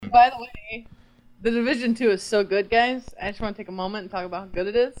by the way, The Division 2 is so good, guys. I just want to take a moment and talk about how good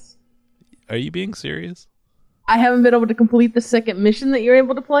it is. Are you being serious? I haven't been able to complete the second mission that you're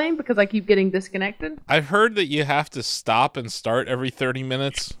able to play because I keep getting disconnected. I've heard that you have to stop and start every 30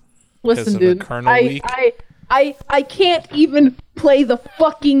 minutes. Listen, of dude, the kernel leak. I can't even play the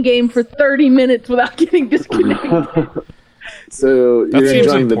fucking game for 30 minutes without getting disconnected. So That you're seems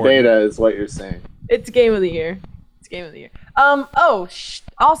enjoying the important. beta, is what you're saying. It's game of the year. It's game of the year.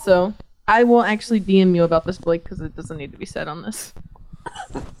 Also, I will actually DM you about this, Blake, because it doesn't need to be said on this.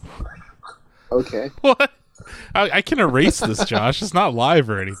 Okay. What? I can erase this, Josh. It's not live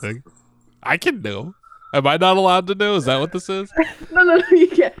or anything. I can know. Am I not allowed to know? Is that what this is? No, you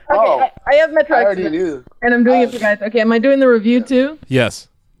can't. Okay, Oh, I have Metro I already Exodus, knew. and I'm doing it for you guys. Okay, am I doing the review too? Yes.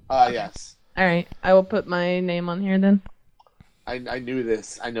 Yes. All right, I will put my name on here then. I knew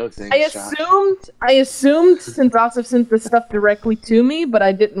this. I know things. I assumed since Asif sent the stuff directly to me, but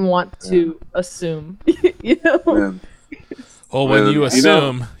I didn't want to assume. You know? Man. Well, when you You know-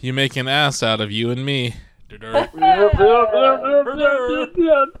 assume, you make an ass out of you and me. Hi, Hi,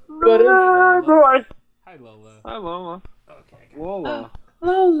 Lola. Hi, Lola. Okay. Lola.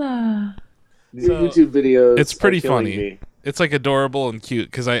 Lola. These So, YouTube videos. it's pretty are killing funny. me. It's like adorable and cute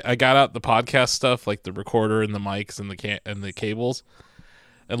because I got out the podcast stuff, like the recorder and the mics and the cables,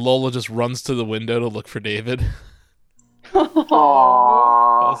 and Lola just runs to the window to look for David.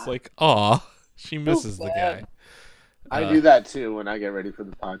 I was like, aw, she misses the guy. I do that too when I get ready for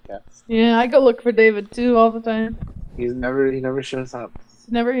the podcast. Yeah, I go look for David too all the time. He never shows up.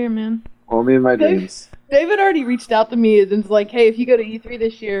 He's never here, man. Only in my Dave- dreams. David already reached out to me and was like, "Hey, if you go to E3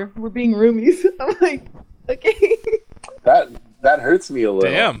 this year, we're being roomies." I'm like, "Okay." That hurts me a little.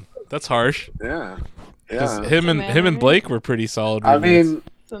 Damn, that's harsh. Yeah. Because Yeah. him man, and right? Blake were pretty solid. I roommates. mean,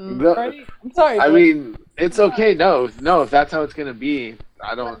 I'm sorry. I Blake. mean, it's okay. No, if that's how it's gonna be,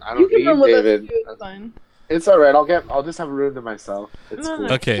 I don't you can room need with us David. too, it's fine. It's all right. I'll just have a room to myself. It's No, cool.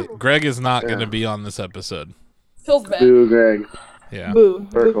 no. okay, Greg is not going to Yeah. be on this episode. Feels bad. Boo, Greg. Yeah, Boo. Boo,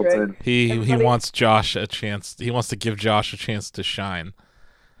 Greg. Burkleton. he Everybody- wants Josh a chance. He wants to give Josh a chance to shine.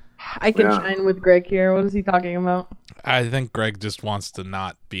 I can Yeah. shine with Greg here. What is he talking about? I think Greg just wants to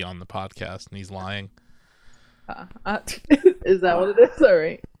not be on the podcast, and he's lying. Is that what it is? All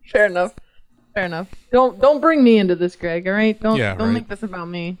right. Fair enough. Don't bring me into this, Greg. All right. Don't Yeah, right. make this about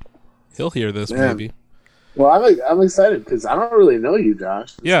me. He'll hear this Man. maybe. Well, I'm excited because I don't really know you,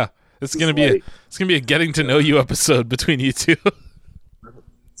 Josh. Yeah, it's gonna be a getting to know you episode between you two.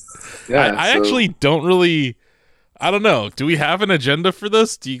 Yeah, I so- actually don't really. I don't know. Do we have an agenda for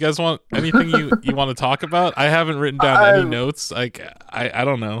this? Do you guys want anything you want to talk about? I haven't written down any notes. Like I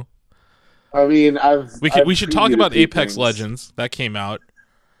don't know. I mean, We should talk previewed a about few Apex things. Legends that came out.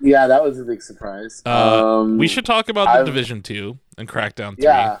 Yeah, that was a big surprise. We should talk about the I've- Division 2 and Crackdown 3.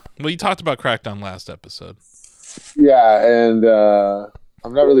 Yeah. Well, you talked about Crackdown last episode. Yeah, and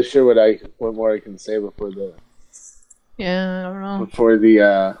I'm not really sure what more I can say before the Yeah, I don't know. before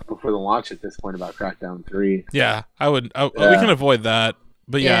the launch at this point about Crackdown 3. Yeah, we Yeah. can avoid that.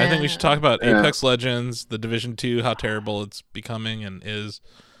 But yeah, I think we should talk about Yeah. Apex Legends, the Division 2, how terrible it's becoming and is.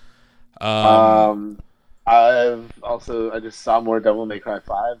 I just saw more Devil May Cry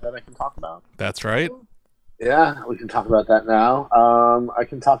 5 that I can talk about. That's right. Yeah, we can talk about that now. I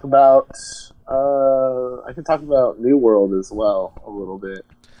can talk about New World as well a little bit.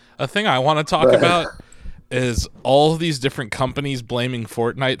 A thing I want to talk about is all of these different companies blaming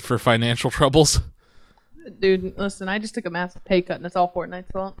Fortnite for financial troubles. Dude, listen, I just took a massive pay cut and it's all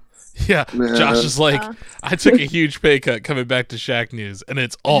Fortnite's fault. Yeah, Man. Josh is like, I took a huge pay cut coming back to Shaq News, and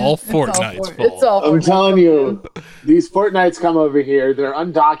it's all Fortnite's fault. It's all I'm Fortnite's telling fault, you, these Fortnites come over here. They're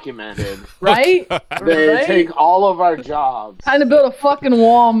undocumented. Right? They Right? take all of our jobs. Time to build a fucking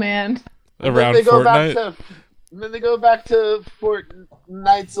wall, man. And Around then they go Fortnite. then they go back to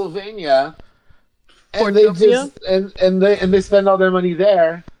Fortnite, Sylvania, and Fortnite? and they spend all their money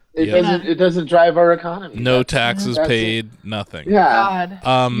there. It doesn't drive our economy. No taxes that's paid, nothing. Yeah.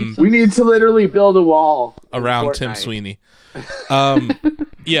 God. We need to literally build a wall in Around Tim Fortnite. Sweeney.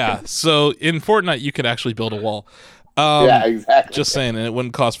 Yeah, so in Fortnite you could actually build a wall. Yeah, exactly. Just saying, and it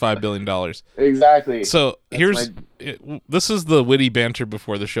wouldn't cost $5 billion. Exactly. So That's this is the witty banter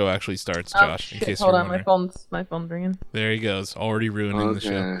before the show actually starts, Josh. In Shit, case hold you're on, wondering. my phone's ringing. There he goes, already ruining the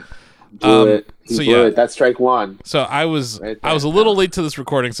show. Okay. Blew it. He so blew yeah. it. That's strike one. So I was Right I was a there. little late to this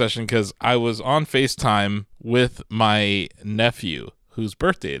recording session because I was on FaceTime with my nephew, whose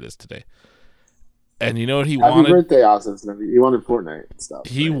birthday it is today. And you know what he Happy wanted? birthday, Austin. You wanted Fortnite and stuff.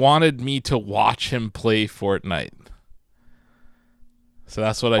 He right? wanted me to watch him play Fortnite. So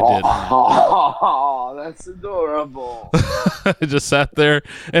that's what I did. Oh, that's adorable. I just sat there,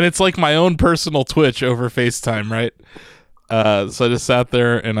 and it's like my own personal Twitch over FaceTime, right? So I just sat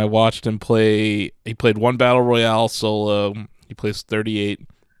there and I watched him play. He played one battle royale solo. He plays 38,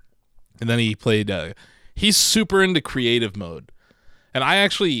 and then he played. He's super into creative mode, and I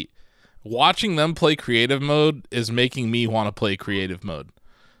actually watching them play creative mode is making me want to play creative mode.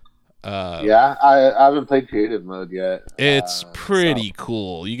 Yeah, I haven't played creative mode yet. It's pretty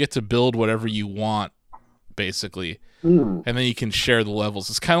cool. You get to build whatever you want, basically, and then you can share the levels.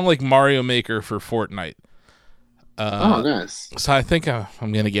 It's kind of like Mario Maker for Fortnite. Nice. So I think I'm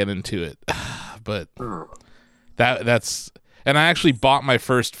gonna get into it, but that's. And I actually bought my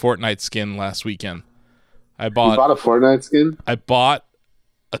first Fortnite skin last weekend. You bought a Fortnite skin? I bought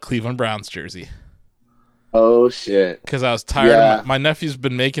a Cleveland Browns jersey. Oh shit! Because I was tired. Yeah. My nephew's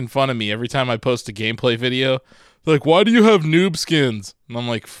been making fun of me every time I post a gameplay video. They're like, why do you have noob skins? And I'm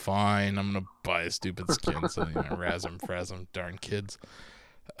like, fine, I'm gonna buy a stupid skin. So razz them, frazz them, darn kids.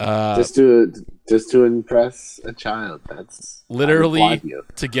 Just to impress a child. That's literally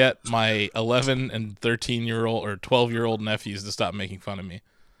to get my 11 and 13-year-old or 12-year-old nephews to stop making fun of me.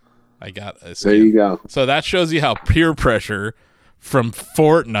 I got a skin. There you go. So that shows you how peer pressure from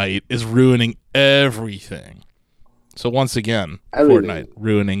Fortnite is ruining everything. So once again, Fortnite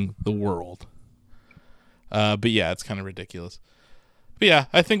ruining the world. But yeah, it's kind of ridiculous. But yeah,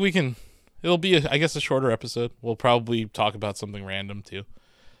 I think we can. It'll be, I guess, a shorter episode. We'll probably talk about something random too.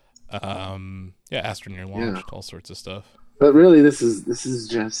 Astroneer launched, all sorts of stuff. But really, this is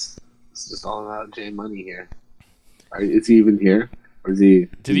just all about J Money here. Is he even here, or is he?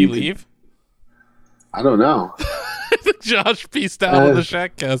 Did he leave? I don't know. Josh pieced out of the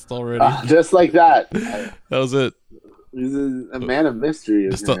Shackcast already. Just like that. That was it. He's a man of mystery.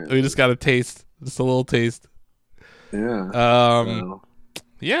 We just got a taste, just a little taste. Yeah.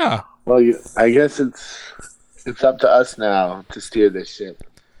 Yeah. Well, I guess it's up to us now to steer this ship.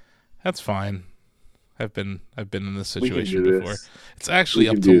 That's fine. I've been in this situation before. This. It's actually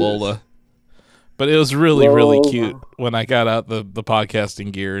up to Lola. This. But it was really cute when I got out the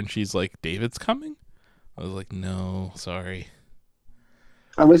podcasting gear and she's like, "David's coming?" I was like, "No, sorry."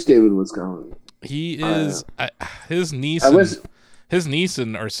 I wish David was coming. He is. His niece. His niece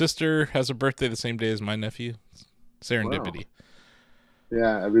and our sister has a birthday the same day as my nephew. Serendipity. Wow.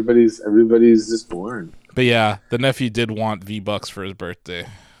 Yeah, everybody's just born. But yeah, the nephew did want V-Bucks for his birthday.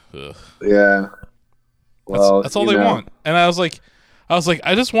 Ugh. Yeah. Well, that's all they want. And I was like,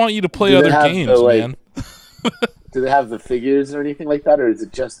 I just want you to play other games, man. Do they have the figures or anything like that, or is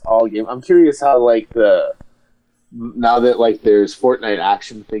it just all game? I'm curious how now that there's Fortnite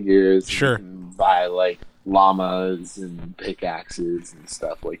action figures, sure, you can buy llamas and pickaxes and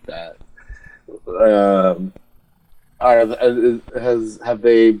stuff like that. Have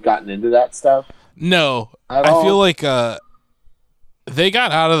they gotten into that stuff? No, I feel like they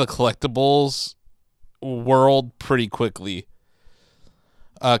got out of the collectibles world pretty quickly.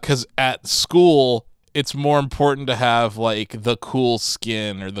 Because at school, it's more important to have the cool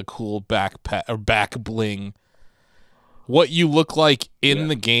skin or the cool backpack or back bling. What you look like in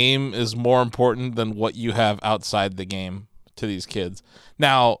the game is more important than what you have outside the game to these kids.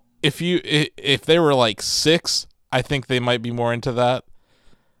 Now, if they were 6, I think they might be more into that.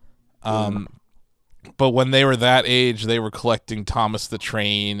 But when they were that age, they were collecting Thomas the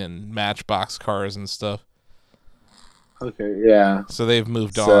Train and Matchbox cars and stuff. Okay, yeah. So they've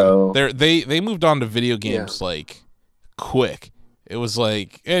moved on. They moved on to video games quick. It was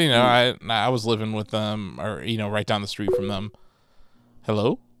I was living with them or right down the street from them.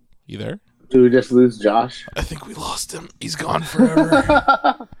 Hello? You there? Did we just lose Josh? I think we lost him. He's gone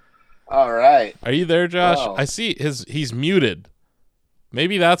forever. All right. Are you there, Josh? Wow. I see he's muted.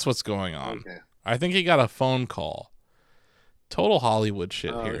 Maybe that's what's going on. Okay. I think he got a phone call. Total Hollywood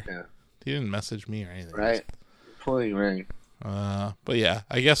shit here. Okay. He didn't message me or anything. Right. Pulling ring. But yeah,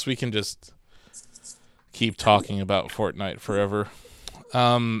 I guess we can just keep talking about Fortnite forever.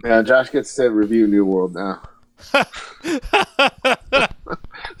 Yeah, Josh gets to review New World now.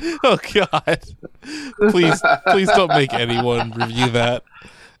 Oh God! Please don't make anyone review that.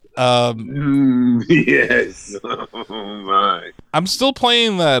 Yes. Oh my. I'm still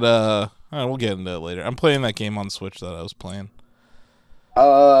playing that. We'll get into it later. I'm playing that game on Switch that I was playing.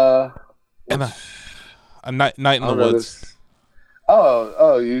 And a Night in the Woods.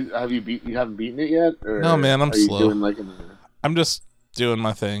 You haven't beaten it yet? Or no, man, I'm slow. I'm just doing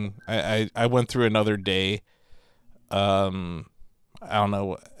my thing. I went through another day. I don't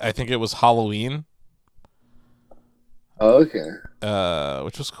know. I think it was Halloween. Oh, okay.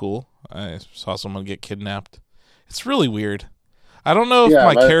 Which was cool. I saw someone get kidnapped. It's really weird. I don't know if Yeah,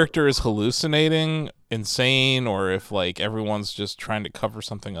 my but- character is hallucinating, insane, or if like everyone's just trying to cover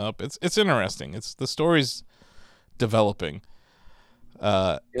something up. It's interesting. The story's developing.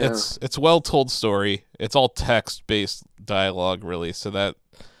 It's well told story. It's all text based dialogue really, so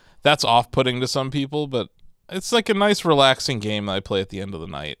that's off putting to some people, but it's like a nice relaxing game that I play at the end of the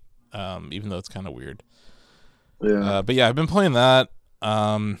night. Even though it's kind of weird. Yeah. But yeah, I've been playing that.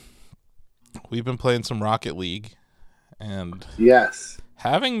 We've been playing some Rocket League and Yes.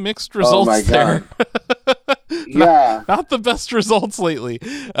 having mixed results my there. Yeah. Not the best results lately.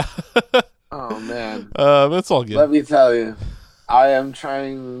 Oh man. That's all good. Let me tell you, I am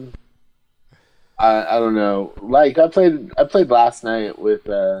trying. I don't know. Like I played last night with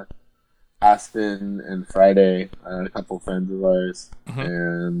Aspen and Friday, a couple friends of ours,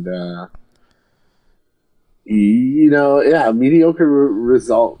 and mediocre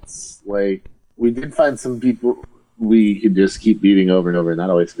results. Like we did find some people we could just keep beating over and over, and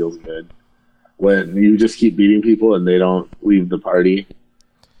that always feels good. When you just keep beating people and they don't leave the party,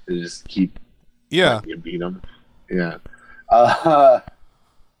 they just keep you beat them. Yeah.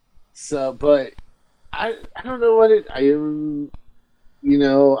 So, but I don't know what it. I am.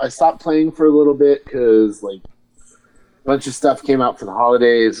 I stopped playing for a little bit because like a bunch of stuff came out for the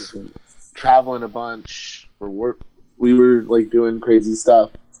holidays, traveling a bunch for work. We were like doing crazy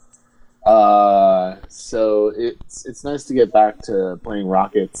stuff. So it's nice to get back to playing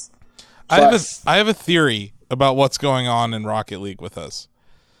Rockets. Plus, I have a theory about what's going on in Rocket League with us.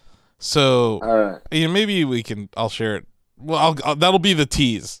 So maybe I'll share it. Well, that'll be the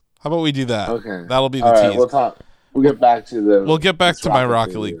tease. How about we do that? Okay, that'll be the all tease. Right, we'll talk. We'll get back to my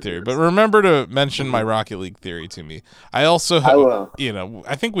Rocket League theory, but remember to mention my Rocket League theory to me. I also, I will.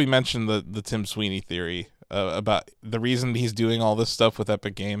 I think we mentioned the Tim Sweeney theory about the reason he's doing all this stuff with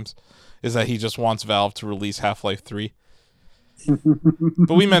Epic Games is that he just wants Valve to release Half-Life 3.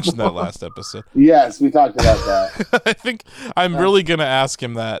 But we mentioned that last episode. Yes, we talked about that. I think I'm really gonna ask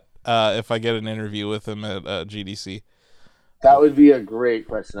him that if I get an interview with him at GDC. That would be a great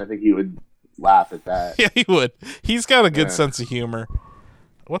question. I think he would laugh at that. Yeah, he would. He's got a good sense of humor.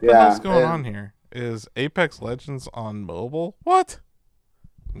 What the hell's going on here? Is Apex Legends on mobile? What?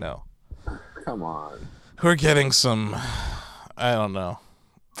 No. Come on. We're getting some, I don't know,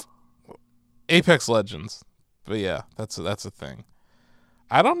 Apex Legends. But yeah, that's a thing.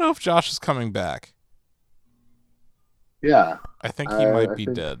 I don't know if Josh is coming back. Yeah. I think he might be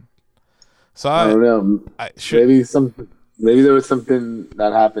dead. So I don't know. Maybe there was something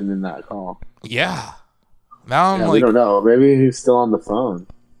that happened in that call. Yeah. Now I'm we don't know. Maybe he's still on the phone.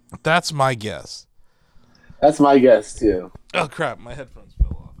 That's my guess. That's my guess too. Oh crap! My headphones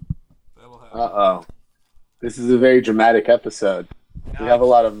fell off. Uh-oh. This is a very dramatic episode. We have a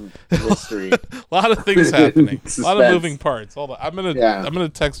lot of mystery. A lot of things happening. A lot of Suspense. moving parts. Hold on. I'm gonna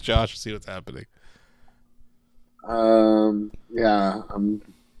text Josh to see what's happening. Yeah.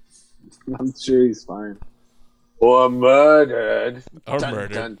 I'm sure he's fine. Or murdered. Or Dun,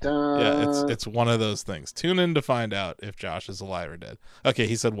 murdered. dun, dun. Yeah, it's one of those things. Tune in to find out if Josh is alive or dead. Okay,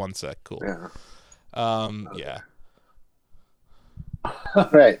 he said 1 sec. Cool. Yeah. Yeah. All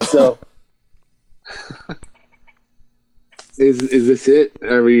right. So, is this it?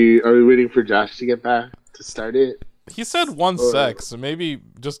 Are we waiting for Josh to get back to start it? He said 1 sec, so maybe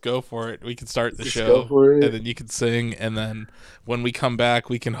just go for it. We can start the show, go for it. and then you can sing, and then when we come back,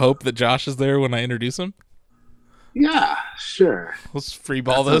 we can hope that Josh is there when I introduce him. Yeah, sure. Let's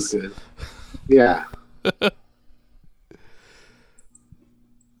freeball That this. sounds good. Yeah.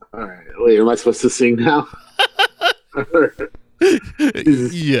 All right. Wait, am I supposed to sing now?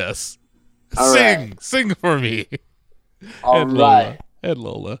 Yes. All Sing for me. All And right.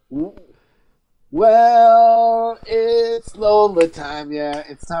 Lola. Well, it's Lola time. Yeah,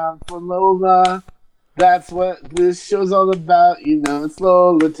 it's time for Lola. That's what this show's all about. It's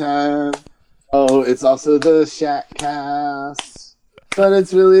Lola time. Oh, it's also the Shackcast. But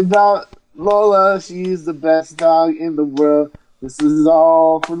it's really about Lola. She's the best dog in the world. This is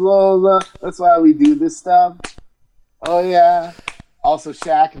all for Lola. That's why we do this stuff. Oh, yeah. Also,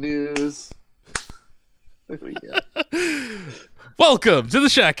 Shack News. There we go. Welcome to the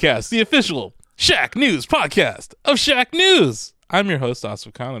Shackcast, the official Shack News podcast of Shack News. I'm your host,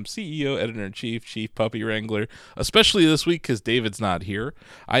 Asif Khan. I'm CEO, Editor-in-Chief, Chief Puppy Wrangler, especially this week because David's not here.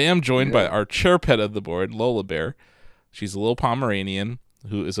 I am joined by our chair pet of the board, Lola Bear. She's a little Pomeranian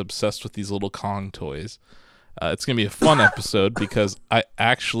who is obsessed with these little Kong toys. It's going to be a fun episode because I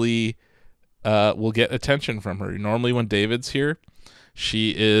actually will get attention from her. Normally when David's here,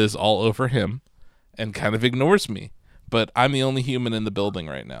 she is all over him and kind of ignores me. But I'm the only human in the building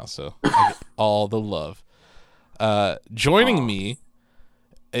right now, so I get all the love. Joining me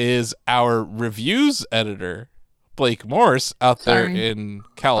is our reviews editor, Blake Morse, out there in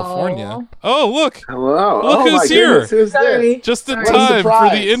California. Oh, look. Hello. Look who's here. Goodness, who's Sorry. this? Just in Sorry. time for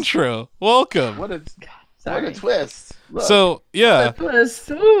Surprise. the intro. Welcome. What a Sorry. twist. Look. So, yeah,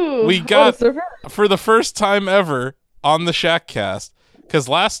 Ooh, we what a got- surprise. for the first time ever on the Shackcast, because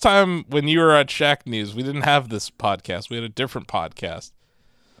last time when you were at Shack News, we didn't have this podcast. We had a different podcast.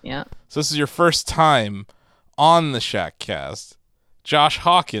 Yeah. So this is your first time on the Shackcast. Josh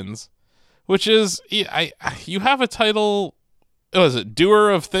Hawkins, which is, you have a title, is it Doer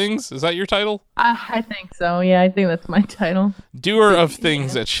of Things? Is that your title? I think so. Yeah, I think that's my title. Doer of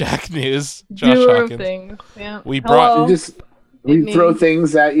Things at Shack News. Josh Doer Hawkins. of things. Yeah. We brought- we Me. throw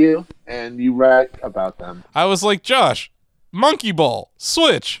things at you and you write about them. I was like, Josh, Monkey Ball,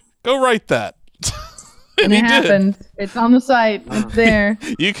 Switch, go write that. And he it happened. It's on the site. It's there.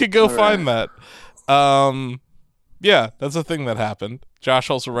 You could go All find that. Yeah, that's a thing that happened. Josh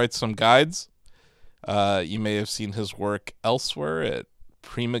also writes some guides. You may have seen his work elsewhere at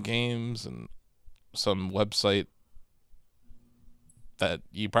Prima Games and some website that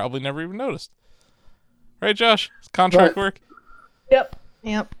you probably never even noticed. Right, Josh? It's contract Right. work?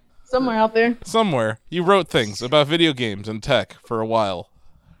 Yep. Somewhere out there. Somewhere. You wrote things about video games and tech for a while.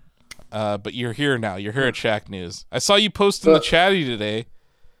 But you're here now. You're here at Shack News. I saw you post in the chatty today.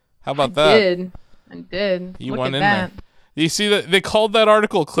 How about that? I did. You Look went at in that. there. You see that they called that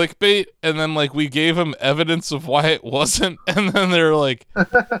article clickbait, and then like we gave them evidence of why it wasn't, and then they're like,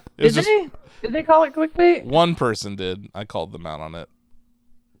 it was Did they call it clickbait? one person did. I called them out on it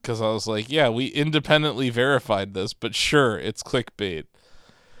because I was like, yeah, we independently verified this, but sure, it's clickbait.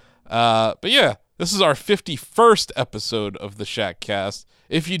 But yeah, this is our 51st episode of the Shackcast.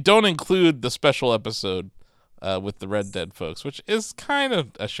 If you don't include the special episode with the Red Dead folks, which is kind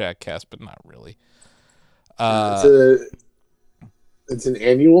of a Shackcast, but not really. It's an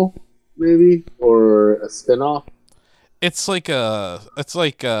annual, maybe, or a spinoff. It's like a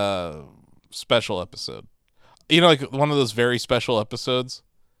special episode. You know, like one of those very special episodes.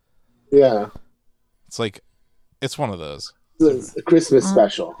 Yeah, It's one of those. it's a Christmas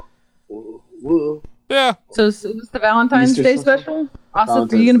special. Woo. Yeah. So is this the Valentine's Easter Day special? special?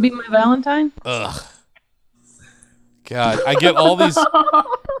 Also, are you gonna be my Valentine? Ugh. God, I get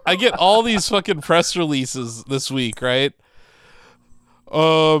all these fucking press releases this week, right?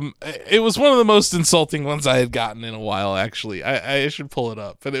 It was one of the most insulting ones I had gotten in a while, actually. I should pull it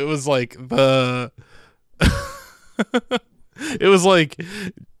up, but it was like it was like,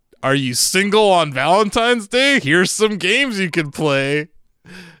 are you single on Valentine's Day? Here's some games you can play.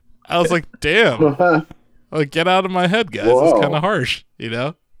 I was like, damn. Like, get out of my head, guys. Whoa. It's kind of harsh, you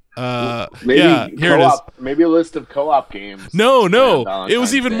know? Maybe Yeah, here it is. Maybe a list of co-op games. No, on it was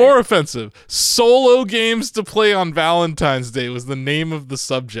Valentine's even Day. more offensive. Solo games to play on Valentine's Day was the name of the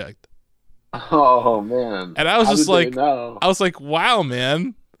subject. Oh man! And I was How just did they like, know? I was like, wow,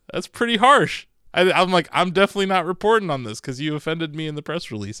 man, that's pretty harsh. I'm like, I'm definitely not reporting on this because you offended me in the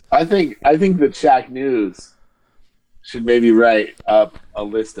press release. I think that Shack News should maybe write up a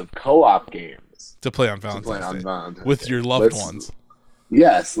list of co-op games To play on to play Valentine's on Day Valentine's with Day. your loved Let's- ones.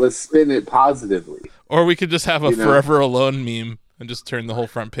 Yes, let's spin it positively. Or we could just have a You know. Forever Alone meme and just turn the whole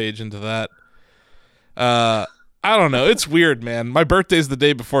front page into that. I don't know. It's weird, man. My birthday's the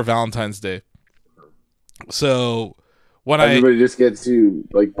day before Valentine's Day. So when Everybody just gets you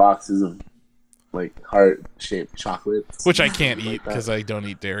like boxes of like heart-shaped chocolates, which I can't like eat that. because I don't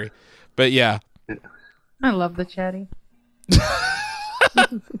eat dairy. But yeah, I love the chatty.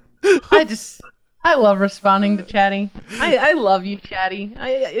 I love responding to chatty. I love you, chatty.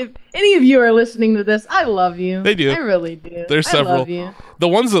 If any of you are listening to this, I love you. They do. I really do. There's I several. love you. The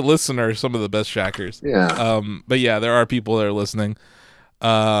ones that listen are some of the best shackers. Yeah. But yeah, there are people that are listening.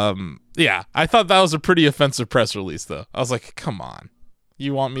 Yeah, I thought that was a pretty offensive press release, though. I was like, come on,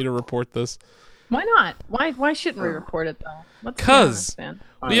 you want me to report this? Why not? Why shouldn't we report it though? Let's be 'Cause- honest, man.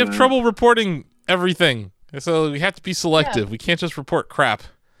 We have trouble reporting everything, so we have to be selective. We can't just report crap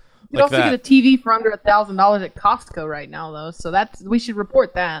You like also that. get a TV for under $1,000 at Costco right now, though. So we should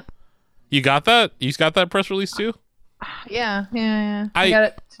report that. You got that? You got that press release too? Yeah. I- I got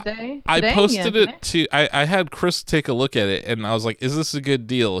it today. I Today? posted Yeah, it to. I had Chris take a look at it, and I was like, "Is this a good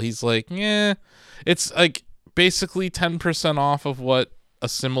deal?" He's like, "Yeah, it's like basically 10% off of what a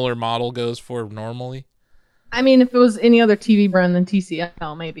similar model goes for normally." I mean, if it was any other TV brand than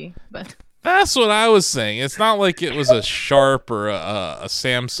TCL, maybe. But That's what I was saying. It's not like it was a Sharp or a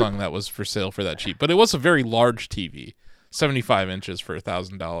Samsung that was for sale for that cheap, but it was a very large TV, 75 inches for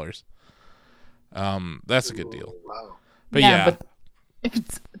 $1,000. That's a good deal. Wow. But yeah, but if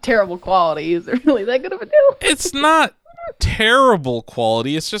it's terrible quality. Is it really that good of a deal? It's not terrible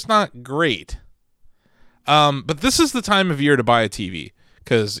quality. It's just not great. But this is the time of year to buy a TV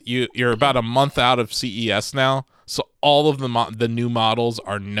because you're about a month out of CES now, so all of the new models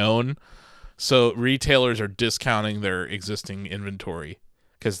are known. So retailers are discounting their existing inventory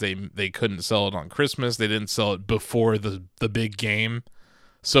because they couldn't sell it on Christmas. They didn't sell it before the big game.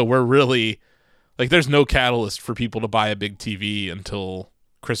 So we're really like there's no catalyst for people to buy a big TV until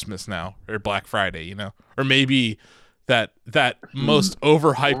Christmas now or Black Friday, you know, or maybe that most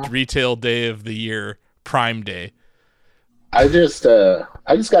overhyped retail day of the year, Prime Day. I just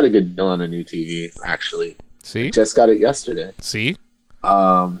got a good deal on a new TV. Actually, See, just got it yesterday. see,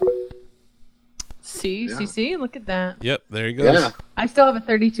 See, look at that. yep, there you go. Yeah. I still have a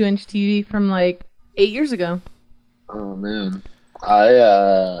 32-inch TV from like 8 years ago. Oh man,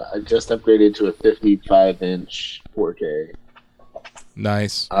 I just upgraded to a 55-inch 4K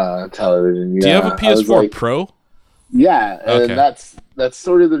Nice. television. Do you have a I was PS4 like, Pro? Yeah, and Okay. that's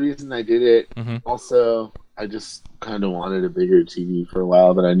sort of the reason I did it. Mhm. Also, I just kind of wanted a bigger TV for a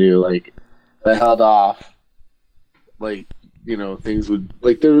while, but I knew like if I held off, like things would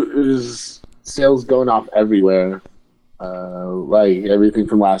like there was sales going off everywhere. Like everything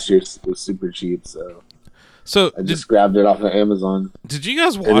from last year was super cheap, so So I just grabbed it off of Amazon. did you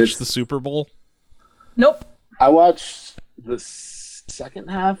guys watch it's- the Super Bowl? Nope. I watched the second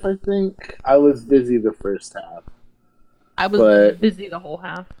half. I think I was busy the first half. I was But- busy the whole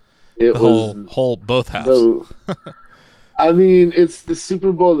half. It The was whole both halves. So, I mean, it's the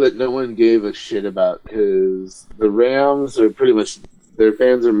Super Bowl that no one gave a shit about because the Rams are pretty much their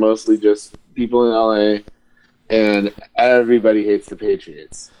fans are mostly just people in LA, and everybody hates the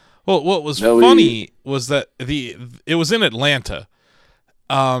Patriots. Well, what was Nobody- funny was that it was in Atlanta.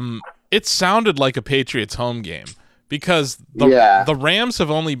 It sounded like a Patriots home game because the Rams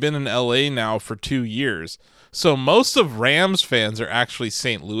have only been in LA now for 2 years. So most of Rams fans are actually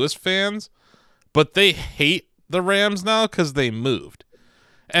St. Louis fans, but they hate the Rams now because they moved.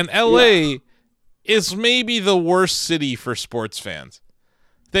 And LA is maybe the worst city for sports fans.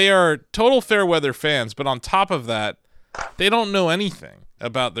 They are total fair weather fans, but on top of that, they don't know anything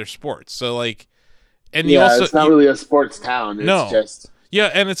about their sports. So like, and you also it's not really a sports town. It's No. just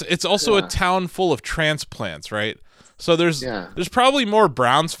and it's also a Yeah. town full of transplants, right? So there's Yeah. probably more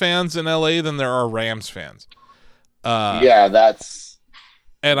Browns fans in LA than there are Rams fans. that's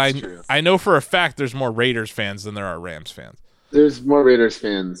And true. I know for a fact there's more Raiders fans than there are Rams fans, there's more Raiders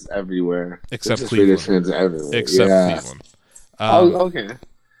fans everywhere. Except There's just Cleveland. Raiders fans everywhere. except yeah. Cleveland. Okay.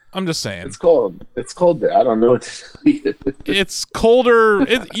 I'm just saying. It's cold. It's cold there. I don't know what to tell you. It's colder.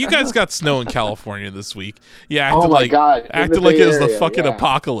 You guys got snow in California this week. Yeah, acted Oh my God, in acted the like Bay it was the Area, fucking yeah.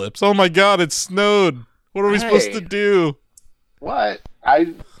 apocalypse. Oh my God, it snowed. What are we supposed Hey. to do? What?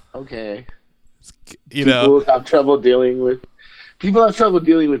 Okay. You know, People have trouble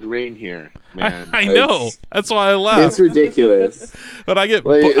dealing with rain here, man. I know. That's why I laugh. It's ridiculous. But I get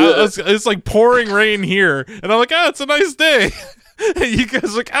Like, it's like pouring rain here, and I'm like, oh, it's a nice day. And you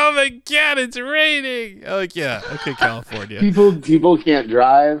guys are like, oh my God, it's raining. I'm like, yeah, okay, California. People can't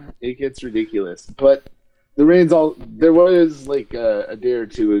drive. It gets ridiculous. But the rain's all. There was like a day or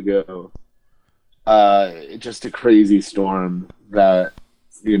two ago, just a crazy storm that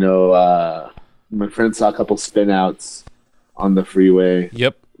my friend saw a couple spinouts on the freeway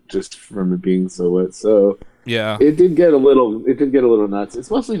Yep. just from it being so wet. So Yeah. it did get a little nuts. It's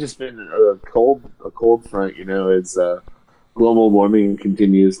mostly just been a cold front. As global warming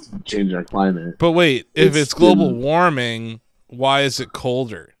continues to change our climate. But wait, if It's it's global been- warming, why is it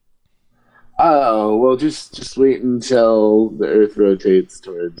colder? Oh well, just wait until the Earth rotates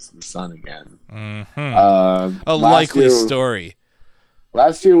towards the sun again. Mm-hmm. A Last likely year- story.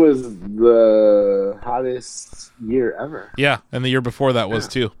 Last year was the hottest year ever. Yeah, and the year before that was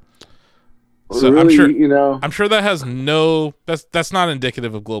too. So I'm Really, sure I'm sure that has no. That's not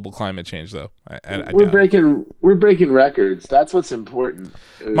indicative of global climate change, though. I we're doubt it. breaking records. That's what's important.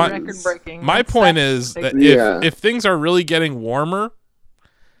 My- Record breaking. My point is that Yeah. if things are really getting warmer,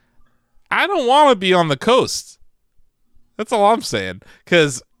 I don't want to be on the coast. That's all I'm saying.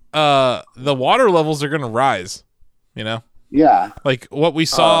 Because the water levels are going to rise. You know, Yeah, like what we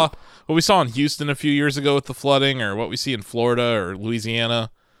saw in Houston a few years ago with the flooding, or what we see in Florida or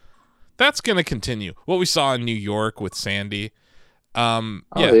Louisiana. That's going to continue. What we saw in New York with Sandy.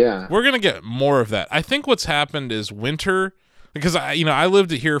 yeah. We're going to get more of that. I think what's happened is winter, because I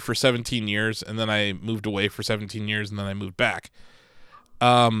lived here for 17 years, and then I moved away for 17 years, and then I moved back.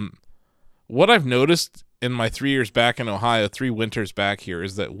 What I've noticed in my 3 years back in Ohio, 3 winters back here,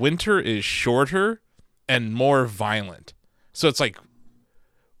 is that winter is shorter and more violent. So it's like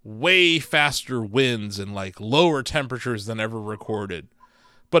way faster winds and like lower temperatures than ever recorded.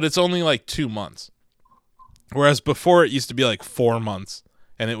 But it's only like 2 months. Whereas before it used to be like 4 months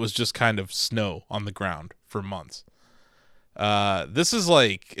and it was just kind of snow on the ground for months. This is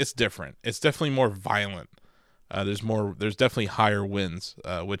like, it's different. It's definitely more violent. There's definitely higher winds,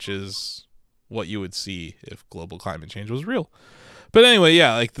 which is what you would see if global climate change was real. But anyway,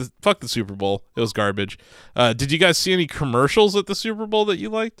 yeah, like fuck the Super Bowl. It was garbage. Did you guys see any commercials at the Super Bowl that you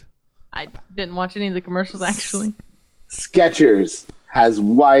liked? I didn't watch any of the commercials actually. Skechers has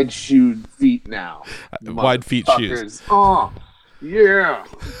wide-shoed feet now. Wide feet shoes. Oh, yeah.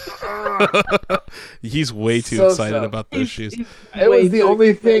 He's way too excited about those shoes. It was the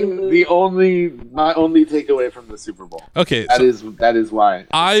only thing. My only takeaway from the Super Bowl. Okay, that is why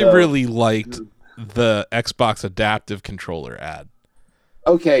I really liked the Xbox adaptive controller ad.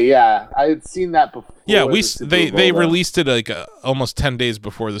 Okay, yeah, I had seen that before. Yeah, they released it like almost 10 days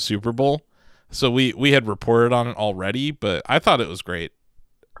before the Super Bowl, so we had reported on it already. But I thought it was great.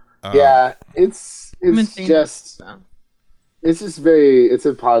 Yeah, it's just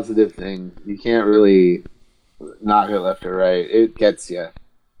a positive thing. You can't really knock it left or right. It gets you.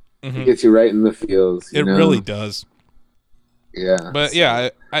 Mm-hmm. It gets you right in the feels. It really does. Yeah, but yeah,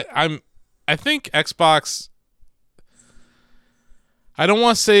 I think Xbox. I don't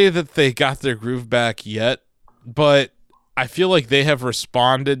want to say that they got their groove back yet, but I feel like they have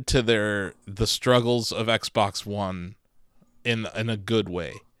responded to the struggles of Xbox One in a good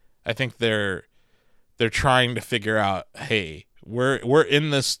way. I think they're trying to figure out, hey, we're in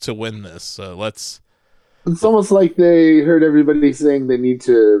this to win this, so let's. It's almost like they heard everybody saying they need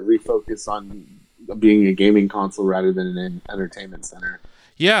to refocus on being a gaming console rather than an entertainment center.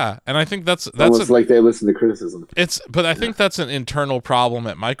 Yeah, and I think that's almost like they listen to criticism. But I think that's an internal problem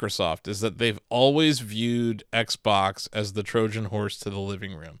at Microsoft, is that they've always viewed Xbox as the Trojan horse to the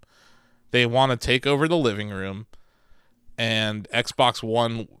living room. They want to take over the living room, and Xbox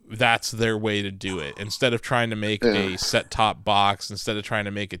One, that's their way to do it. Instead of trying to make a set-top box, instead of trying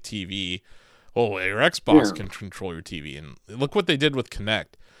to make a TV, your Xbox can control your TV. And look what they did with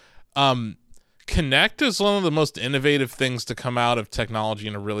Kinect. Kinect is one of the most innovative things to come out of technology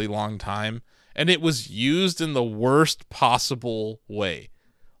in a really long time, and it was used in the worst possible way.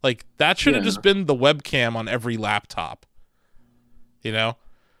 Like, that should have just been the webcam on every laptop. You know?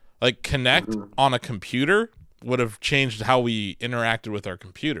 Like, Kinect on a computer would have changed how we interacted with our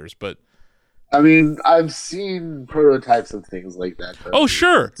computers, but... I mean, I've seen prototypes of things like that. Though. Oh,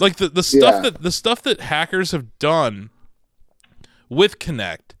 sure! Like, the stuff that hackers have done with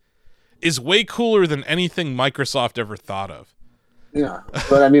Kinect is way cooler than anything Microsoft ever thought of. Yeah,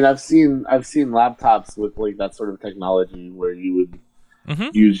 but I mean, I've seen laptops with like that sort of technology where you would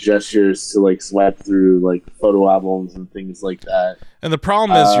use gestures to like swipe through like photo albums and things like that. And the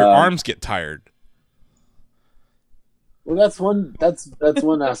problem is your arms get tired. Well, that's one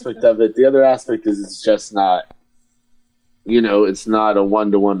aspect of it. The other aspect is it's just not, it's not a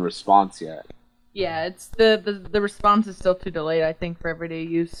one-to-one response yet. Yeah, it's the response is still too delayed, I think, for everyday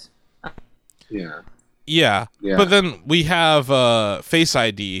use. Yeah. But then we have Face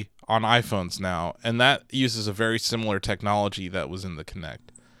ID on iPhones now, and that uses a very similar technology that was in the Kinect.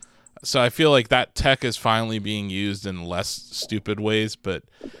 So I feel like that tech is finally being used in less stupid ways. But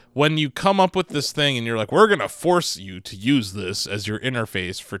when you come up with this thing and you're like, we're going to force you to use this as your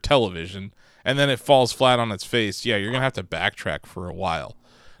interface for television, and then it falls flat on its face, you're going to have to backtrack for a while.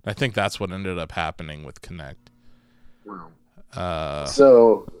 And I think that's what ended up happening with Kinect.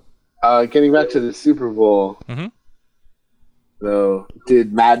 Getting back to the Super Bowl, though,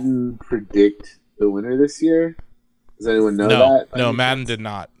 did Madden predict the winner this year? Does anyone know that? No, Madden did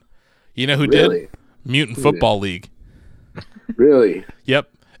not. You know who did? Mutant Football League. Really? Yep.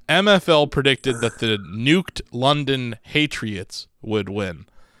 MFL predicted that the nuked London Patriots would win.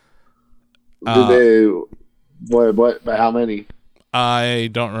 Did they? What? By how many? I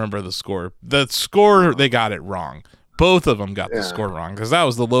don't remember the score. The score, they got it wrong. Both of them got the score wrong, because that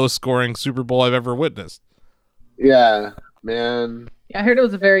was the lowest scoring Super Bowl I've ever witnessed. Yeah, man. Yeah, I heard it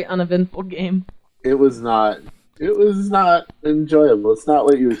was a very uneventful game. It was not. It was not enjoyable. It's not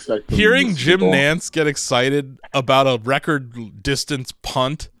what you expect. Hearing Jim Nantz get excited about a record distance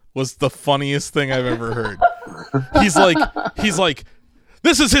punt was the funniest thing I've ever heard. He's like,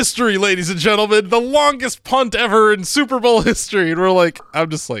 this is history, ladies and gentlemen. The longest punt ever in Super Bowl history. And I'm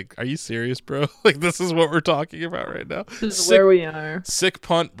just like, are you serious, bro? Like, this is what we're talking about right now. This is where we are. Sick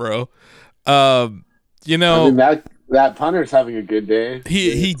punt, bro. I mean, that punter's having a good day.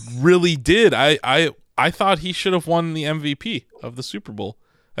 He really did. I thought he should have won the MVP of the Super Bowl.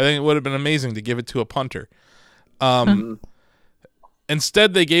 I think it would have been amazing to give it to a punter. And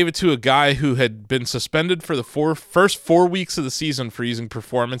Instead, they gave it to a guy who had been suspended for the first 4 weeks of the season for using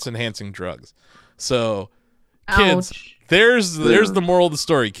performance-enhancing drugs. So, kids, Ouch. there's the moral of the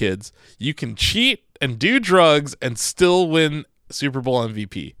story, kids. You can cheat and do drugs and still win Super Bowl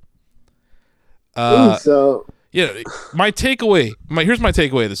MVP. So Yeah, here's my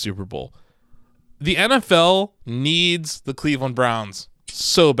takeaway of the Super Bowl. The NFL needs the Cleveland Browns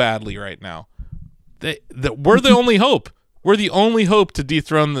so badly right now. We're the only hope. We're the only hope to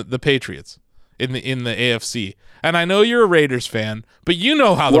dethrone the Patriots in the AFC. And I know you're a Raiders fan, but you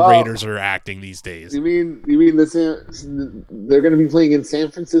know how the Raiders are acting these days. you mean they're going to be playing in San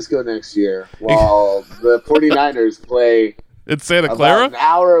Francisco next year, while the 49ers play It's Santa Clara?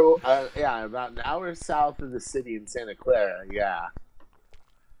 about an hour south of the city in Santa Clara. Yeah.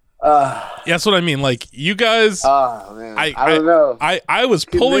 Yeah, that's what I mean. Like, you guys, Oh man, I don't know. I was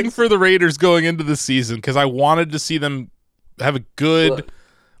pulling for the Raiders going into the season because I wanted to see them have a good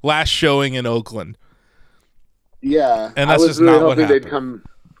last showing in Oakland. Yeah, And that's I was just really not what hoping they'd happened. come.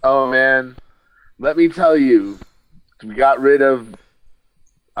 Oh man, let me tell you, we got rid of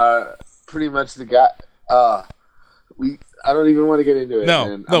pretty much the guy. I don't even want to get into it. No,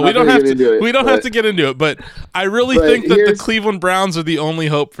 man. no, I'm we not don't gonna have get into to. it, We don't but have to get into it, but I really but think that the here's- Cleveland Browns are the only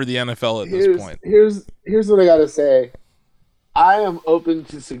hope for the NFL at this point. Here's what I gotta say. I am open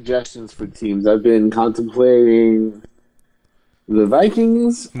to suggestions for teams. I've been contemplating the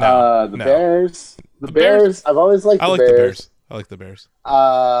Vikings, No, the no. Bears. The Bears? Bears. I've always liked I the like Bears. the Bears. I like the Bears.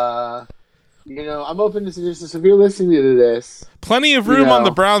 I'm open to suggestions. If you're listening to this, Plenty of room on know.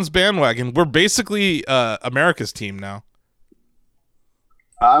 the Browns bandwagon. We're basically America's team now.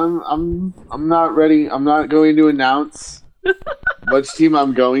 I'm not ready. I'm not going to announce which team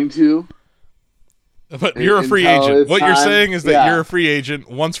I'm going to. But you're a free Until agent. it's What you're time. saying is that Yeah. you're a free agent.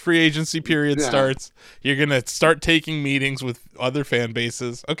 Once free agency period Yeah. starts, you're going to start taking meetings with other fan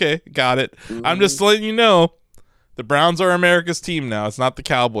bases. Okay, got it. I'm Mm-hmm. just letting you know the Browns are America's team now. It's not the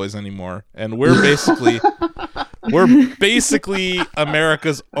Cowboys anymore. And we're basically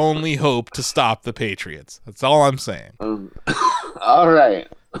America's only hope to stop the Patriots. That's all I'm saying. All right.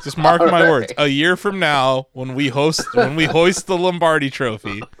 Just mark All my right. words. A year from now, when we hoist the Lombardi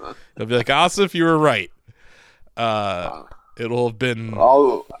Trophy, they'll be like, Asif, you were right. It'll have been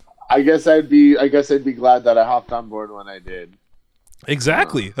I guess I'd be glad that I hopped on board when I did.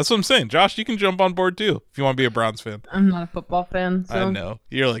 exactly. That's what I'm saying. Josh, you can jump on board too if you want to be a Browns fan. I'm not a football fan, so I know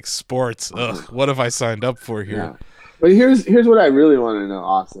you're like sports. Ugh, what have I signed up for Yeah. here? But here's what I really want to know,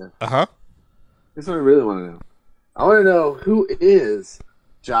 Austin. Uh huh. Here's what I really want to know. I want to know who is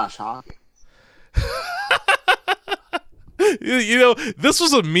Josh Hawkins. You know, this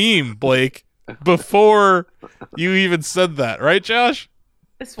was a meme, Blake, before you even said that, right, Josh?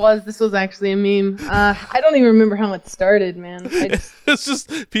 this was actually a meme. I don't even remember how it started, man. It's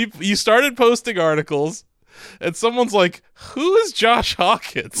just people. You started posting articles, and someone's like, "Who is Josh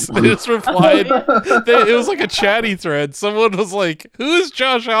Hawkins?" They just replied. It was like a chatty thread. Someone was like, "Who is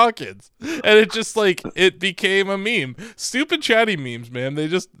Josh Hawkins?" And it just like it became a meme. Stupid chatty memes, man. They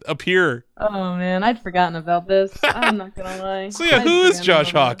just appear. Oh man, I'd forgotten about this. I'm not gonna lie. So yeah, I'd who is forgotten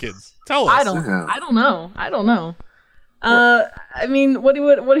Josh about Hawkins? this. Tell us. I don't know. I mean, what do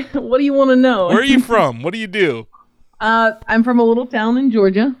you want to know? Where are you from? What do you do? I'm from a little town in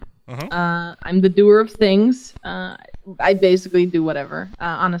Georgia. Uh-huh. I'm the doer of things. I basically do whatever.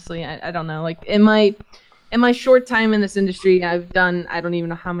 Honestly, I don't know. Like in my short time in this industry, I've done I don't even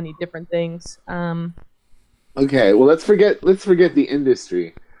know how many different things. Okay, well let's forget the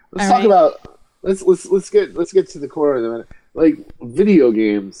industry. Let's All talk about let's get to the core of it. Like video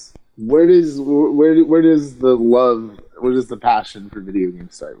games. Where does the passion for video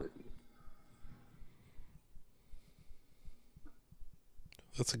games start with you?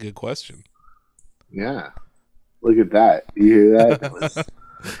 That's a good question. Yeah. Look at that. You hear that? That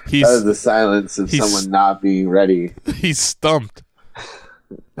was the silence of he's- someone not being ready. He's stumped.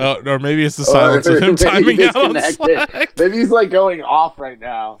 Oh, or maybe it's the silence Or of him maybe timing out on disconnected. Slack. Maybe he's like going off right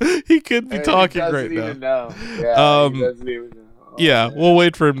now. He could be And talking he right doesn't now. even know. Yeah, Um, he doesn't even know. Oh, Yeah, man. we'll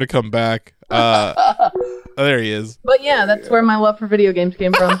wait for him to come back. There he is. But yeah, that's where my love for video games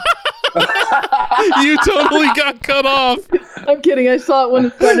came from. You totally got cut off. I'm kidding. I saw it when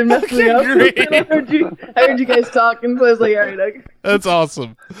it started messing me up. Great. And I heard you guys talking, so I was like, all right. That's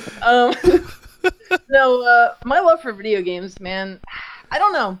awesome. No, my love for video games, man. I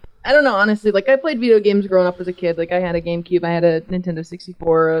don't know, honestly. Like, I played video games growing up as a kid. Like, I had a GameCube, I had a Nintendo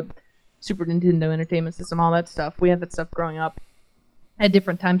 64, a Super Nintendo Entertainment System, all that stuff. We had that stuff growing up at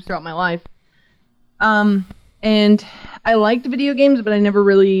different times throughout my life. And I liked video games, but I never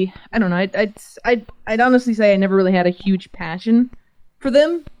really, I don't know, I'd honestly say I never really had a huge passion for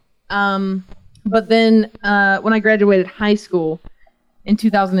them. But then when I graduated high school in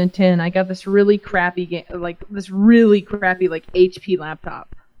 2010, I got this really crappy HP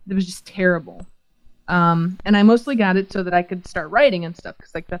laptop. It was just terrible. And I mostly got it so that I could start writing and stuff,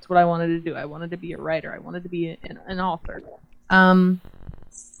 because like that's what I wanted to do. I wanted to be a writer. I wanted to be an author. And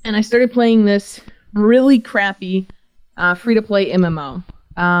I started playing this really crappy free-to-play MMO.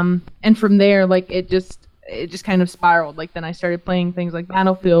 And from there, like it just kind of spiraled. Like then I started playing things like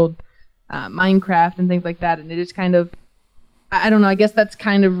Battlefield, Minecraft, and things like that, and it just kind of, I don't know, I guess that's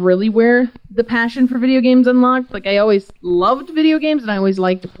kind of really where the passion for video games unlocked. Like I always loved video games and I always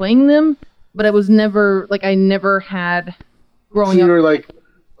liked playing them, but I was never, like I never had growing So up. you were like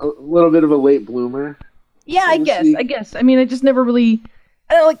a little bit of a late bloomer. Yeah, I guess. I mean, I just never really,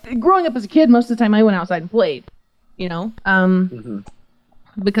 I don't know, like growing up as a kid, most of the time I went outside and played, you know?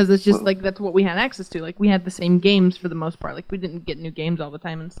 Because it's just like that's what we had access to. Like we had the same games for the most part. Like we didn't get new games all the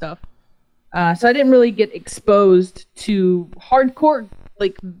time and stuff. So I didn't really get exposed to hardcore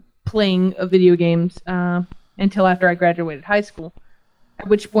like playing of video games until after I graduated high school. At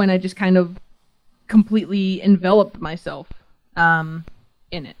which point I just kind of completely enveloped myself in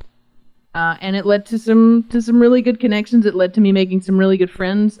it, and it led to some really good connections. It led to me making some really good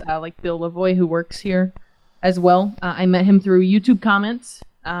friends, like Bill Lavoie, who works here as well. I met him through YouTube comments.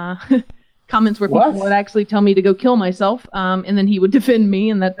 Comments where people would actually tell me to go kill myself, and then he would defend me,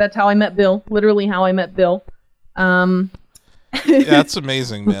 and that's how I met Bill. Literally how I met Bill. Yeah, that's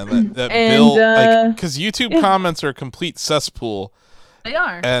amazing, man. That And, Bill, like, because YouTube comments are a complete cesspool. They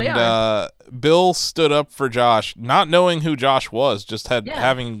are. And they are. Bill stood up for Josh, not knowing who Josh was, just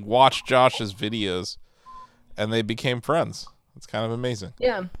having watched Josh's videos, and they became friends. It's kind of amazing.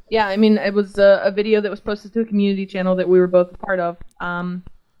 Yeah. I mean, it was a video that was posted to a community channel that we were both a part of.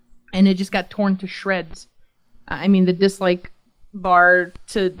 And it just got torn to shreds. I mean, the dislike bar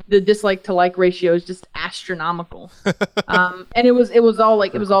to the dislike to like ratio is just astronomical. And it was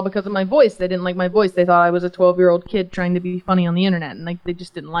all because of my voice. They didn't like my voice. They thought I was a 12-year-old kid trying to be funny on the internet, and like they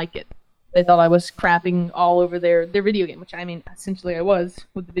just didn't like it. They thought I was crapping all over their video game, which I mean, essentially I was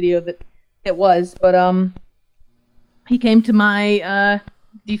with the video that it was. But he came to my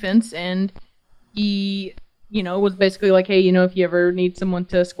defense, and he, was basically like, hey, if you ever need someone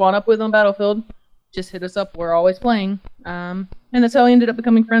to squad up with on Battlefield, just hit us up. We're always playing. And that's how I ended up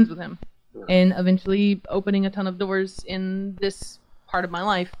becoming friends with him, and eventually opening a ton of doors in this part of my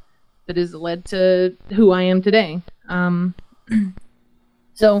life that has led to who I am today.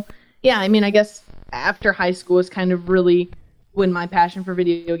 So, yeah, I mean, I guess after high school is kind of really when my passion for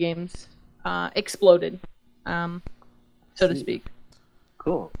video games exploded, so to speak.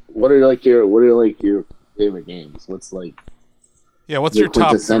 Cool. What are your favorite games? What's like? Yeah, what's your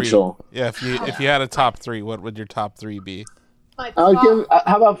top three? Yeah, if you had a top three, what would your top three be? I'll give.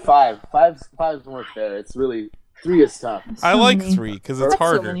 How about five? Five's more fair. It's really 3 is tough. I like 3 because it's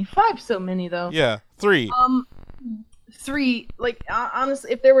harder. So many. 5's so many though. Yeah, 3. 3. Like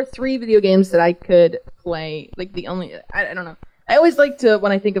honestly, if there were 3 video games that I could play, like I don't know. I always like to,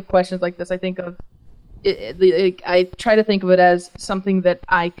 when I think of questions like this, I think of I try to think of it as something that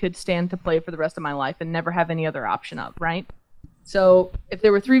I could stand to play for the rest of my life and never have any other option of, right? So if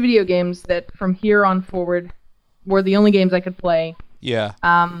there were 3 video games that from here on forward were the only games I could play, yeah,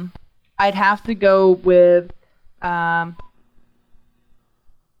 I'd have to go with I'd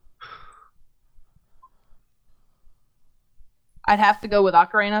have to go with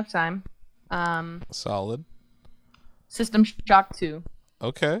Ocarina of Time. Solid. System Shock 2.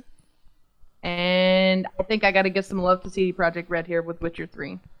 Okay. And I think I got to give some love to CD Projekt Red here with Witcher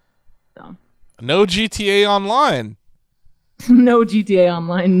 3. So. No GTA Online. No GTA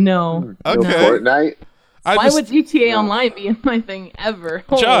Online, no. Okay. No Fortnite. Why would GTA Online be my thing ever?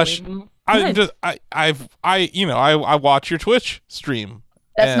 Josh, I watch your Twitch stream.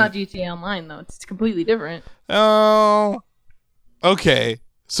 That's not GTA Online though. It's completely different. Oh. Okay.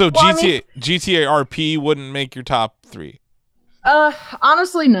 So GTA RP wouldn't make your top 3.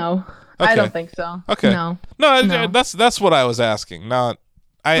 Honestly, no. Okay. I don't think so. Okay. No. That's what I was asking. Not.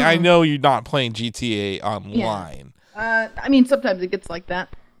 I know you're not playing GTA Online. Yeah. I mean, sometimes it gets like that.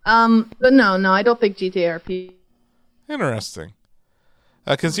 But no, I don't think GTA RP. Interesting.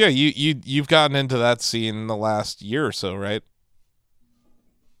 Because you've gotten into that scene in the last year or so, right?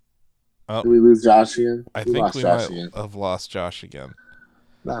 Did we lose Josh again? I think we might have lost Josh again.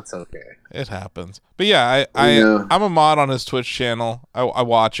 That's okay. It happens. But yeah, I'm a mod on his Twitch channel. I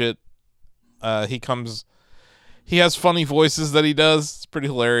watch it. He has funny voices that he does. It's pretty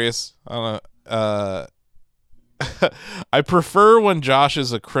hilarious. I don't know. I prefer when Josh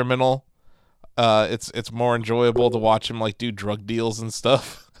is a criminal. it's more enjoyable to watch him like do drug deals and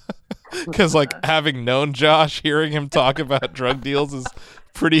stuff. Because like having known Josh, hearing him talk about drug deals is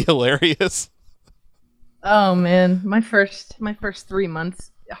pretty hilarious. Oh man, my first 3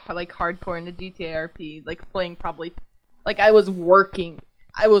 months, like hardcore into GTA RP, like playing probably, like I was working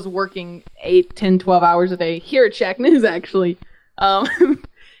 8, 10, 12 hours a day here at Shack News actually,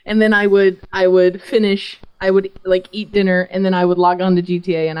 and then I would finish, I would like eat dinner, and then I would log on to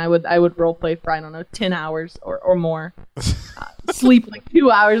GTA and I would roleplay for, I don't know, 10 hours or more, sleep like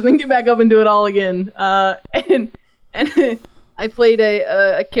 2 hours, then get back up and do it all again, and I played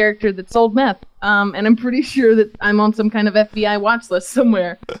a character that sold meth, and I'm pretty sure that I'm on some kind of FBI watch list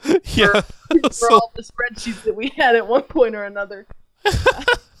somewhere. Yeah. For all the spreadsheets that we had at one point or another.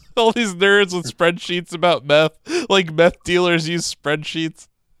 All these nerds with spreadsheets about meth, like meth dealers use spreadsheets.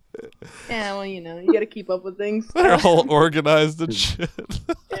 Yeah, well, you gotta keep up with things. They're all organized and shit.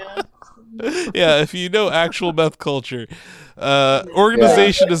 Yeah. Yeah, if you know actual meth culture,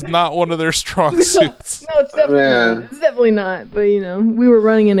 organization is not one of their strong suits. No, it's definitely not. It's definitely not. But we were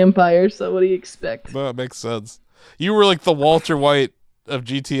running an empire, so what do you expect? That makes sense. You were like the Walter White of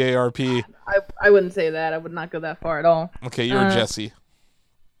GTA RP. I wouldn't say that. I would not go that far at all. Okay, you were Jesse.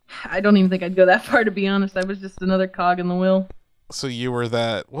 I don't even think I'd go that far, to be honest. I was just another cog in the wheel. So you were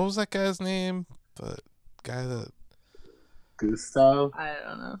that. What was that guy's name? The guy that. Gustav? I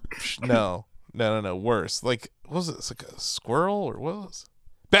don't know. No. Worse. Like, what was it? It's like a squirrel or what was it?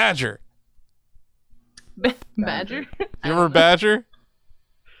 Badger. Badger? You remember Badger?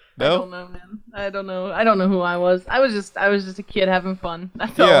 No? I don't know, man. I don't know. I don't know who I was. I was just a kid having fun.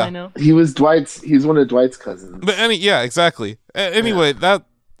 That's all I know. He was one of Dwight's cousins. But exactly. Anyway, that's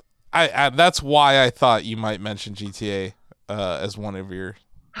why I thought you might mention GTA as one of your.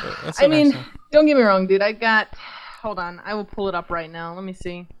 I mean, don't get me wrong, dude. Hold on, I will pull it up right now. Let me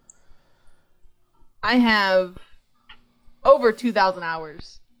see. I have over 2,000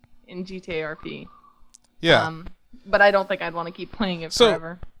 hours in GTA RP. Yeah. But I don't think I'd want to keep playing it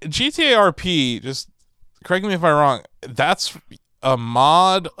forever. GTA RP, just correct me if I'm wrong, that's a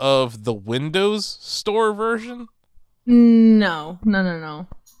mod of the Windows Store version? No.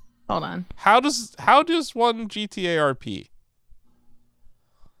 Hold on. How does one GTA RP?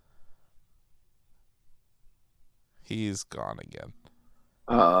 He's gone again.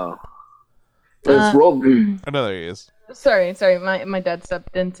 It's rolled. Oh, no, there he is. Sorry. My dad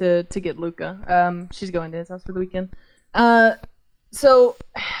stepped in to get Luca. She's going to his house for the weekend. So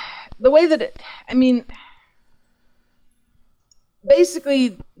the way that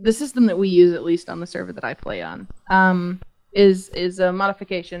basically the system that we use, at least on the server that I play on, is a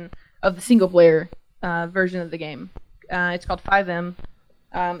modification of the single player version of the game. It's called 5M.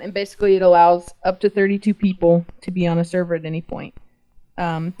 And basically it allows up to 32 people to be on a server at any point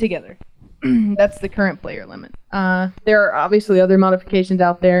together. That's the current player limit. There are obviously other modifications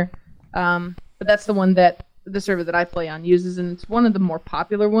out there, but that's the one that the server that I play on uses, and it's one of the more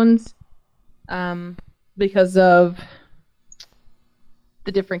popular ones because of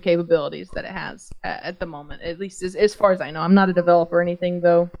the different capabilities that it has at the moment, at least as far as I know. I'm not a developer or anything,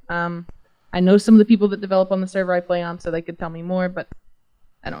 though. I know some of the people that develop on the server I play on, so they could tell me more, but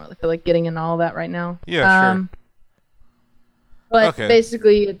I don't really feel like getting into all that right now. Yeah, sure. But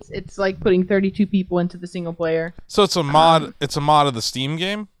basically, it's like putting 32 people into the single player. So it's a mod. It's a mod of the Steam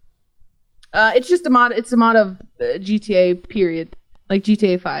game. It's just a mod. It's a mod of GTA. Period. Like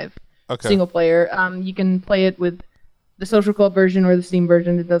GTA 5. Okay. Single player. You can play it with the Social Club version or the Steam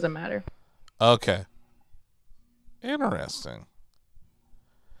version. It doesn't matter. Okay. Interesting.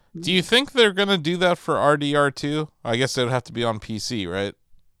 Do you think they're gonna do that for RDR2? I guess it would have to be on PC, right?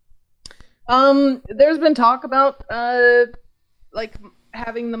 There's been talk about like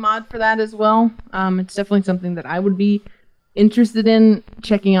having the mod for that as well. It's definitely something that I would be interested in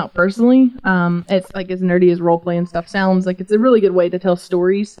checking out personally. It's like as nerdy as roleplay and stuff sounds, like it's a really good way to tell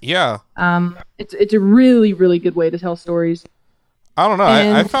stories. Yeah. It's a really, really good way to tell stories. I don't know.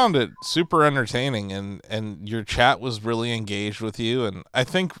 I found it super entertaining, and your chat was really engaged with you, and I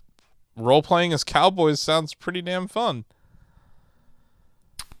think role-playing as cowboys sounds pretty damn fun.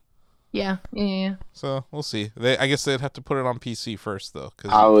 Yeah. So we'll see. I guess they'd have to put it on PC first, though.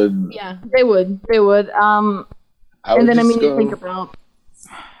 I would. Yeah, they would. And then you think about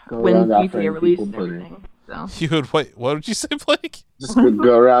when GTA released and everything. So you would wait. What did you say, Blake? Just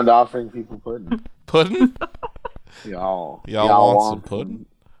go around offering people pudding. Pudding? Y'all want some pudding?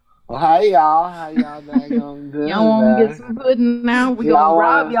 Well, hey y'all, how y'all doing? Y'all want to get some pudding now? We gonna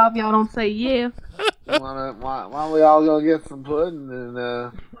rob y'all if y'all don't say yeah. Why don't we all go get some pudding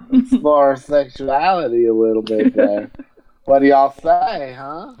and explore our sexuality a little bit there? What do y'all say,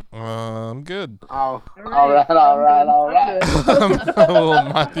 huh? I'm good. All right. I'm a little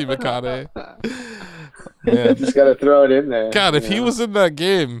Matthew McConaughey. Man. Just gotta throw it in there. God, if he was in that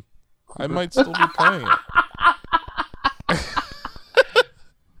game, I might still be playing it.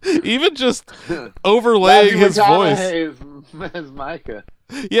 Even just overlaying his voice. As Micah.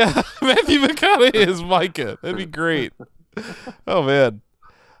 Yeah, Matthew McConaughey is Micah. That'd be great. Oh man.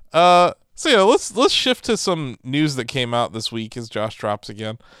 So yeah, let's shift to some news that came out this week as Josh drops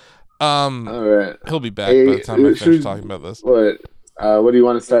again. All right. He'll be back by the time I finish talking about this. What do you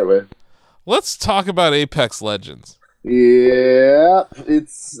want to start with? Let's talk about Apex Legends. Yeah,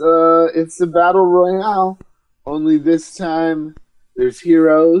 it's a battle royale. Only this time there's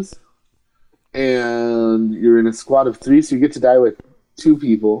heroes, and you're in a squad of 3, so you get to die with 2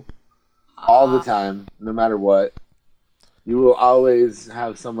 people all the time, no matter what. You will always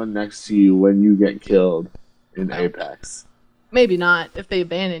have someone next to you when you get killed in Apex. Maybe not if they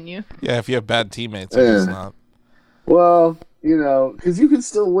abandon you. Yeah, if you have bad teammates, I guess not. Well, because you can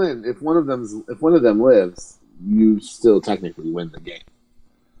still win if one of them lives. You still technically win the game.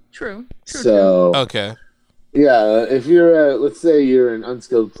 True. So okay. Yeah, if you're let's say you're an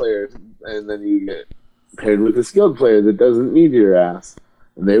unskilled player and then you get paired with a skilled player that doesn't need your ass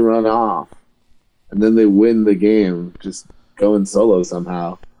and they run off and then they win the game just going solo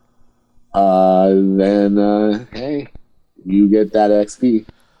somehow, then hey, you get that XP.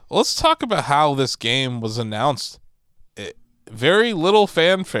 Let's talk about how this game was announced. Very little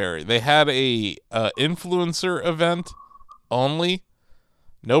fanfare. They had a influencer event only,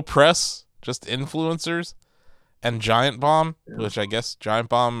 no press, just influencers, and Giant Bomb, which I guess Giant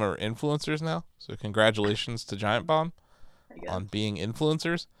Bomb are influencers now. So congratulations to Giant Bomb on being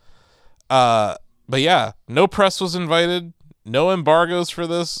influencers. But yeah, no press was invited, no embargoes for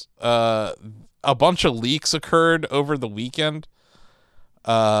this. A bunch of leaks occurred over the weekend,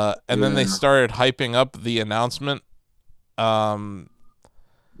 and then they started hyping up the announcement. Like,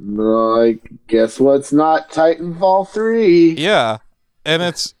 guess what's not Titanfall 3? Yeah, and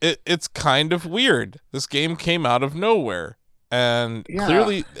it's kind of weird. This game came out of nowhere, and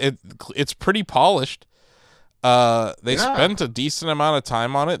clearly it's pretty polished. They spent a decent amount of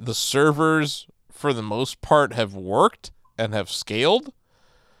time on it. The servers, for the most part, have worked and have scaled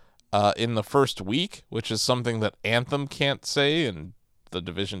in the first week, which is something that Anthem can't say and the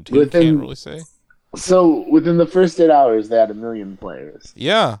Division 2 can't really say. So within the first 8 hours, they had 1 million players.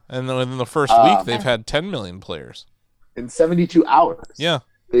 Yeah, and then within the first week, they've had 10 million players in 72 hours. Yeah,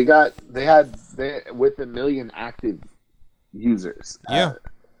 they had with 1 million active users.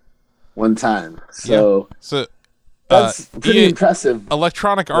 One time. So that's pretty impressive.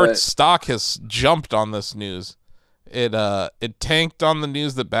 Electronic Arts stock has jumped on this news. It tanked on the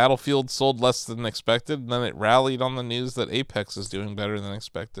news that Battlefield sold less than expected, and then it rallied on the news that Apex is doing better than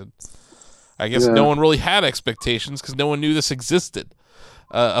expected. I guess no one really had expectations because no one knew this existed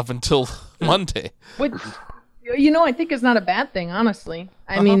up until Monday. Which, I think is not a bad thing, honestly.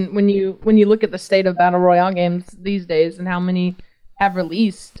 I mean, when you look at the state of Battle Royale games these days and how many have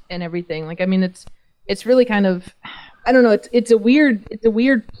released and everything, like, I mean, it's really kind of, I don't know, it's a weird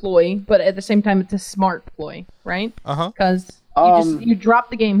ploy, but at the same time, it's a smart ploy, right? Because you drop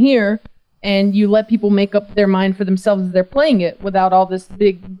the game here, and you let people make up their mind for themselves as they're playing it without all this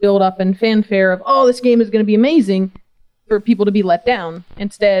big build-up and fanfare of, oh, this game is going to be amazing, for people to be let down.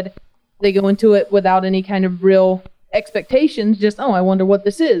 Instead, they go into it without any kind of real expectations, just, oh, I wonder what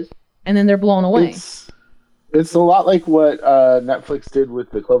this is. And then they're blown away. It's a lot like what Netflix did with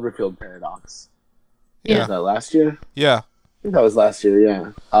the Cloverfield Paradox. Yeah. Was that last year? Yeah. I think that was last year,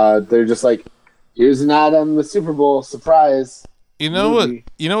 yeah. They're just like, here's an ad on the Super Bowl, surprise. You know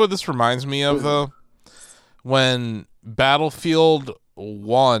what this reminds me of, though? When Battlefield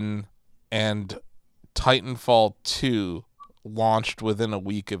 1 and Titanfall 2 launched within a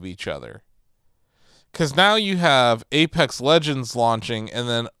week of each other. Because now you have Apex Legends launching, and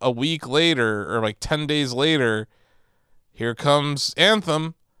then a week later, or like 10 days later, here comes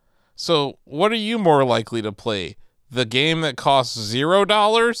Anthem. So what are you more likely to play? The game that costs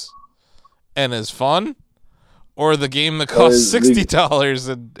 $0 and is fun? Or the game that costs $60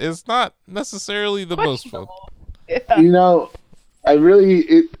 and is not necessarily the most fun? Yeah. I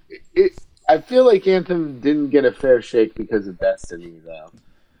feel like Anthem didn't get a fair shake because of Destiny, though.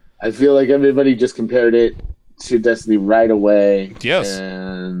 I feel like everybody just compared it to Destiny right away. Yes.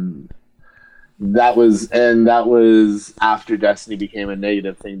 And that was after Destiny became a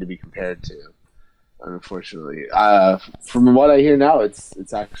negative thing to be compared to, unfortunately. From what I hear now,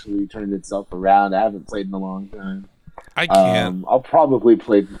 it's actually turned itself around. I haven't played in a long time. I can't. I'll probably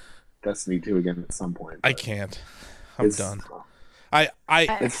play Destiny 2 again at some point. I can't. I'm done. I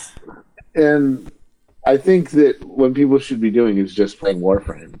and I think that what people should be doing is just playing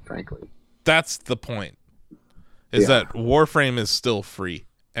Warframe, frankly. That's the point. Is that Warframe is still free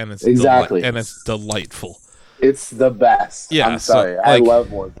and it's exactly and it's delightful. It's the best. Yeah, I'm sorry. I love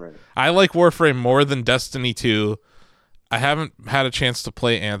Warframe. I like Warframe more than Destiny 2. I haven't had a chance to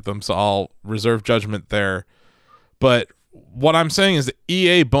play Anthem, so I'll reserve judgment there. But what I'm saying is that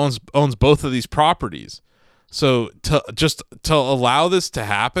EA owns both of these properties. So to allow this to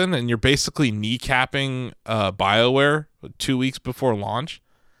happen, and you're basically kneecapping BioWare 2 weeks before launch,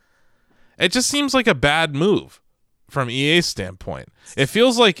 it just seems like a bad move from EA's standpoint. It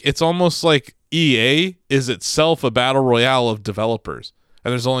feels like it's almost like EA is itself a battle royale of developers,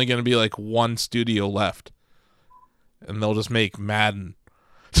 and there's only going to be like one studio left, and they'll just make Madden.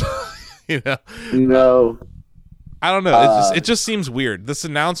 No, I don't know. It just seems weird. This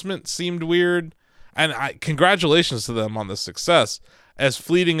announcement seemed weird, and congratulations to them on the success, as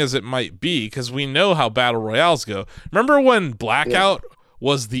fleeting as it might be, because we know how battle royales go. Remember when Blackout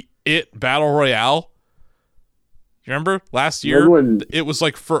was the battle royale? You remember last year? It was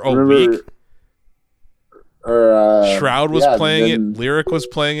like for a week. Shroud was playing it. Lyric was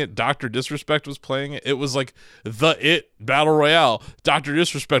playing it. Dr. Disrespect was playing it. It was like the battle royale. Dr.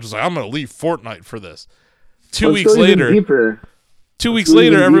 Disrespect was like, I'm going to leave Fortnite for this. 2 weeks later, 2 weeks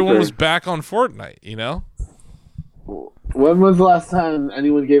later, everyone was back on Fortnite, you know? When was the last time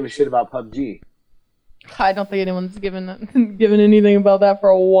anyone gave a shit about PUBG? I don't think anyone's given anything about that for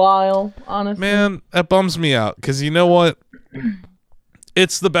a while, honestly. Man, that bums me out, because you know what?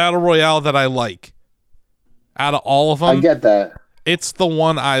 It's the battle royale that I like. Out of all of them, I get that. It's the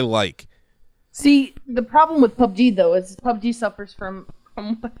one I like. See, the problem with PUBG, though, is PUBG suffers from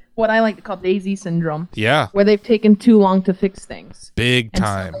what I like to call DayZ syndrome. Yeah. Where they've taken too long to fix things. Big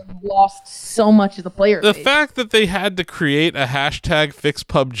time. So they've lost so much of the player base. The fact that they had to create a hashtag fix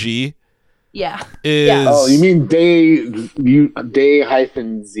PUBG. Yeah. Oh, you mean day-Z.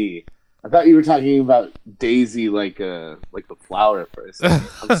 I thought you were talking about Daisy like the flower at first. I'm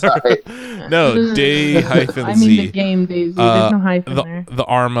sorry. No, day-Z. I mean the game DayZ. There's no hyphen there. The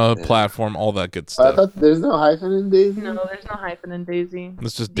Arma platform, all that good stuff. I thought there's no hyphen in Daisy? No, there's no hyphen in DayZ.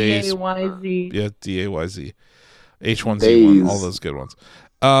 It's just Days. DayZ. Yeah, DayZ. H1Z1, all those good ones.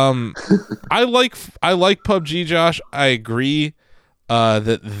 I like PUBG, Josh. I agree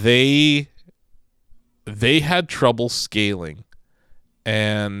that they had trouble scaling,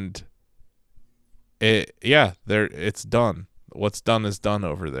 and it's done. What's done is done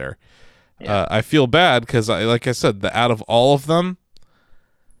over there. Yeah. I feel bad because, like I said, out of all of them,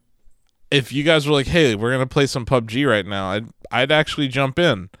 if you guys were like, "Hey, we're gonna play some PUBG right now," I'd actually jump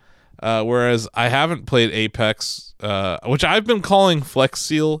in. Whereas I haven't played Apex, which I've been calling Flex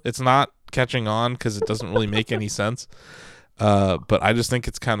Seal. It's not catching on because it doesn't really make any sense. But I just think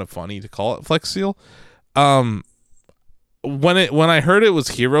it's kind of funny to call it Flex Seal. When I heard it was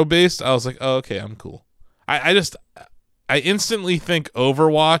hero based, I was like, oh, okay, I'm cool. I instantly think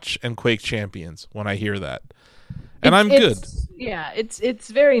Overwatch and Quake Champions when I hear that, and I'm good. Yeah, it's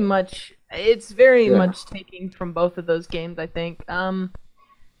very much much taking from both of those games. I think.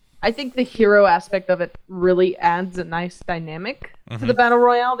 I think the hero aspect of it really adds a nice dynamic to the battle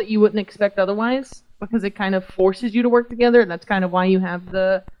royale that you wouldn't expect otherwise, because it kind of forces you to work together, and that's kind of why you have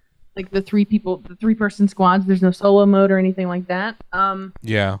the 3-person squads. There's no solo mode or anything like that.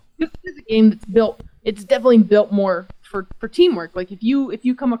 Yeah. This is a game that's built. It's definitely built more for teamwork. Like if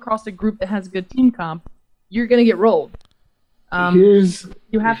you come across a group that has good team comp, you're gonna get rolled.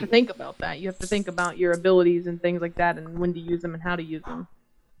 You have to think about that. You have to think about your abilities and things like that, and when to use them and how to use them.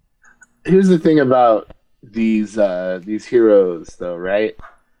 Here's the thing about these heroes, though, right?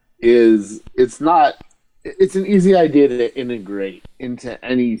 Is it's an easy idea to integrate into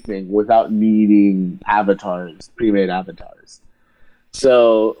anything without needing avatars, pre-made avatars.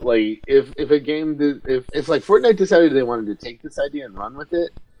 So, like, if like Fortnite decided they wanted to take this idea and run with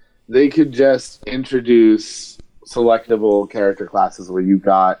it, they could just introduce selectable character classes where you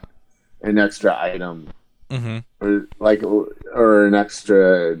got an extra item, or an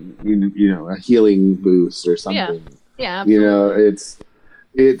extra, a healing boost or something. Yeah, absolutely.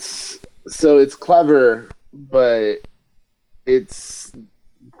 It's so it's clever, but it's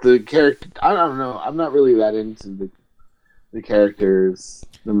the character. I don't know. I'm not really that into the characters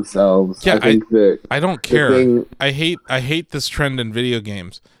themselves. Yeah, I think I don't care. I hate this trend in video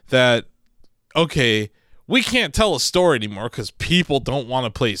games that, okay, we can't tell a story anymore because people don't want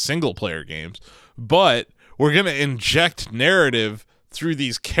to play single player games, but we're going to inject narrative through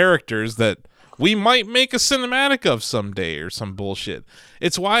these characters that we might make a cinematic of someday or some bullshit.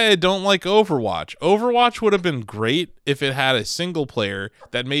 It's why I don't like Overwatch. Overwatch would have been great if it had a single player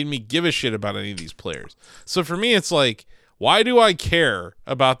that made me give a shit about any of these players. So for me, it's like, why do I care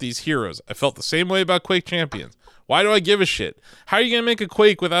about these heroes? I felt the same way about Quake Champions. Why do I give a shit? How are you going to make a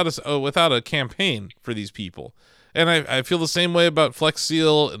Quake without a campaign for these people? And I feel the same way about Flex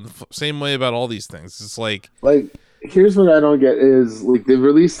Seal and the same way about all these things. It's like, here's what I don't get is, like, they've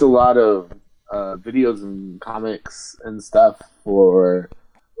released a lot of videos and comics and stuff for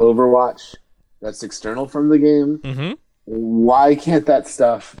Overwatch that's external from the game. mm-hmm. Why can't that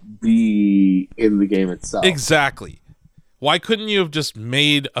stuff be in the game itself? Exactly. Why couldn't you have just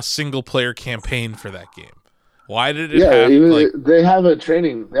made a single player campaign for that game? Why did it have they have a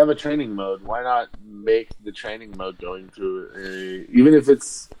training mode. Why not make the training mode going through even if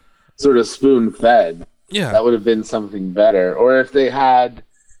it's sort of spoon fed? Yeah. That would have been something better. Or if they had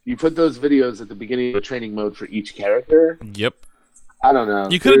you put those videos at the beginning of the training mode for each character. Yep. I don't know.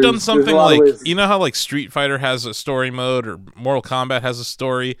 You could have done something like, ways. you know how like Street Fighter has a story mode or Mortal Kombat has a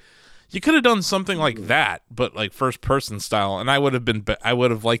story? You could have done something like that, but like first person style, and I would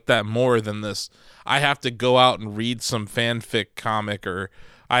have liked that more than this. I have to go out and read some fanfic comic, or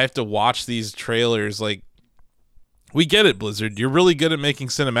I have to watch these trailers. Like, we get it, Blizzard. You're really good at making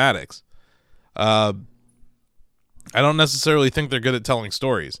cinematics. I don't necessarily think they're good at telling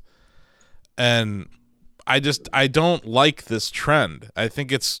stories, and I don't like this trend. I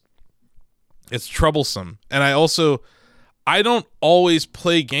think it's troublesome, and I don't always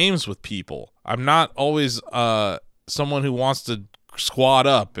play games with people. I'm not always someone who wants to squad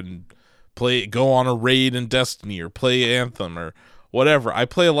up and go on a raid in Destiny or play Anthem or whatever. I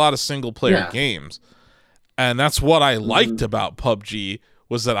play a lot of single player games. And that's what I liked about PUBG,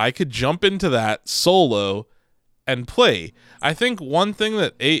 was that I could jump into that solo and play. I think one thing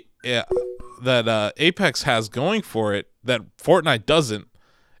that Apex has going for it that Fortnite doesn't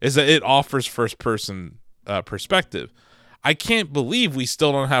is that it offers first person perspective. I can't believe we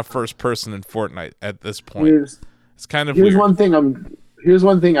still don't have first person in Fortnite at this point. It's kind of weird. Here's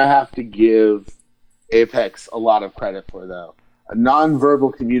one thing I have to give Apex a lot of credit for, though. A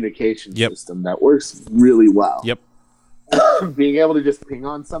non-verbal communication system that works really well. Yep. Being able to just ping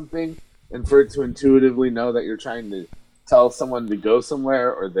on something and for it to intuitively know that you're trying to tell someone to go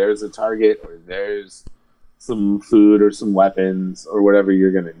somewhere, or there's a target, or there's some food or some weapons or whatever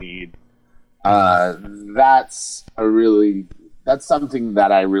you're going to need. That's something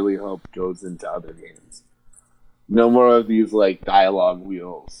that I really hope goes into other games. No more of these like dialogue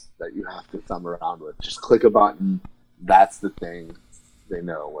wheels that you have to thumb around with. Just click a button. That's the thing. They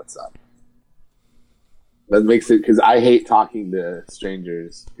know what's up. That makes it, because I hate talking to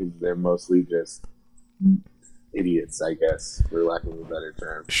strangers because they're mostly just idiots, I guess, for lack of a better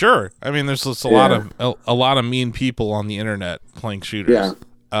term. Sure. I mean, there's just a lot of mean people on the internet playing shooters.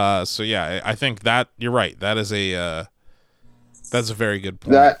 Yeah. So yeah, I think that you're right. That is that's a very good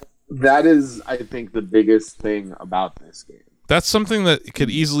point. That is, I think, the biggest thing about this game. That's something that could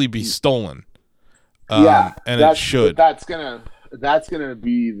easily be stolen. And it should. That's gonna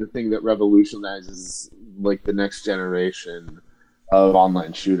be the thing that revolutionizes like the next generation of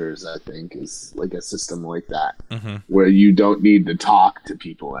online shooters. I think is like a system like that, where you don't need to talk to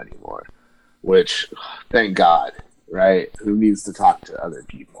people anymore. Which, thank God, right? Who needs to talk to other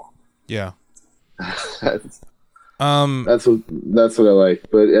people? Yeah. That's what I like.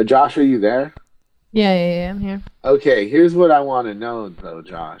 But Josh, are you there? Yeah, I'm here. Okay, here's what I want to know though,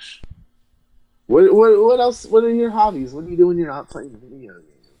 Josh. What else? What are your hobbies? What do you do when you're not playing video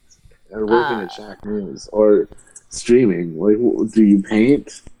games or working at Shack News or streaming? Like, do you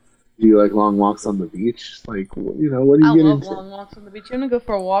paint? Do you like long walks on the beach? Like, what do you get into? I love long walks on the beach. You want to go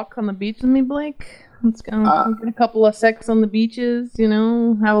for a walk on the beach with me, Blake? Let's go. Get a couple of secs on the beaches.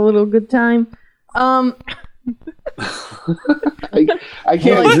 Have a little good time. I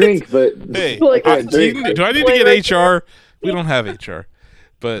can't drink, but hey, like, do I need to get HR? We don't have HR,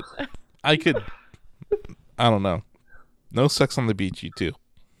 but I could. I don't know. No sex on the beach, you two.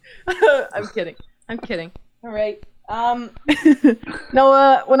 I'm kidding. All right.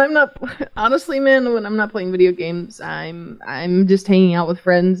 No. When I'm not, honestly, man, when I'm not playing video games, I'm just hanging out with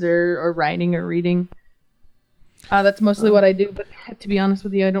friends or writing or reading. That's mostly what I do, but to be honest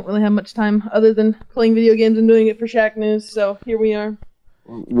with you, I don't really have much time other than playing video games and doing it for Shack News, so here we are.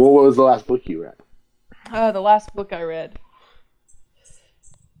 What was the last book you read? The last book I read.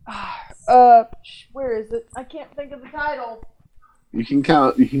 Where is it? I can't think of the title. You can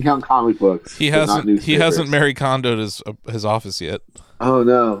count comic books. He hasn't Mary Kondo'd his office yet. Oh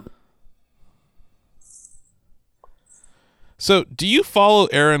no. So, do you follow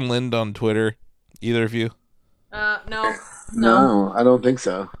Aaron Lind on Twitter? Either of you? No. No, I don't think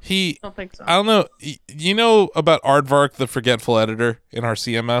so. I don't think so. I don't know. You know about Aardvark, the forgetful editor in our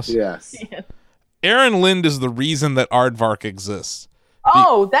CMS? Yes. Yeah. Aaron Lind is the reason that Aardvark exists.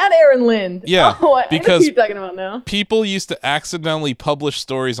 Oh, that Aaron Lind. Yeah, Oh, I know because who you're talking about now. people used to accidentally publish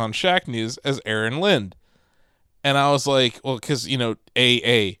stories on Shack News as Aaron Lind. And I was like, well, because,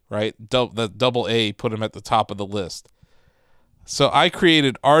 AA, right? The double A put him at the top of the list. So I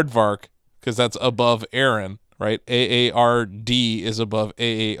created Aardvark because that's above Aaron, right? AARD is above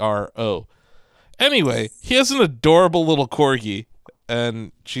AARO. Anyway, he has an adorable little corgi,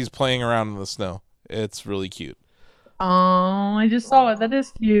 and she's playing around in the snow. It's really cute. Oh, I just saw it. That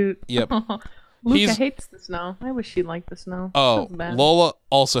is cute. Yep. Luca hates the snow. I wish she liked the snow. Oh, That's bad. Lola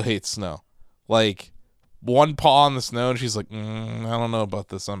also hates snow. Like, one paw on the snow, and she's like, I don't know about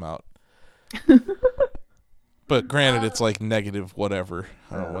this. I'm out. But granted, it's like negative whatever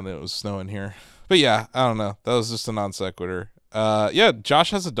when it was snowing here. But yeah, I don't know. That was just a non sequitur. Yeah,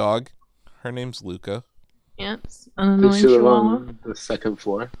 Josh has a dog. Her name's Luca. Yes. An Does annoying she live chihuahua. on the second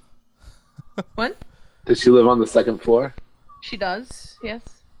floor? What? Does she live on the second floor? She does. Yes.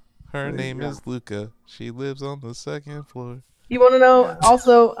 Her There you name go. is Luca. She lives on the second floor. You want to know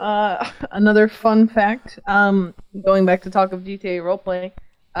also another fun fact? Going back to talk of GTA roleplay,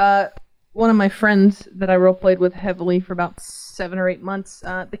 one of my friends that I roleplayed with heavily for about 7 or 8 months,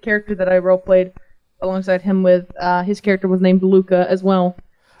 the character that I roleplayed alongside him with, his character was named Luca as well.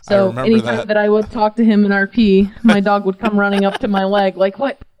 So remember anytime that. I would talk to him in RP, my dog would come running up to my leg like,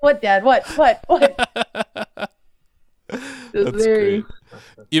 "What? What, Dad? What? It was That's very. great.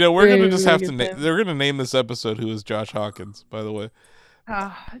 We're Very, gonna just very have to. good fan. They're gonna name this episode "Who is Josh Hawkins?" By the way.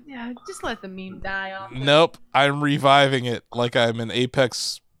 Yeah, just let the meme die off. Nope, I'm reviving it like I'm in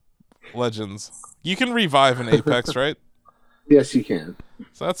Apex Legends. You can revive in Apex, right? Yes, you can.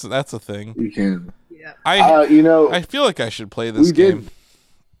 So that's a thing. You can. Yeah. I feel like I should play this we game. did.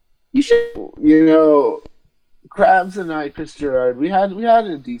 You should. Krabs and I, Chris Gerard, we had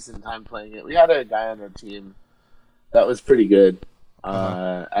a decent time playing it. We had a guy on our team that was pretty good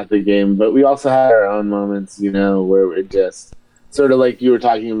at the game, but we also had our own moments, where we're just sort of like you were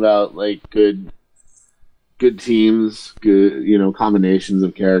talking about, like good teams, good, combinations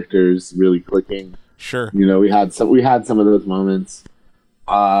of characters really clicking. Sure. We had some of those moments.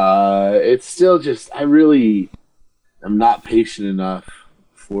 It's still just I really am not patient enough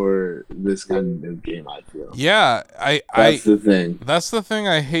for this kind of game, I feel. Yeah, That's the thing. That's the thing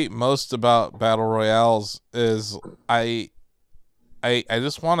I hate most about battle royales is I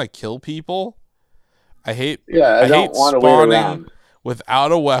just want to kill people. I hate I don't hate want to wait spawning around.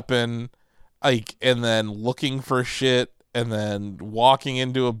 without a weapon, and then looking for shit, and then walking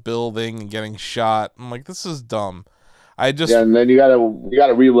into a building and getting shot. I'm like, this is dumb. And then you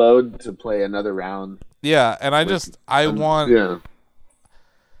gotta reload to play another round. Yeah, and Yeah.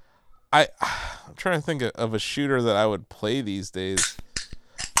 I'm trying to think of a shooter that I would play these days.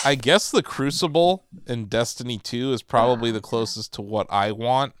 I guess the Crucible in Destiny 2 is probably the closest to what I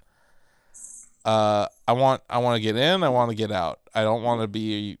want. I want to get in, I want to get out. I don't want to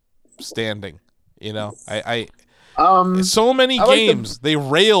be standing, so many games they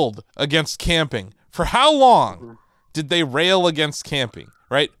railed against camping. For how long did they rail against camping,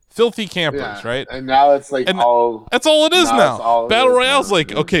 right? Filthy campers, right? And now it's like And all. That's all it is Now now. it's all it Battle is Royale's now,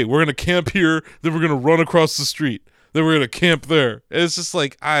 like, yeah. okay, we're gonna camp here, then we're gonna run across the street, then we're gonna camp there. And it's just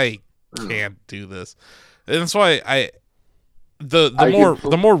like I can't do this, and that's why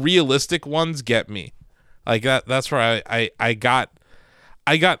the more realistic ones get me. Like that's where I got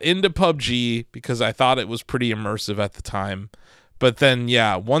into PUBG because I thought it was pretty immersive at the time. But then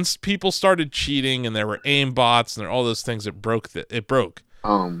once people started cheating and there were aim bots and there all those things, it broke. But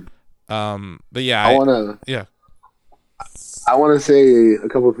yeah, I wanna. yeah. I want to say a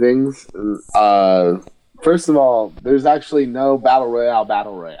couple things. First of all, there's actually no battle royale.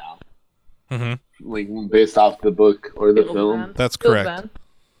 Mhm. Like based off the book or the Feels film, bad. That's Feels correct. bad.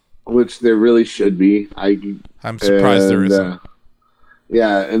 which there really should be. I'm surprised there isn't.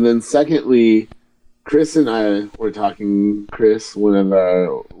 And then secondly, Chris and I were talking. Chris, one of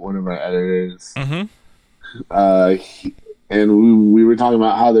our editors, Mm-hmm. and we were talking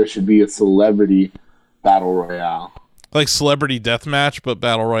about how there should be a celebrity battle royale. Like Celebrity Deathmatch, but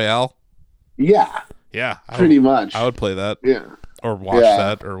Battle Royale. Yeah, Yeah, pretty much. I would play that Yeah, or watch Yeah.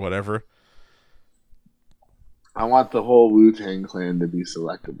 that or whatever. I want the whole Wu-Tang Clan to be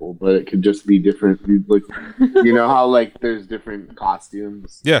selectable, but it could just be different. Like, how like there's different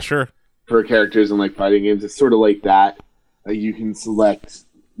costumes Yeah, sure. for characters in like fighting games. It's sort of like that. You can select.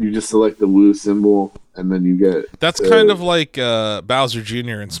 You just select the Wu symbol, and then you get. That's kind of like Bowser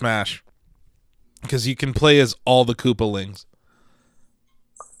Jr. in Smash. because you can play as all the Koopalings.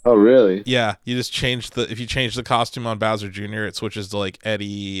 Oh, really? Yeah, you just if you change the costume on Bowser Jr., it switches to like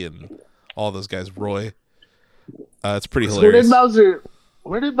Eddie and all those guys. Roy. It's pretty hilarious.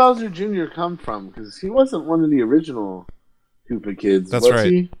 Where did Bowser Jr. come from? Because he wasn't one of the original Koopa kids. That's was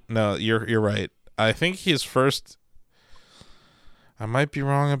right. He? No, you're right. I think his first. I might be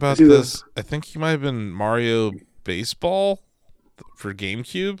wrong about this. I think he might have been Mario Baseball for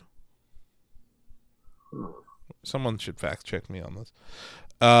GameCube. Someone should fact check me on this.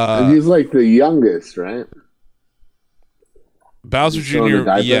 And he's like the youngest, right? Bowser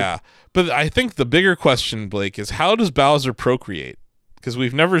Jr. Yeah, but I think the bigger question, Blake, is how does Bowser procreate? Because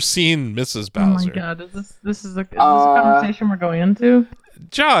we've never seen Mrs. Bowser. Oh my god, is this a conversation we're going into?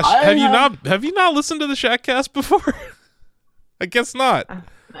 Josh, have you not listened to the Shackcast before? I guess not.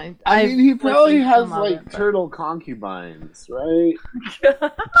 I mean, he probably has like turtle concubines, right?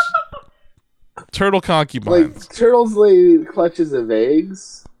 Turtle concubines. Like turtles lay clutches of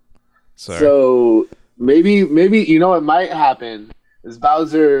eggs. Sorry. So maybe you know what might happen is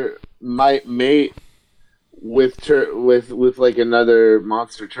Bowser might mate with like another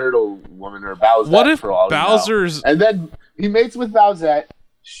monster turtle woman or Bowsette. What if for all Bowser's and then he mates with Bowsette?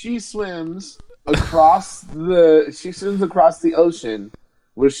 She swims across the ocean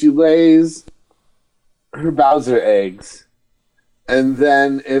where she lays her Bowser eggs, and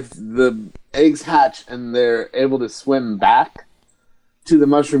then if the eggs hatch and they're able to swim back to the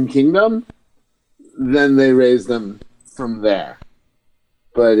Mushroom Kingdom, then they raise them from there.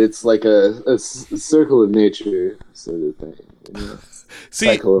 But it's like a circle of nature sort of thing. You know?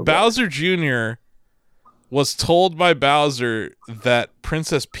 See, Bowser Jr. was told by Bowser that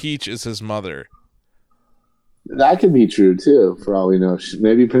Princess Peach is his mother. That could be true, too, for all we know.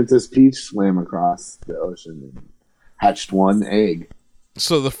 Maybe Princess Peach swam across the ocean and hatched one egg.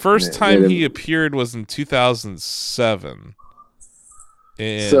 So the first time he appeared was in 2007.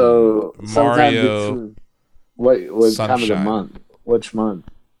 So Mario. What Sunshine. time of the month? Which month?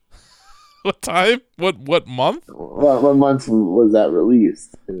 What time? What month? What month was that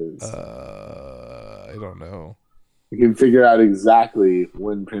released? I don't know. You can figure out exactly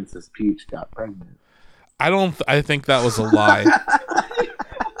when Princess Peach got pregnant. I think that was a lie.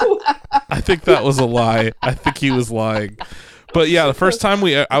 I think that was a lie. I think he was lying. But yeah, the first time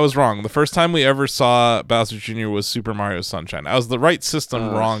I was wrong. The first time we ever saw Bowser Jr. was Super Mario Sunshine. I was the right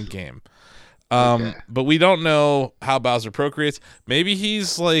system, wrong game. Okay. But we don't know how Bowser procreates. Maybe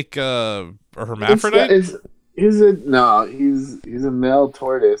he's like a hermaphrodite. He's a male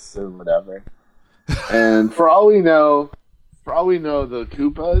tortoise or whatever. And for all we know, the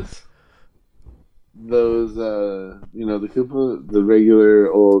Koopas, those the Koopa, the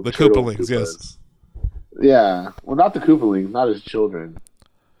regular old Koopalings, yes. Yeah, well, not the Koopalings, not his children,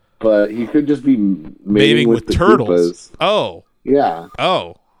 but he could just be mating with the turtles. Koopas. Oh, yeah.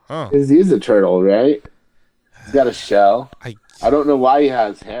 Oh. He's a turtle, right? He's got a shell. I don't know why he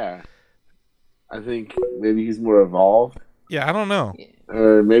has hair. I think maybe he's more evolved. Yeah, I don't know.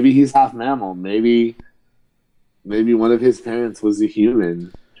 Or maybe he's half mammal. Maybe one of his parents was a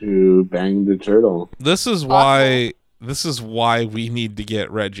human who banged a turtle. This is why we need to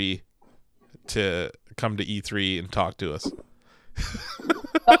get Reggie to come to E3 and talk to us.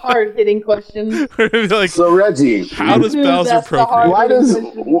 The hard-hitting questions. Like, so Reggie, how does Bowser procreate?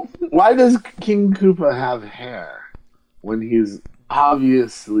 Why does King Koopa have hair when he's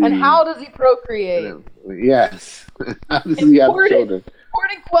obviously? And how does he procreate? Yes. How does he have children?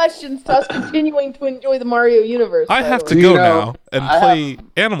 Important questions to us continuing to enjoy the Mario universe. I have to go now and play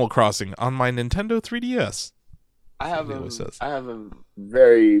Animal Crossing on my Nintendo 3DS. I'm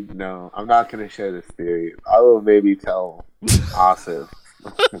not going to share this theory. I will maybe tell Asif.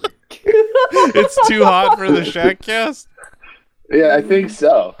 It's too hot for the Shackcast? Yeah, I think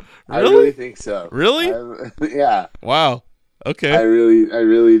so. Really? I really think so. Really? Yeah. Wow. Okay. I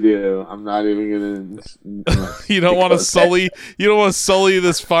really do. I'm not even gonna. You don't want to sully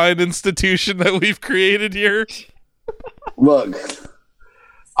this fine institution that we've created here. Look,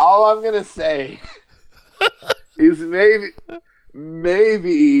 all I'm gonna say is maybe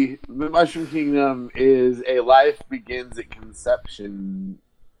the Mushroom Kingdom is a life begins at conception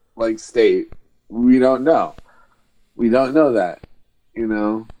like state. We don't know. We don't know that. You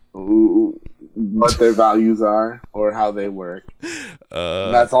know what their values are or how they work.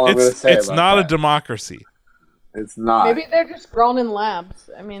 That's all I'm going to say. It's not a democracy. It's not. Maybe they're just grown in labs.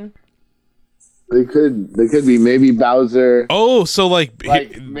 I mean, they could be. Maybe Bowser. Oh, so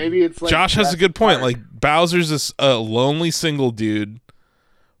maybe it's like Josh has a good point. Like Bowser's a lonely single dude,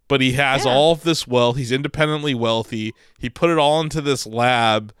 but he has all of this wealth. He's independently wealthy. He put it all into this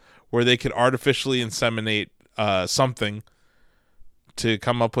lab where they could artificially inseminate something to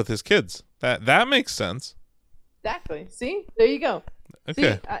come up with his kids. That makes sense. Exactly. See? There you go.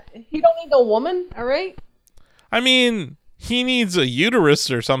 Okay. See, he don't need no woman, all right? I mean, he needs a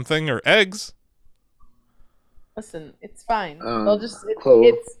uterus or something, or eggs. Listen, it's fine. Um, They'll just cool.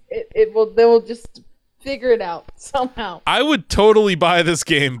 they will just figure it out somehow. I would totally buy this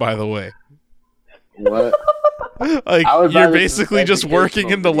game, by the way. What? Like, I would buy you're this basically as just working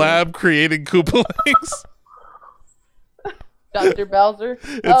in the educational lab creating Koopalings. Dr. Bowser.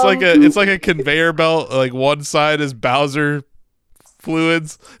 It's like a conveyor belt. Like, one side is Bowser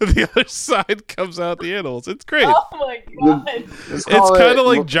fluids, and the other side comes out the animals. It's great. Oh my god. It's kind of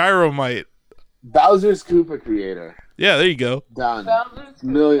like Gyromite. Bowser's Koopa Creator. Yeah, there you go. Done. Bowser's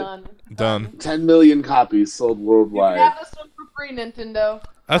Million- Done. 10 million copies sold You can worldwide. have this one for free, Nintendo.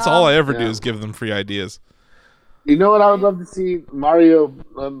 That's all I ever do Yeah. is give them free ideas. You know what I would love to see? Mario,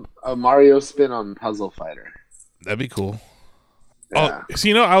 a Mario spin on Puzzle Fighter. That'd be cool. Yeah. Oh,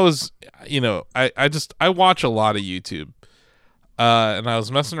 so I watch a lot of YouTube, and I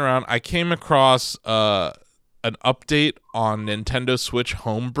was messing around. I came across an update on Nintendo Switch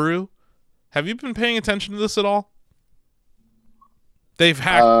Homebrew. Have you been paying attention to this at all? They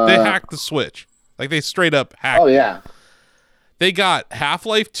hacked the Switch. Like, they straight up hacked. Oh yeah. They got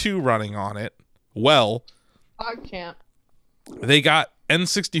Half-Life 2 running on it. Well, PogChamp. they got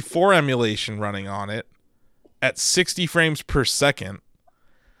N64 emulation running on it at 60 frames per second.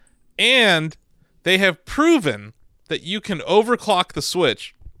 And they have proven that you can overclock the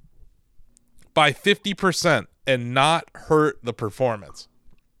Switch by 50% and not hurt the performance.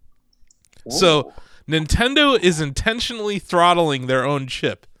 So Nintendo is intentionally throttling their own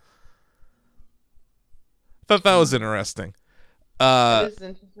chip. Thought that was interesting. That is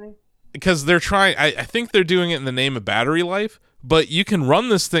interesting. Because they're trying, I think they're doing it in the name of battery life, but you can run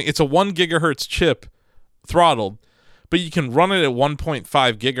this thing. It's a 1 gigahertz chip throttled, but you can run it at 1.5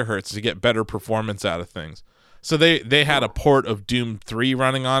 gigahertz to get better performance out of things. So they had a port of Doom 3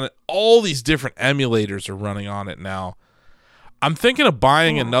 running on it. All these different emulators are running on it now. I'm thinking of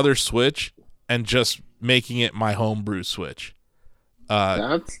buying another Switch and just making it my homebrew Switch.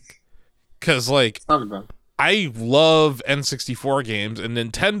 That's Because, like, not bad. I love N64 games, and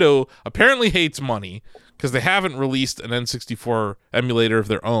Nintendo apparently hates money because they haven't released an N64 emulator of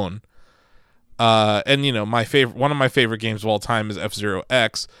their own. And one of my favorite games of all time is F-Zero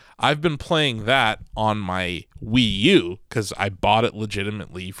X. I've been playing that on my Wii U because I bought it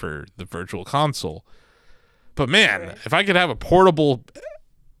legitimately for the Virtual Console. But man, if I could have a portable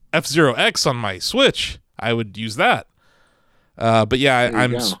F-Zero X on my Switch, I would use that. But yeah,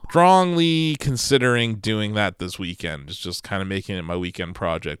 I'm strongly considering doing that this weekend. It's just kind of making it my weekend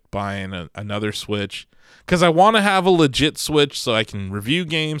project, buying another Switch. Because I want to have a legit Switch so I can review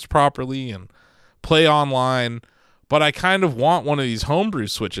games properly and play online. But I kind of want one of these homebrew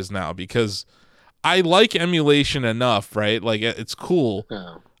Switches now because I like emulation enough, right? Like, it's cool.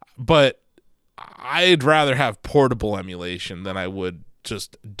 Yeah. But I'd rather have portable emulation than I would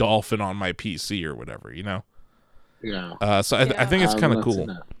just Dolphin on my PC or whatever, you know? Yeah. So I think it's kind of cool.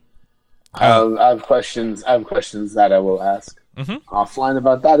 I have questions. I have questions that I will ask offline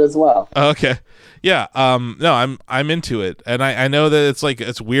about that as well. Okay. Yeah. No, I'm into it, and I know that it's like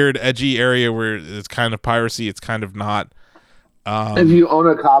it's weird, edgy area where it's kind of piracy. It's kind of not. If you own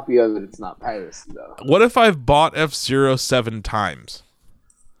a copy of it, it's not piracy though. What if I've bought F-Zero 7 times?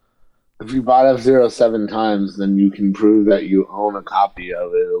 If you bought F-Zero 7 times, then you can prove that you own a copy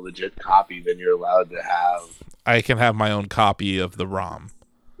of it, a legit copy. Then you're allowed to have. I can have my own copy of the ROM.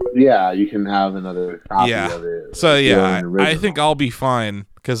 Yeah, you can have another copy of it. So if you're yeah, an I original. think I'll be fine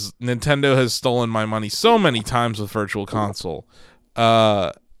because Nintendo has stolen my money so many times with Virtual Console,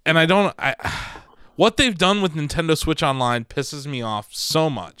 and what they've done with Nintendo Switch Online pisses me off so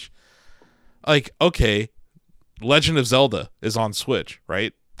much. Like, okay, Legend of Zelda is on Switch,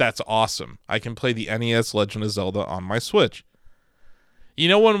 right? That's awesome. I can play the NES Legend of Zelda on my Switch. You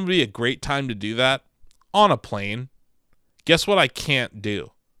know what would be a great time to do that? On a plane. Guess what I can't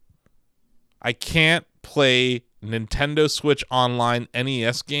do? I can't play Nintendo Switch Online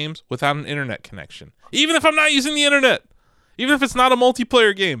NES games without an internet connection. Even if I'm not using the internet. Even if it's not a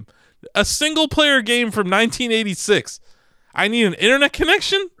multiplayer game. A single player game from 1986. I need an internet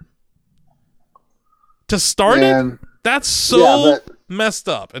connection to start it? That's so messed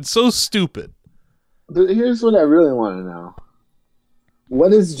up and so stupid. But here's what I really want to know.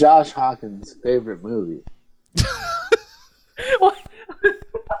 What is Josh Hawkins' favorite movie? What?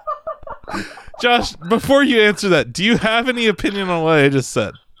 Josh, before you answer that, do you have any opinion on what I just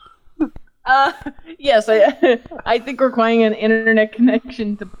said? Yes, I think requiring an internet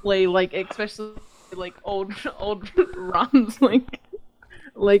connection to play like especially like old ROMs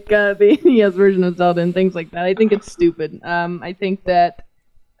like the NES version of Zelda and things like that. I think it's stupid. I think that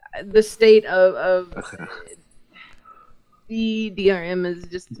the state of the DRM is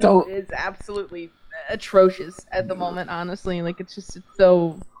just is absolutely atrocious at the moment. Honestly, like it's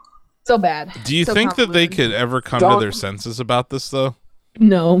so bad. Do you so think that they convoluted. could ever come to their senses about this though?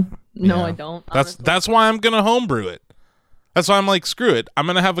 No, Yeah. I don't. That's why I'm gonna homebrew it. That's why I'm like, screw it. I'm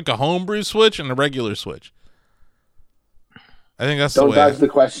gonna have like a homebrew Switch and a regular Switch. I think that's Don't the way. dodge the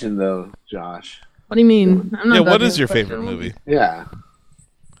question though, Josh. What do you mean? I'm not Yeah, what dodging is your the favorite question. movie? Yeah.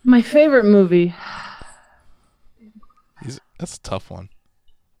 My favorite movie. That's a tough one.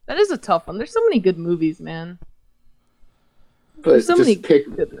 That is a tough one. There's so many good movies, man. But There's so just many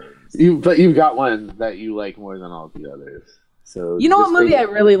pick good movies. but you've got one that you like more than all the others. So You know what just movie pick- I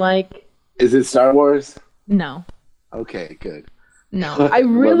really like? Is it Star Wars? No. Okay, good. No. I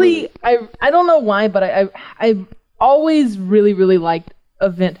really I don't know why, but I've always really liked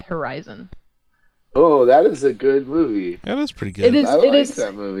Event Horizon. Oh, that is a good movie. Yeah, that's pretty good. It is I like is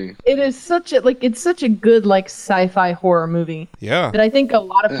that movie. it is such a good like sci-fi horror movie Yeah. that I think a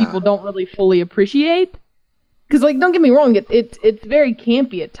lot of people don't really fully appreciate. Cuz like don't get me wrong, it's very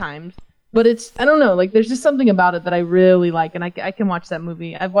campy at times, but it's I don't know, like there's just something about it that I really like and I can watch that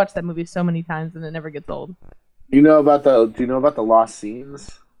movie. I've watched that movie so many times and it never gets old. Do you know about the lost scenes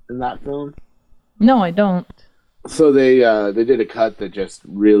in that film? No, I don't. So they did a cut that just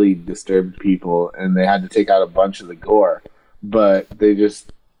really disturbed people, and they had to take out a bunch of the gore, but they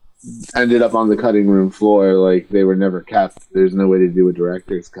just ended up on the cutting room floor like they were never kept. There's no way to do a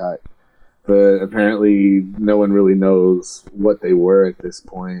director's cut, but apparently no one really knows what they were at this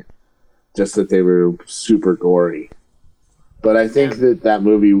point, just that they were super gory. But I think that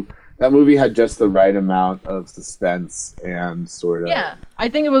movie had just the right amount of suspense and sort of Yeah, I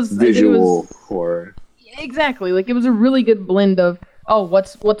think it was visual horror. Exactly. Like it was a really good blend of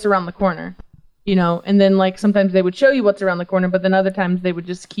what's around the corner, you know, and then like sometimes they would show you what's around the corner, but then other times they would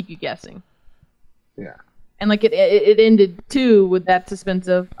just keep you guessing. Yeah. And like it ended too with that suspense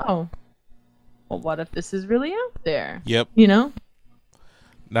of well, what if this is really out there? Yep. You know,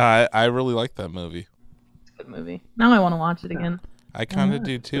 No, I really like that movie. it's a good movie. Now I want to watch it again. I kind of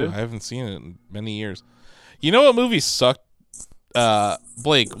do too. I haven't seen it in many years. You know what movie sucked?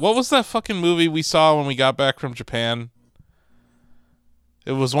 Blake, what was that fucking movie we saw when we got back from Japan?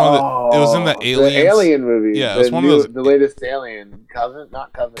 It was one of the. It was in the Aliens. The Alien movie. Yeah, it was one of those. The latest Alien.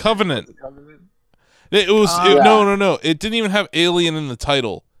 Not Covenant. Covenant. Was it Covenant? It was Yeah. no. It didn't even have Alien in the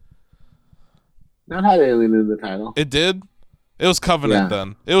title. Not had Alien in the title. It did. It was Covenant Yeah.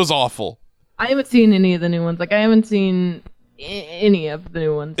 then. It was awful. I haven't seen any of the new ones. Like I haven't seen any of the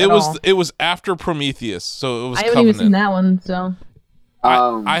new ones. It at was all. it was after Prometheus, so it was I haven't Covenant. even seen that one. So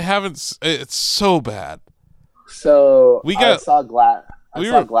I haven't. It's so bad. So We got- I saw Glass. we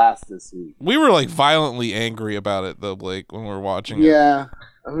I saw were- Glass this week. We were like violently angry about it though, Blake, when we were watching it. Yeah,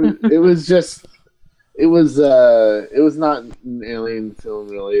 I mean, it was just. It was not an alien film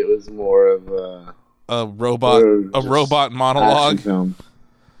really. It was more of A robot just robot action monologue. film.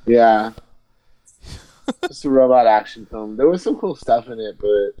 Yeah, just a robot action film. There was some cool stuff in it,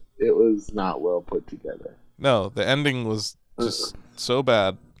 but it was not well put together. No, the ending was just so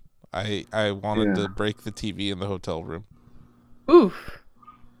bad. I wanted Yeah. to break the TV in the hotel room. oof,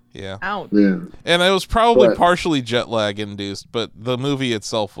 Yeah. ouch. Yeah. And it was probably But- partially jet lag induced, but the movie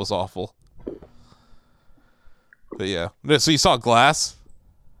itself was awful. But yeah. So you saw Glass?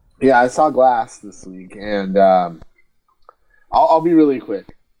 Yeah, I saw Glass this week, and I'll be really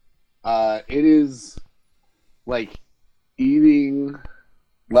quick. It is like eating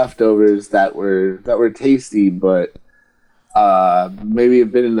leftovers that were tasty, but maybe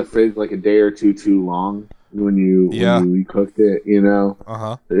have been in the fridge like a day or two too long when you cooked it. You know,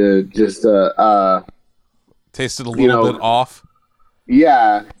 Uh-huh. just Tasted a You little know- bit off.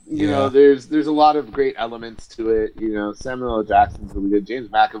 yeah. You Yeah. know, there's a lot of great elements to it. You know, Samuel L. Jackson's really good. James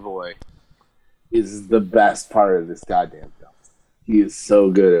McAvoy is the best part of this goddamn film. He is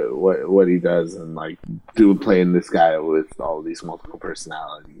so good at what he does, and like playing this guy with all these multiple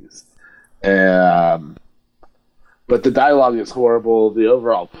personalities. But the dialogue is horrible. The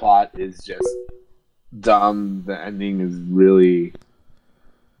overall plot is just dumb. The ending is really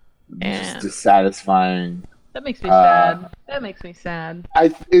Yeah. just dissatisfying. That makes me sad. That makes me sad.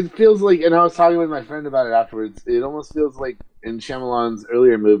 It feels like, and I was talking with my friend about it afterwards. It almost feels like in Shyamalan's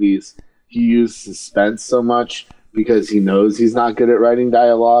earlier movies, he used suspense so much because he knows he's not good at writing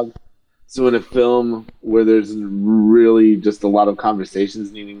dialogue. So in a film where there's really just a lot of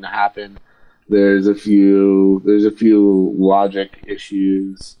conversations needing to happen, There's a few logic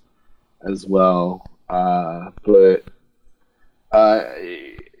issues as well, but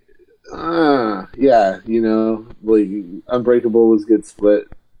yeah, like Unbreakable was good. Split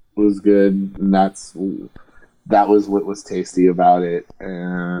was good, and that was what was tasty about it,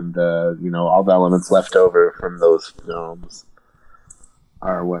 and all the elements left over from those films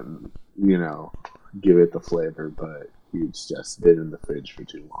are what give it the flavor, but it's just been in the fridge for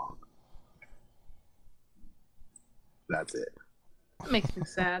too long. That's it. That makes me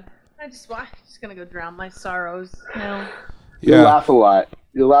sad. I'm just gonna go drown my sorrows. No. You'll laugh a lot.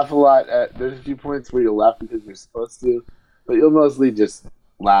 There's a few points where you'll laugh because you're supposed to, but you'll mostly just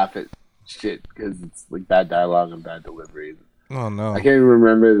laugh at shit because it's like bad dialogue and bad delivery. Oh no! I can't even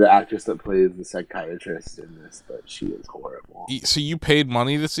remember the actress that plays the psychiatrist in this, but she is horrible. So you paid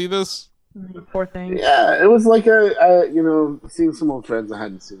money to see this? Poor thing. Yeah, it was like seeing some old friends I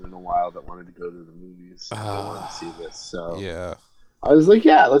hadn't seen in a while that wanted to go to the movies. I wanted to see this, so yeah, I was like,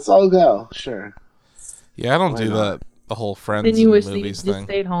 yeah, let's all go. Sure. Yeah, I don't Why do not? that. The whole friends Then you and wish that you movies just thing.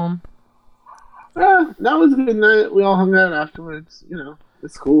 stayed home. That was a good night. We all hung out afterwards.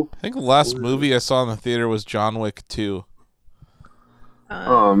 It's cool. I think the last movie I saw in the theater was John Wick 2.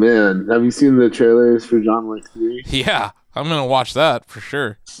 Oh man, have you seen the trailers for John Wick 3? Yeah, I'm gonna watch that for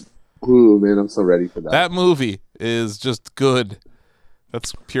sure. Ooh man, I'm so ready for that. That movie is just good.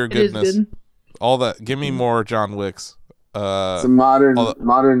 That's pure It is goodness. good. All that. Give me more John Wicks. It's a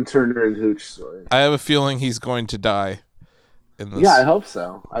modern Turner and Hooch story. I have a feeling he's going to die in this. Yeah, I hope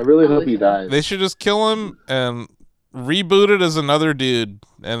so. I really hope he dies. They should just kill him and reboot it as another dude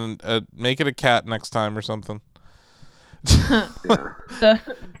and make it a cat next time or something. Yeah.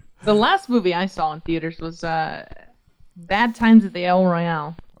 The last movie I saw in theaters was Bad Times at the El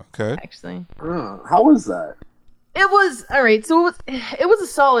Royale. Okay. Actually, Oh, how was that? it was all right. So it was a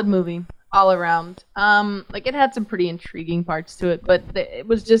solid movie all around. Like it had some pretty intriguing parts to it, but it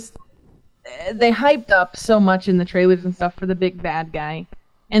was just they hyped up so much in the trailers and stuff for the big bad guy,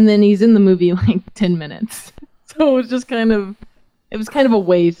 and then he's in the movie like 10 minutes. So it was just kind of a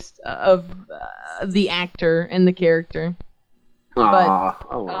waste of the actor and the character. Aw,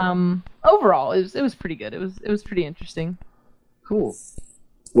 oh, well. Overall, it was pretty good. It was pretty interesting. Cool.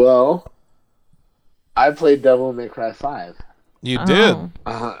 Well, I played Devil May Cry 5. You did.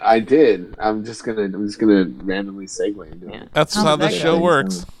 Oh. I did. I'm just gonna randomly segue into it. That's How how did this that show go?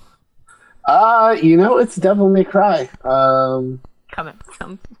 works. It's Devil May Cry. Come.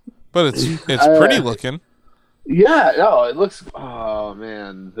 But it's pretty looking. Yeah. No, it looks. Oh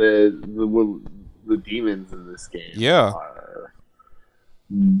man, the demons in this game. Yeah. Are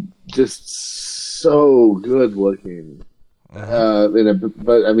just so good looking.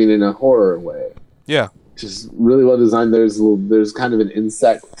 In a horror way. Yeah. Just really well designed. There's kind of an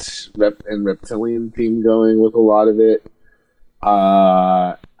insect and reptilian theme going with a lot of it.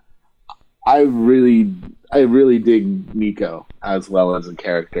 I really dig Nico as well as a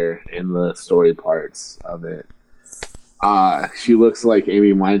character in the story parts of it. She looks like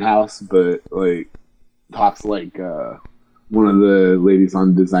Amy Winehouse, but like talks like one of the ladies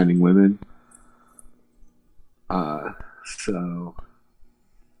on Designing Women. So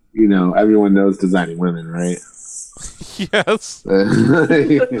everyone knows Designing Women, right? Yes.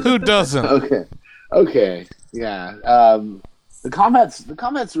 Who doesn't? Okay. Yeah. The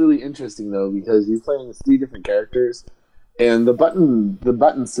combat's really interesting though because you're playing 3 different characters, and the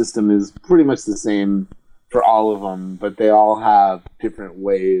button system is pretty much the same for all of them, but they all have different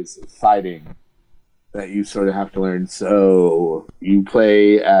ways of fighting that you sort of have to learn. So you can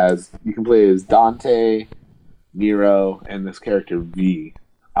play as Dante, Nero, and this character V,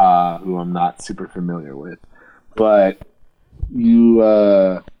 who I'm not super familiar with, but you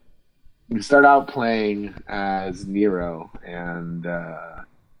start out playing as Nero, and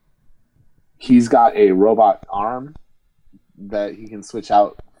he's got a robot arm that he can switch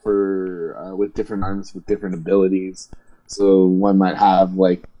out for with different arms with different abilities. So one might have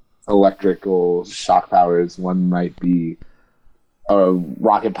like electrical shock powers, one might be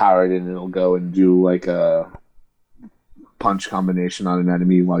rocket powered, and it'll go and do like a punch combination on an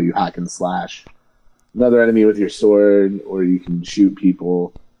enemy while you hack and slash another enemy with your sword, or you can shoot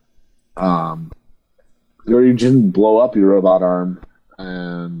people. Or you just blow up your robot arm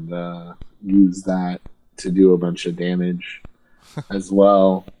and use that to do a bunch of damage as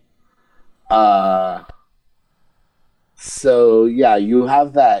well. So yeah, you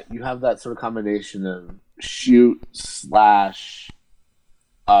have that sort of combination of shoot, slash,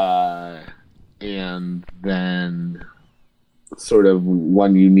 and then sort of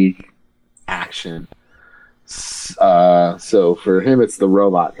one unique action. So for him, it's the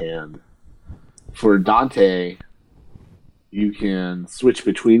robot hand. for Dante, you can switch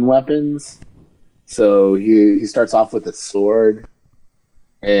between weapons. So he starts off with a sword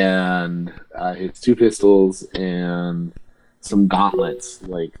and his two pistols and some gauntlets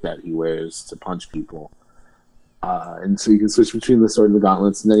like that he wears to punch people. And so you can switch between the sword and the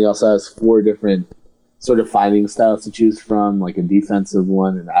gauntlets. And then he also has 4 different sort of fighting styles to choose from, like a defensive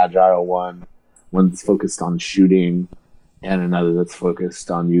one, an agile one that's focused on shooting, and another that's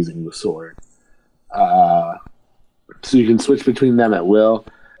focused on using the sword. So you can switch between them at will.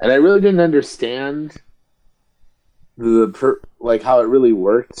 And I really didn't understand how it really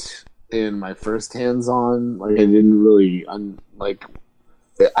worked in my first hands-on. Like, I didn't really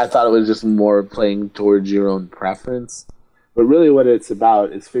I thought it was just more playing towards your own preference. But really what it's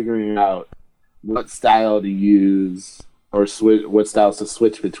about is figuring out what style to use or what styles to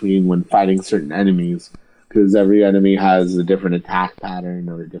switch between when fighting certain enemies, because every enemy has a different attack pattern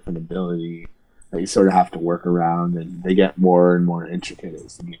or a different ability that you sort of have to work around, and they get more and more intricate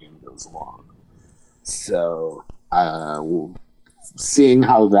as the game goes along. So, seeing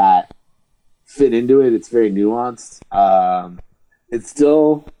how that fit into it, it's very nuanced. It's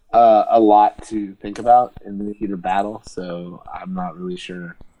still a lot to think about in the heat of battle, so I'm not really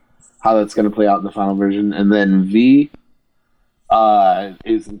sure how that's going to play out in the final version. And then V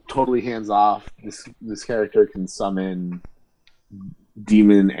is totally hands off. This character can summon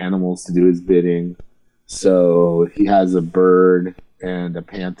demon animals to do his bidding. So he has a bird and a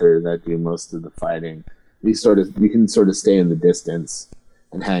panther that do most of the fighting. You can sort of stay in the distance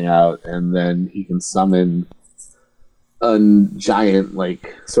and hang out, and then he can summon a giant,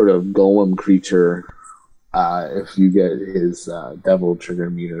 like, sort of golem creature if you get his devil trigger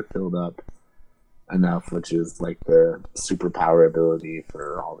meter filled up enough, which is like the superpower ability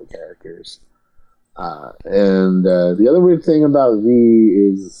for all the characters. And the other weird thing about V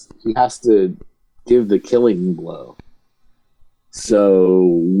is he has to give the killing blow. So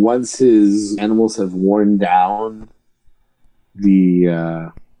once his animals have worn down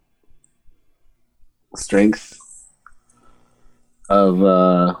the strength of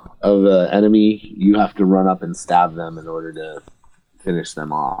the enemy, you have to run up and stab them in order to finish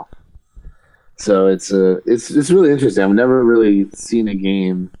them off. So it's really interesting. I've never really seen a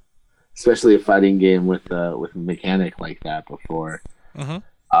game, especially a fighting game with a mechanic like that before. Mm-hmm.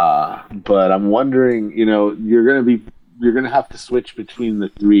 But I'm wondering, you're gonna have to switch between the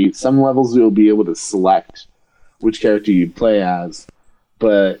 3. Some levels you'll be able to select which character you play as,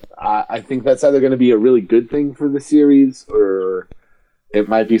 but I think that's either going to be a really good thing for the series, or it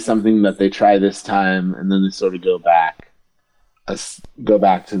might be something that they try this time and then they sort of go back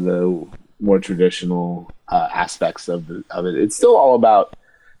to the more traditional aspects of it. It's still all about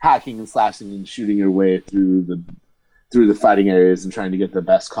hacking and slashing and shooting your way through the fighting areas and trying to get the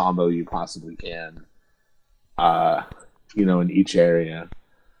best combo you possibly can, in each area.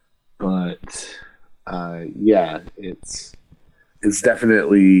 But yeah, it's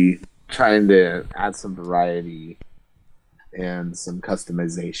definitely trying to add some variety and some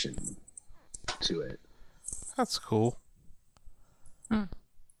customization to it. That's cool. Yeah.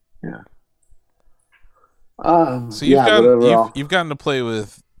 So you've gotten to play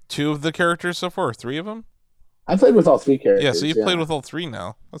with 2 of the characters so far, or 3 of them? I played with all 3 characters. Yeah, so you've played with all 3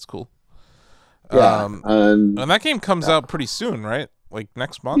 now. That's cool. Yeah, and that game comes out pretty soon, right? Like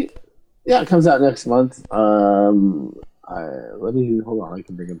next month? Yeah, it comes out next month. Let me hold on. I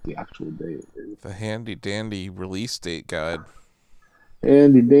can bring up the actual date. The handy dandy release date guide.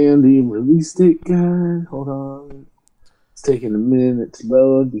 Handy dandy release date guide. Hold on. It's taking a minute to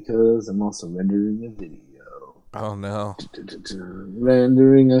load because I'm also rendering a video. Oh no.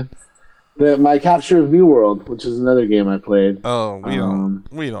 Rendering my Capture of New World, which is another game I played. Oh,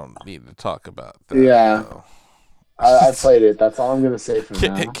 we don't need to talk about that. Yeah. I played it. That's all I'm going to say for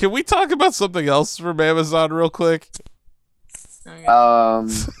now. Can we talk about something else from Amazon real quick? Prime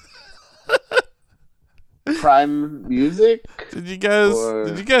Music? Did you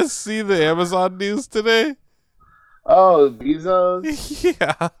guys see the Amazon news today? Oh, Bezos?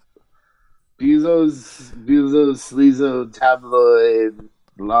 Yeah. Bezos Sleazo tabloid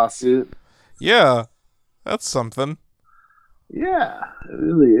lawsuit. Yeah. That's something. Yeah, it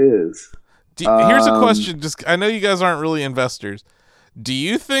really is. Here's a question. I know you guys aren't really investors. Do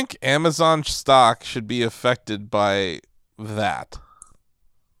you think Amazon stock should be affected by that?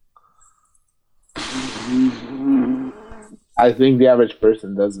 I think the average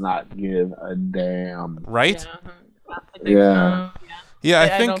person does not give a damn. Right? Yeah. Yeah, I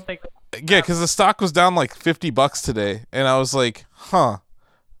think. Yeah, because the stock was down like $50 today, and I was like, huh.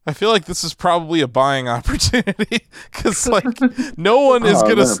 I feel like this is probably a buying opportunity because, like, no one is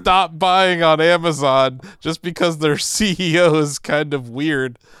going to stop buying on Amazon just because their CEO is kind of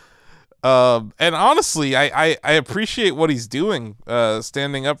weird. And honestly, I appreciate what he's doing,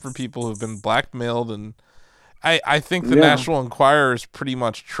 standing up for people who've been blackmailed. And I think the National Enquirer is pretty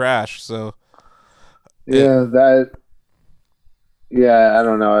much trash. So, I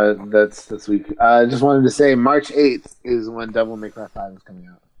don't know. That's this week. I just wanted to say March 8th is when Devil May Cry 5 is coming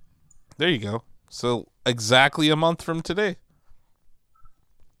out. There you go. So exactly a month from today.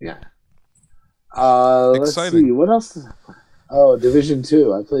 Yeah. Let's see. What else? Oh, Division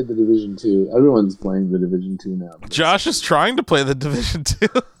 2. I played the Division 2. Everyone's playing the Division 2 now. Josh is trying to play the Division 2.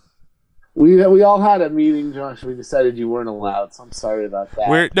 We all had a meeting, Josh. We decided you weren't allowed, so I'm sorry about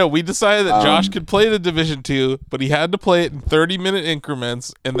that. We decided that Josh could play the Division 2, but he had to play it in 30-minute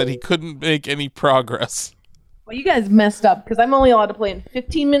increments, and that he couldn't make any progress. Well, you guys messed up, because I'm only allowed to play in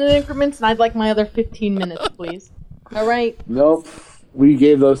 15-minute increments, and I'd like my other 15 minutes, please. All right? Nope. We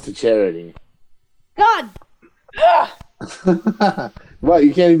gave those to charity. God! Well,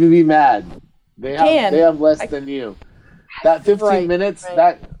 you can't even be mad. They have less than you. That 15 minutes,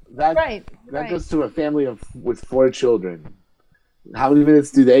 that goes to a family with 4 children. How many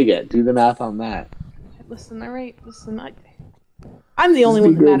minutes do they get? Do the math on that. Listen, I'm the only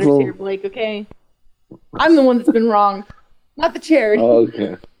one that matters here, Blake, okay? I'm the one that's been wrong, not the charity.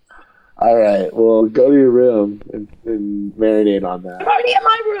 Okay. All right. Well, go to your room and marinate on that. I'm already in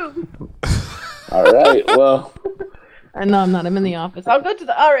my room. All right. Well. No, I'm not. I'm in the office. I'll go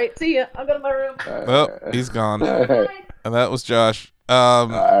to all right, see ya. I'll go to my room. Well, he's gone. All right. And that was Josh. All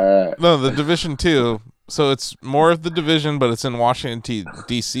right. No, the Division 2. So it's more of the Division, but it's in Washington,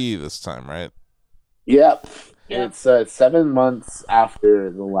 D.C. this time, right? Yep. It's 7 months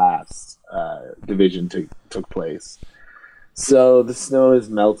after the last Division took place. So the snow is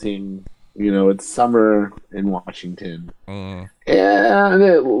melting. You know, it's summer in Washington. And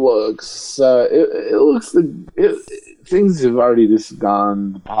it looks... things have already just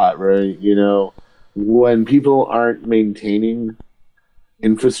gone the pot, right? You know, when people aren't maintaining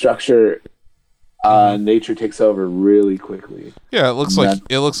infrastructure, nature takes over really quickly. Yeah, it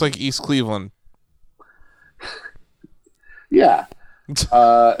looks like East Cleveland. Yeah.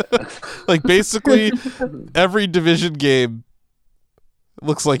 Like basically every Division game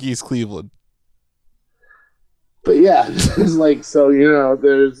looks like East Cleveland. But yeah, it's like, so, you know,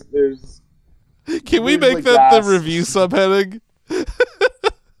 there's Can we make that the review subheading?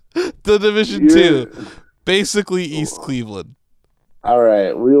 The Division 2. Basically East Cleveland. All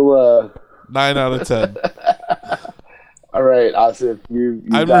right, we'll 9 out of 10. All right, Asif,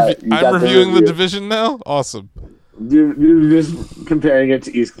 I'm reviewing the Division now? Awesome. You're just comparing it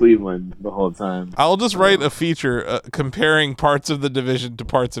to East Cleveland the whole time. I'll just write a feature comparing parts of the Division to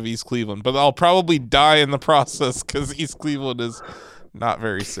parts of East Cleveland, but I'll probably die in the process because East Cleveland is not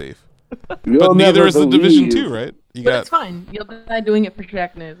very safe. But neither is the Division 2, right? It's fine. You'll die doing it for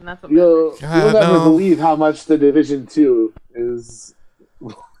Shack News, and that's what you'll never believe how much the Division 2 is.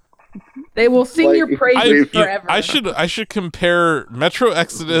 They will sing your praises forever. I should compare Metro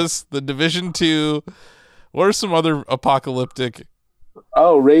Exodus, the Division 2. What are some other apocalyptic?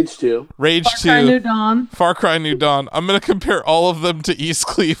 Oh, Rage 2. Rage 2. Far Cry New Dawn. Far Cry New Dawn. I'm gonna compare all of them to East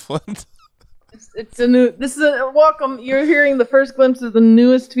Cleveland. This is a welcome. You're hearing the first glimpse of the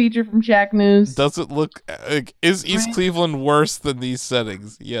newest feature from Shack News. Does it look like, is East Cleveland worse than these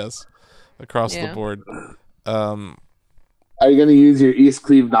settings? Yes, across the board. Are you gonna use your East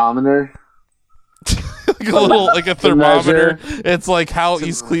Clevedometer? like a thermometer. It's like, how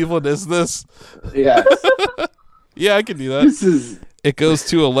East Cleveland is this? Yes. Yeah, I can do that. It goes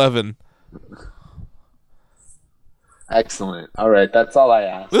to 11. Excellent. All right, that's all I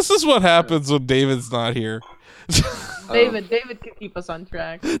ask. This is what happens when David's not here. David can keep us on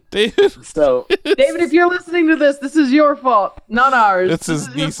track. David, if you're listening to this is your fault, not ours. It's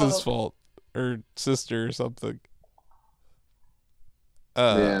his niece's fault, or sister, or something.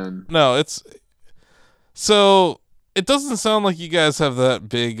 No, it's so it doesn't sound like you guys have that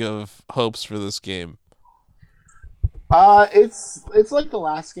big of hopes for this game. It's like the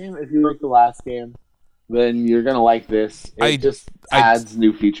last game. If you like the last game, then you're gonna like this. It just adds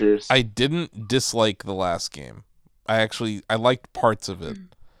new features. I didn't dislike the last game. I liked parts of it,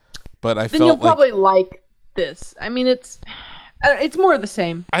 but then you'll probably like this. I mean, it's more of the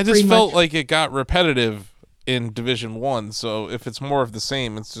same. I just felt like it got repetitive in Division 1, so if it's more of the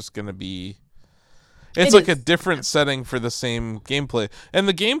same, it's just gonna be. It's like a different setting for the same gameplay, and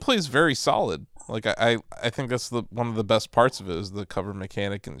the gameplay is very solid. Like I think that's one of the best parts of it is the cover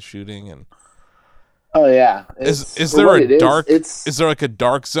mechanic and the shooting, and Oh yeah. Is For there what a it is, dark? It's Is there like a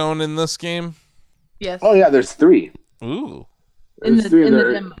dark zone in this game? Yes. oh yeah. There's 3. Ooh. In There's 3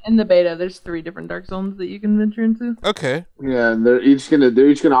 there. in the beta, there's 3 different dark zones that you can venture into. Okay. Yeah, and they're each gonna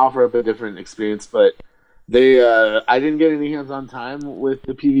offer up a different experience, but they I didn't get any hands-on time with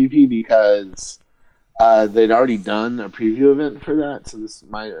the PvP because they'd already done a preview event for that. So this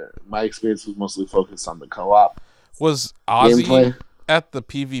my experience was mostly focused on the co-op Was Ozzy gameplay. at the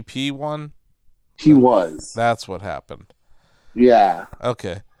PvP one? He was, That's what happened. yeah.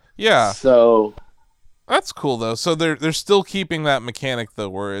 Okay. Yeah, So that's cool though. So they're still keeping that mechanic though,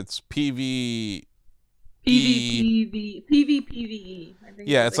 where it's PvPvE. PvPvE. I think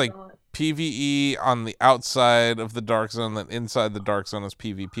Yeah, is it's what they like call it. PvE on the outside of the dark zone, then inside the dark zone is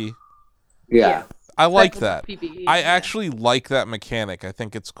PvP. yeah, I like That's that. PvE, I yeah. actually like that mechanic. I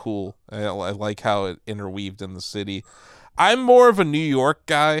think it's cool. I like how it interweaved in the city. I'm more of a New York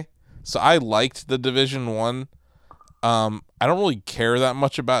guy, so I liked the Division 1. I don't really care that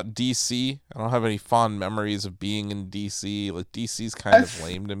much about DC. I don't have any fond memories of being in DC. Like, DC's kind of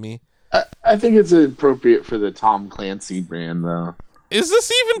lame to me. I think it's appropriate for the Tom Clancy brand though, Is this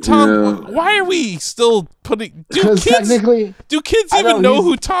even Tom? Yeah. Why are we still putting... because technically Do kids I even know know he's-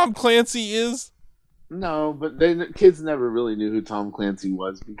 who Tom Clancy is? no, but kids never really knew who Tom Clancy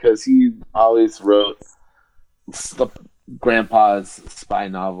was because he always wrote grandpa's spy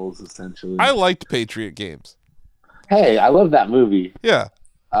novels essentially. I liked Patriot Games. Hey, I love that movie. Yeah.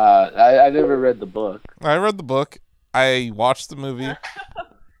 I never read the book. I read the book. I watched the movie.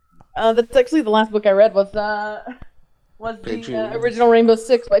 That's actually the last book I read was the Patriot. original Rainbow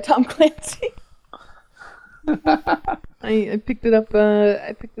Six by Tom Clancy. I picked it up.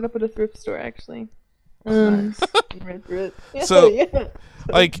 I picked it up at a thrift store actually. And read through it. Yeah, So- yeah.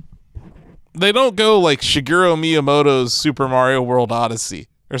 Like, they don't go like Shigeru Miyamoto's Super Mario World Odyssey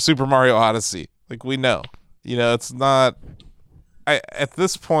or Super Mario Odyssey. Like, we know. You know, it's not... At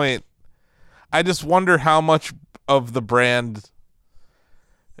this point, I just wonder how much of the brand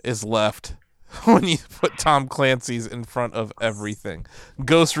is left when you put Tom Clancy's in front of everything.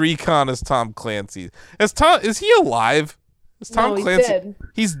 Ghost Recon is Tom Clancy. Is he alive? Is Tom No, he's Clancy? dead.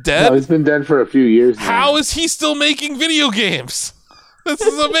 He's dead? No, he's been dead for a few years now. How is he still making video games? This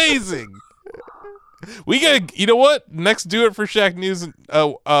is amazing. We got, you know what? Next Do It for Shaq News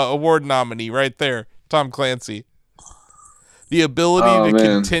award nominee right there, Tom Clancy. The ability to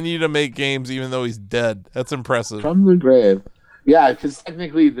continue to make games even though he's dead. That's impressive. From the grave? Yeah, because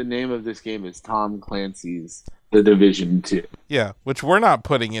technically the name of this game is Tom Clancy's The Division 2. Yeah, which we're not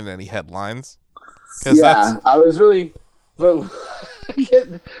putting in any headlines. 'Cause Yeah, I was really... But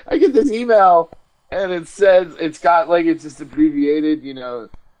I get this email, and it says, it's got, like, it's just abbreviated, you know,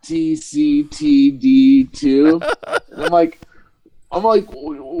 TCTD2. And I'm like,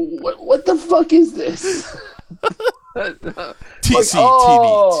 what the fuck is this?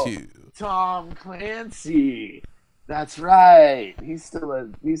 TCTD2. Tom Clancy. That's right. He's still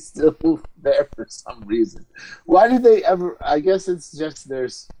there for some reason. Why did they ever? I guess it's just their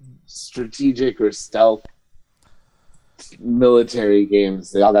strategic or stealth military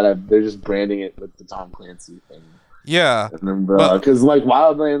games. They're just branding it with the Tom Clancy thing. Yeah. Because like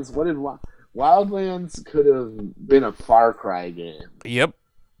Wildlands, Wildlands could have been a Far Cry game. Yep.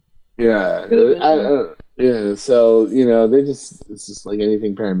 Yeah, yeah. So it's just like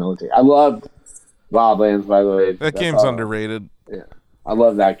anything paramilitary. I loved Wildlands, by the way. That game's underrated. Yeah, I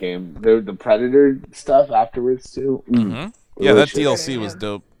love that game. The Predator stuff afterwards too. Mm-hmm. Yeah, that DLC was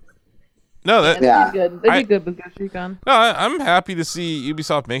dope. No, that Yeah. They did good. They did good with Ghost Recon. no, I'm happy to see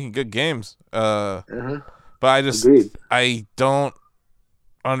Ubisoft making good games. Uh-huh. But Agreed. I don't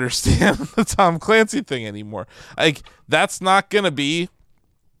understand the Tom Clancy thing anymore. Like, that's not gonna be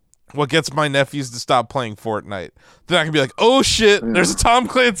what gets my nephews to stop playing Fortnite. They're not gonna be like, oh shit, there's a Tom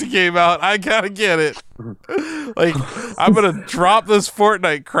Clancy game out, I gotta get it. Like, I'm gonna drop this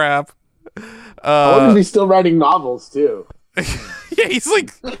Fortnite crap. I wonder if he's still writing novels too. Yeah,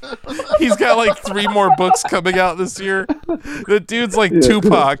 he's got like 3 more books coming out this year. The dude's like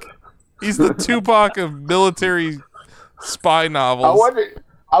Tupac. He's the Tupac of military spy novels.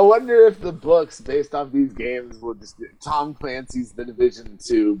 I wonder if the books based off these games will just Tom Clancy's The Division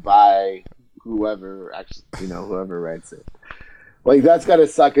 2 by whoever writes it. Like, that's gotta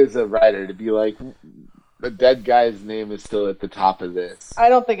suck as a writer to be like, the dead guy's name is still at the top of this. I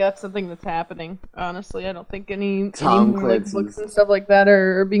don't think that's something that's happening. Honestly, I don't think any Tom more, like, Clancy's- books and stuff like that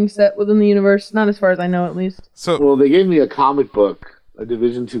are being set within the universe. Not as far as I know, at least. So Well, they gave me a comic book, a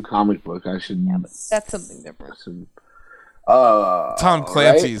Division 2 comic book. I should. Yeah, but that's something different. Tom right?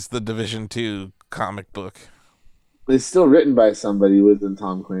 Clancy's The Division 2 comic book. It's still written by somebody who isn't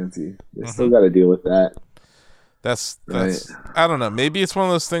Tom Clancy. They still got to deal with that. That's Right. I don't know. Maybe it's one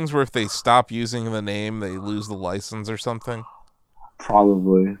of those things where if they stop using the name, they lose the license or something.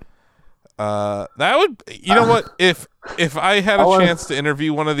 Probably. That would, you know what? If I had a chance to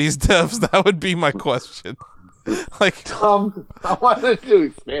interview one of these devs, that would be my question. Like, Tom, I wanted to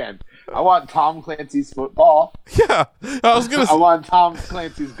expand. I want Tom Clancy's football. yeah, I was gonna. I want Tom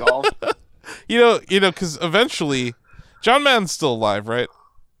Clancy's golf. You know, because eventually, John Madden's still alive, right?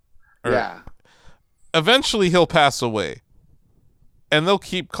 Or Yeah. Eventually, he'll pass away, and they'll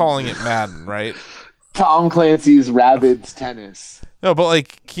keep calling it Madden, right? Tom Clancy's Rabbids tennis. No, but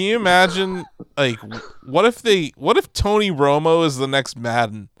like, can you imagine? Like, what if Tony Romo is the next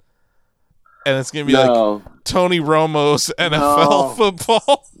Madden, and it's gonna be like Tony Romo's NFL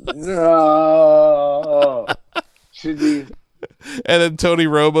football? No. Should be. And then Tony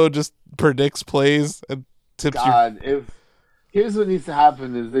Romo just predicts plays and tips Here's what needs to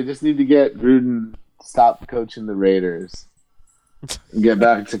happen is they just need to get Gruden to stop coaching the Raiders and get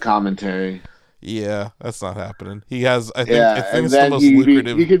back to commentary. Yeah, that's not happening. He has, I think and it's then the most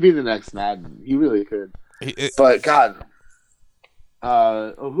lucrative. he could be the next Madden. He really could. But God,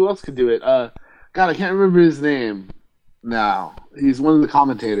 who else could do it? God, I can't remember his name now. He's one of the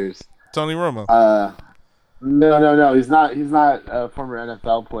commentators. Tony Romo. No. He's not a former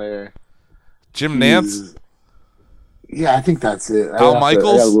NFL player. Jim Nantz. Yeah, I think that's it. Al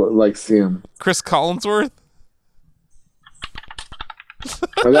Michaels. I gotta see him. Chris Collinsworth.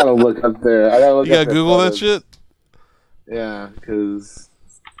 I gotta look up there. You gotta Google that shit. Yeah, because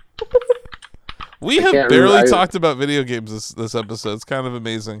we have barely talked about video games this episode. It's kind of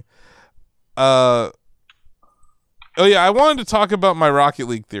amazing. Oh yeah, I wanted to talk about my Rocket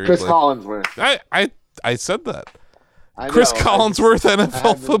League theory. Chris Collinsworth. I said that. Chris Collinsworth,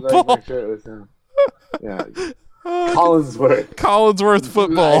 NFL football. Make sure it was him. Yeah, Collinsworth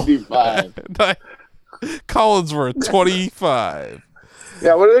football. 95. Collinsworth 25.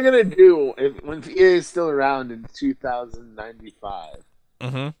 Yeah, what are they gonna do when PA is still around in 2095?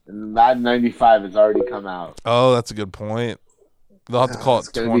 Mm-hmm. And Madden 95 has already come out. Oh, that's a good point. They'll have to call it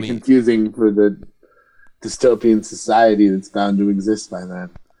 20. It's gonna be confusing for the dystopian society that's bound to exist by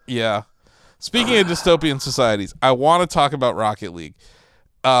then. Yeah. Speaking of dystopian societies, I want to talk about Rocket League.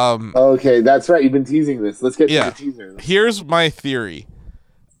 Okay, that's right. You've been teasing this. Let's get to the teaser. Here's my theory.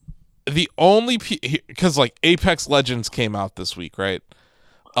 The only because like Apex Legends came out this week, right?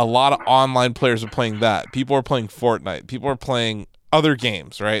 A lot of online players are playing that. People are playing Fortnite. People are playing other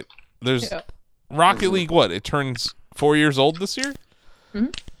games, right? There's Rocket League. What? It turns 4 years old this year. Mm-hmm.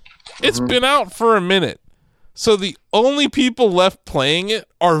 It's been out for a minute. So the only people left playing it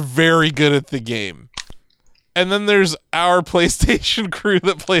are very good at the game. And then there's our PlayStation crew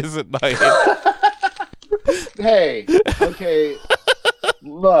that plays at night. Hey, okay,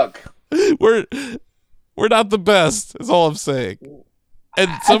 look. We're not the best, is all I'm saying. And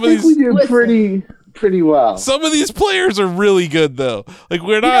some of these we do pretty well. Some of these players are really good though. Like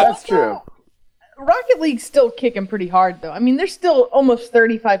we're not That's true. Rocket League's still kicking pretty hard, though. I mean, there's still almost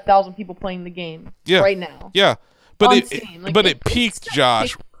 35,000 people playing the game right now. Yeah, but it peaked,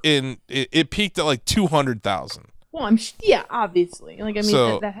 Josh. It peaked at like 200,000. Well, obviously. Like, I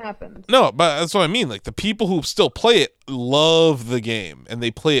mean, that happens. No, but that's what I mean. Like the people who still play it love the game, and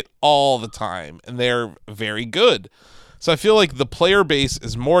they play it all the time, and they're very good. So I feel like the player base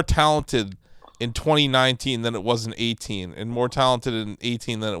is more talented in 2019 than it was in 18, and more talented in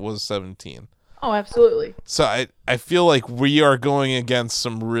 18 than it was 17. Oh, absolutely. So I feel like we are going against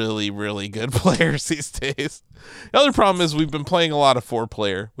some really, really good players these days. The other problem is we've been playing a lot of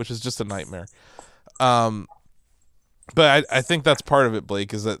 4-player, which is just a nightmare. But I think that's part of it,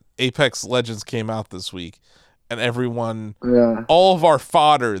 Blake, is that Apex Legends came out this week, and everyone, all of our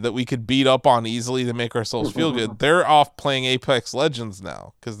fodder that we could beat up on easily to make ourselves feel good, they're off playing Apex Legends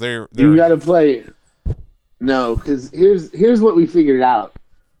now because they're you got to play. No, because here's what we figured out.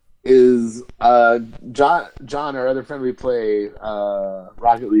 Is John, our other friend we play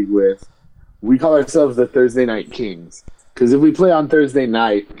Rocket League with, we call ourselves the Thursday Night Kings. Because if we play on Thursday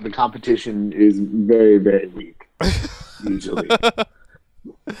night, the competition is very, very weak, usually.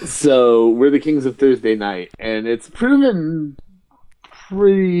 So we're the Kings of Thursday night, and it's been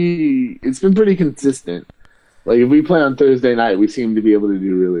pretty consistent. Like if we play on Thursday night, we seem to be able to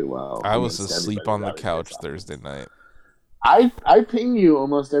do really well. I was asleep on the couch Thursday night. I ping you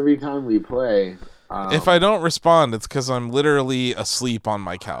almost every time we play. If I don't respond, it's because I'm literally asleep on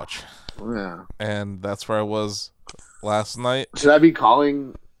my couch. Yeah. And that's where I was last night. Should I call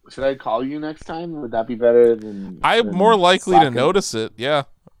you next time? Would that be better than... I'm more likely to notice it, yeah.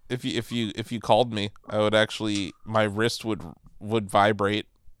 if you called me, I would actually my wrist would vibrate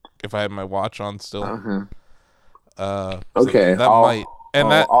if I had my watch on still. Okay,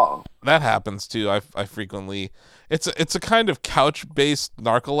 so that happens too. I frequently. It's a kind of couch-based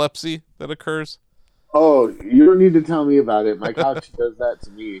narcolepsy that occurs. Oh, you don't need to tell me about it. My couch does that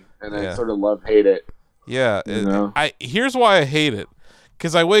to me, and I sort of love-hate it. Yeah, You know? here's why I hate it.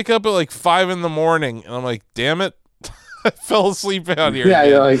 Because I wake up at like 5 a.m, and I'm like, damn it, I fell asleep out here. Yeah,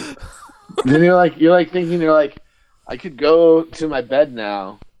 again. you're like, I could go to my bed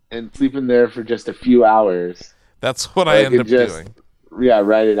now and sleep in there for just a few hours. That's what I end up doing. Yeah,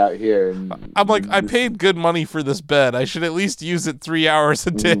 write it out here. And I'm like, I paid good money for this bed. I should at least use it 3 hours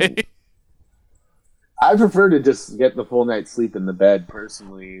a day. I prefer to just get the full night's sleep in the bed,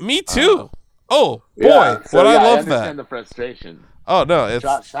 personally. Me too. Oh boy, I love I understand the frustration. Oh no, it's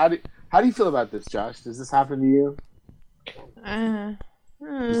Josh. How do you feel about this, Josh? Does this happen to you? I'm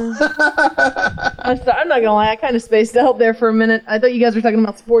not gonna lie, I kind of spaced out there for a minute. I thought you guys were talking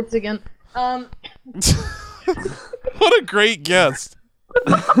about sports again. What a great guest.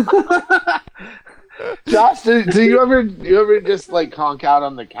 Josh, do you ever just like honk out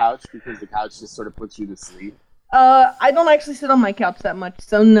on the couch because the couch just sort of puts you to sleep? I don't actually sit on my couch that much,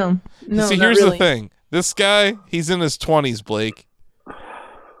 so no. See, not here's really. the thing. This guy, he's in his 20s, Blake.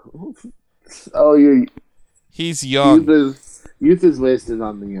 Oh, he's young. Youth is wasted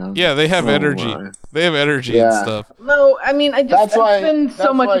on the young. Yeah, they have energy. My. They have energy and stuff. No, I mean, I spend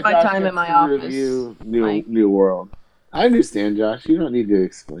so much of my Josh time in my office. Review New World. I understand, Josh. You don't need to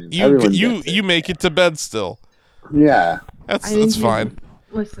explain. You make it to bed still. Yeah. That's fine.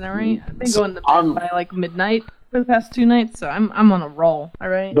 Listen, all right? I've been going to bed by like midnight for the past 2 nights, so I'm on a roll, all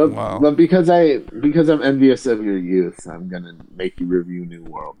right? But because I'm envious of your youth, I'm gonna make you review New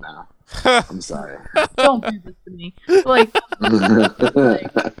World now. I'm sorry. Don't do this to me. Like,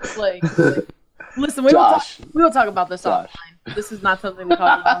 listen, we will talk about this offline. This is not something to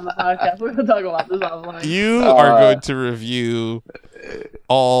talk about on the podcast. We're going to talk about this offline. You are going to review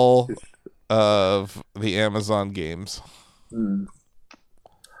all of the Amazon games.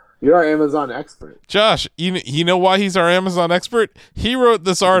 You're our Amazon expert. Josh, you know why he's our Amazon expert? He wrote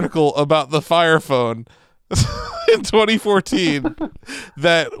this article about the Fire Phone in 2014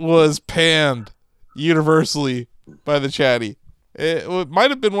 that was panned universally by the chatty. It might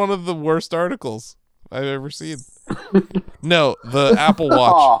have been one of the worst articles I've ever seen. No, the Apple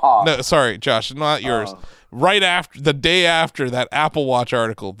Watch. No, sorry, Josh, not yours. Right after, the day after that Apple Watch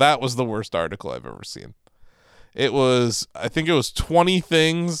article, that was the worst article I've ever seen. I think it was 20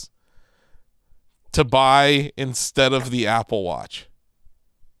 things to buy instead of the Apple Watch.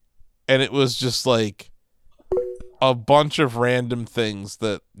 And it was just like a bunch of random things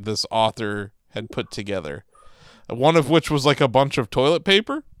that this author had put together. One of which was like a bunch of toilet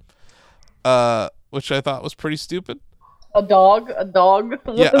paper, which I thought was pretty stupid. A dog.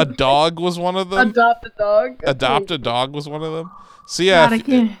 Yeah, a dog was one of them. Adopt a dog. Adopt a dog was one of them. So yeah,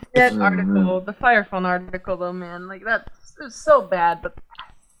 God, that article, the Fire Phone article, though, man, like it's so bad. But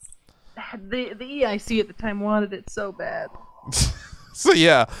the EIC at the time wanted it so bad. So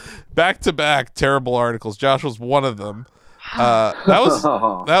yeah, back to back terrible articles. Josh was one of them.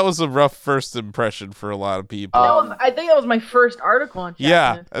 That was a rough first impression for a lot of people. I think that was my first article on Chat.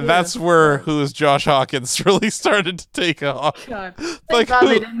 Yeah, and that's where Who is Josh Hawkins really started to take off. God, thank God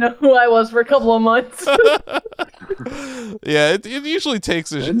they didn't know who I was for a couple of months. Yeah, it usually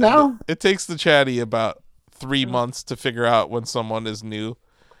takes it takes the chatty about 3 months to figure out when someone is new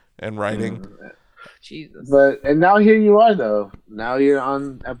and writing. Jesus. And now here you are, though. Now you're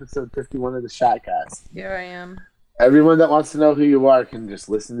on episode 51 of the Shotcast. Here I am. Everyone that wants to know who you are can just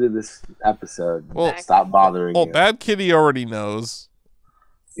listen to this episode. Well, stop bothering you. Bad Kitty already knows.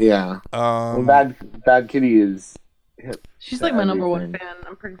 Yeah. Bad Kitty is hip. She's like my number one fan,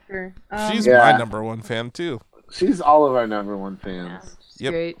 I'm pretty sure. She's my number one fan, too. She's all of our number one fans. Yeah, she's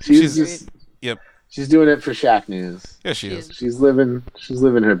great. She's just... Yep. She's doing it for Shack News. Yeah, she is. She's living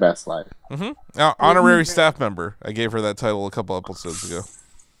her best life. Mm-hmm. Now, honorary staff member. I gave her that title a couple episodes ago.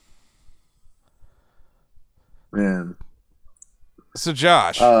 Man. So,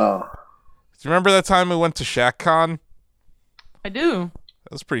 Josh. Do you remember that time we went to ShackCon? I do.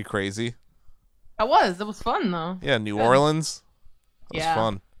 That was pretty crazy. It was fun, though. Yeah, New Orleans. That was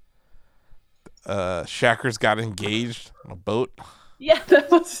fun. Shackers got engaged on a boat. Yeah, that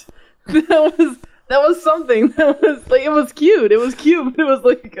was something. That was like, it was cute. It was cute. It was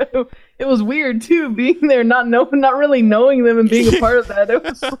like it was weird too, being there, not really knowing them and being a part of that. It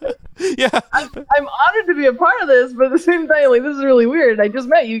was like, yeah. I'm honored to be a part of this, but at the same time, like, this is really weird. I just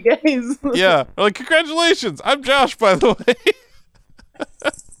met you guys. Yeah, like, congratulations. I'm Josh, by the way.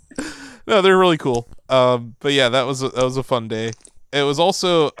 No, they're really cool. But yeah, that was a fun day. It was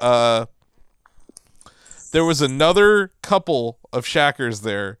also there was another couple of Shackers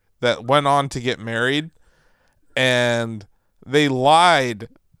there that went on to get married, and they lied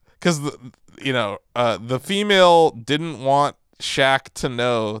because the female didn't want Shaq to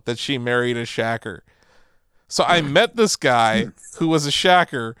know that she married a Shacker. So I met this guy who was a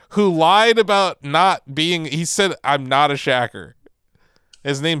Shacker who lied about not being. He said, "I'm not a Shacker."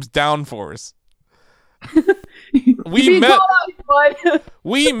 His name's Downforce. We met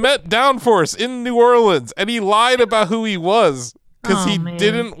Downforce in New Orleans, and he lied about who he was because he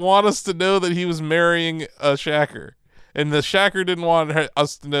didn't want us to know that he was marrying a Shacker, and the Shacker didn't want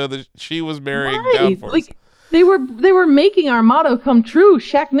us to know that she was marrying Downforce. Like, they were making our motto come true.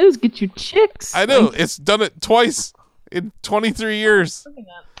 Shaq News, get you chicks. I know, it's done it twice in 23 years.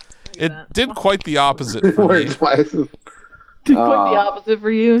 It did quite the opposite for me. Did quite the opposite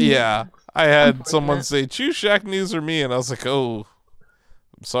for you. Yeah, I had someone say, "Choose Shaq News or me," and I was like, "Oh,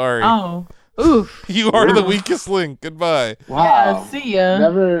 I'm sorry. Oh, oof. You are the weakest link. Goodbye." Wow. Yeah, see ya.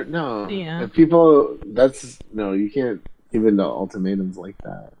 Never. No. See ya. If people. That's no. You can't give into ultimatums like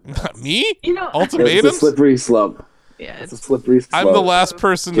that. Not me? You know, Ultimatums? It's a slippery slope. yeah, It's a slippery slope. I'm the last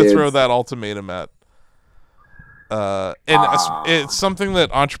person to Kids. throw that ultimatum at. It's something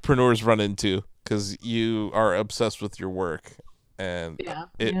that entrepreneurs run into because you are obsessed with your work, and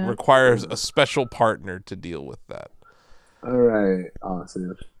it requires a special partner to deal with that. All right,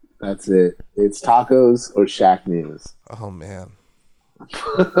 awesome. That's it. It's tacos or Shaq News. Oh man!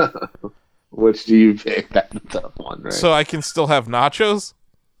 Which do you pick? That's a tough one, right? So I can still have nachos?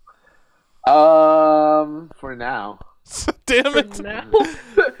 For now. Damn it! now.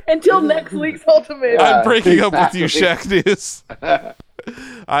 Until next week's ultimatum. I'm breaking up with you, exactly. Shaq News.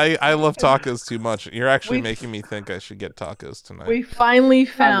 I love tacos too much. You're actually making me think I should get tacos tonight. We finally I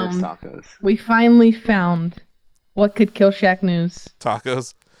miss found. tacos. We finally found what could kill Shaq News,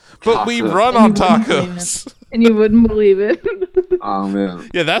 Tacos? But we Tacos. run And on you wouldn't believe tacos. and you wouldn't believe it. Oh man.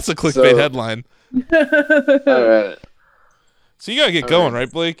 Yeah, that's a clickbait So- headline. All right. So you gotta get All going, right.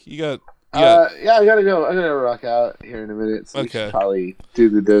 right, Blake? You got Yeah, I gotta go. I'm gonna rock out here in a minute. So we Okay. should probably do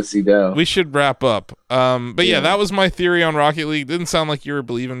the do-si-do. We should wrap up. But yeah, Yeah. that was my theory on Rocket League. Didn't sound like you were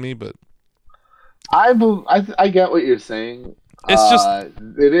believing me, but I get what you're saying. It's just-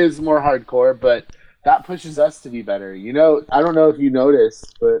 it is more hardcore, but that pushes us to be better. You know, I don't know if you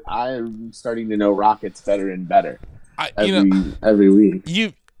noticed, but I'm starting to know Rockets better and better every week.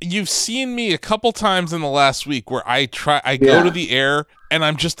 you've seen me a couple times in the last week where I go to the air and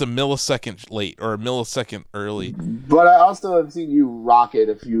I'm just a millisecond late or a millisecond early. But I also have seen you rocket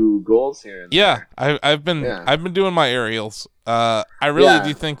a few goals here. And Yeah, I've been doing my aerials. I really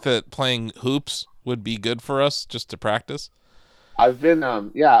do think that playing hoops would be good for us just to practice. I've been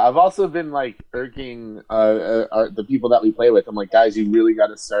I've also been like irking the people that we play with. I'm like, guys, you really got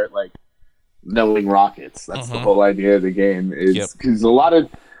to start like knowing Rockets. That's the whole idea of the game, is because a lot of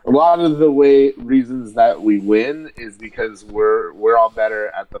the reasons that we win is because we're all better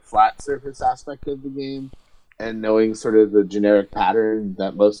at the flat surface aspect of the game and knowing sort of the generic pattern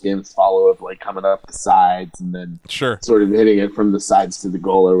that most games follow of like coming up the sides and then sort of hitting it from the sides to the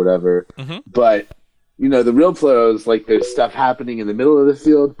goal or whatever. But you know, the real pros, like, there's stuff happening in the middle of the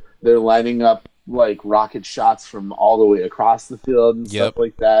field. They're lining up like rocket shots from all the way across the field and stuff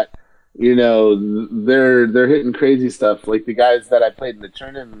like that. You know, they're hitting crazy stuff. Like the guys that I played in the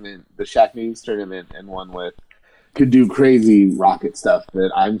tournament, the Shaq News tournament, and won with, could do crazy rocket stuff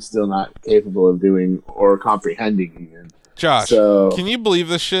that I'm still not capable of doing or comprehending even. Josh, can you believe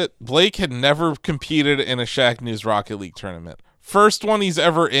this shit? Blake had never competed in a Shaq News Rocket League tournament. First one he's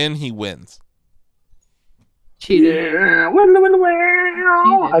ever in, he wins. Cheated. Yeah.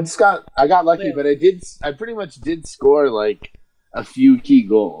 I got lucky, but I pretty much did score like a few key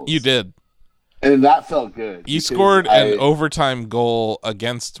goals. You did. And that felt good. You scored an overtime goal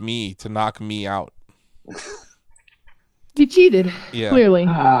against me to knock me out. He cheated. Yeah. Clearly.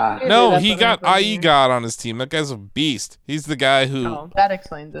 No, he got IE God on his team. That guy's a beast. He's the guy who that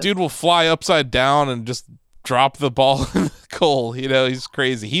explains it. Dude will fly upside down and just drop the ball in the goal. You know, he's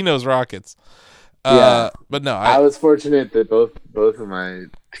crazy. He knows Rockets. But no, I was fortunate that both of my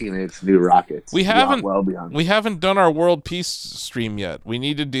teammates knew Rockets. We haven't beyond. We haven't done our World Peace stream yet. We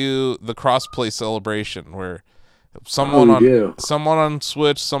need to do the crossplay celebration where someone on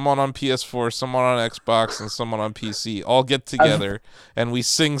Switch, someone on PS4, someone on Xbox, and someone on PC all get together and we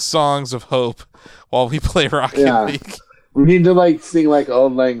sing songs of hope while we play Rocket League. We need to like sing like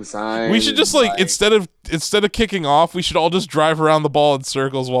Old Lang Syne. We should just like instead of kicking off, we should all just drive around the ball in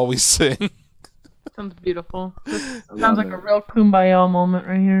circles while we sing. Sounds beautiful. Sounds like a real kumbaya moment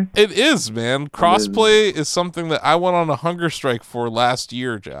right here. It is, man. Crossplay is something that I went on a hunger strike for last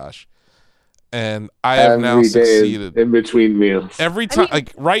year, Josh. And I have now succeeded. In between meals. Every time,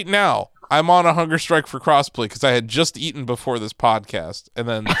 like right now, I'm on a hunger strike for crossplay because I had just eaten before this podcast. And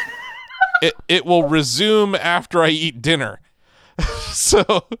then it will resume after I eat dinner.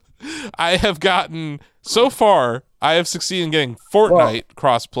 So I have gotten, so far, I have succeeded in getting Fortnite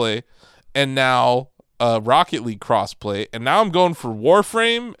crossplay and now Rocket League crossplay. And now I'm going for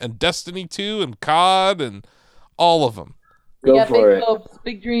Warframe and Destiny 2 and COD and all of them. Go for big it. hopes,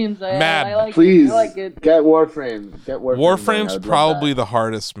 big dreams. Mad. I like Please it. I like it. get Warframe. Warframe's I'd love probably that. the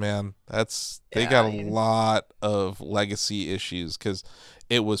hardest, man. They Yeah, got a yeah. lot of legacy issues because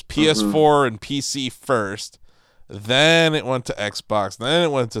it was PS4 and PC first, then it went to Xbox, then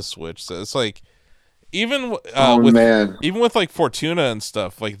it went to Switch. So it's like even man. even with like Fortuna and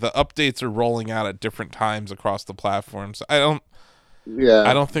stuff, like the updates are rolling out at different times across the platforms. I don't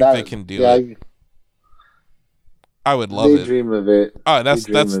think they can do it. I would love They it. dream of it. Oh, that's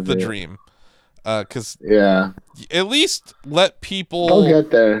They dream of the it. dream. Because Yeah. at least let people They'll get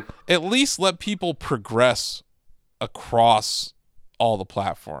there. at least let people progress across all the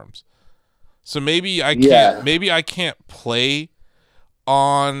platforms. So maybe I can't play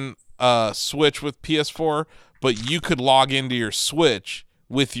on Switch with PS4, but you could log into your Switch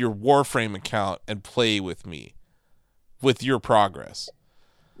with your Warframe account and play with me with your progress.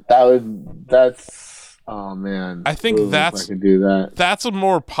 Oh man. I think Ooh, if that's- I could do that. That's a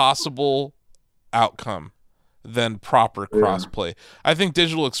more possible outcome than proper crossplay. I think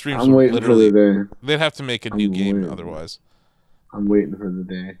Digital Extremes I'm would waiting for the literally day. they'd have to make a new game waiting. otherwise. I'm waiting for the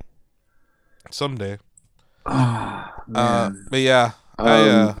day. Someday. Oh, man. But yeah,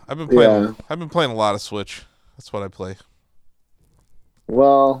 I've been playing a lot of Switch. That's what I play.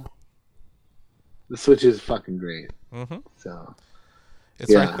 Well, the Switch is fucking great. Mm-hmm. So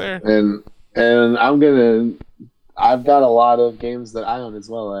It's right there. And I've got a lot of games that I own as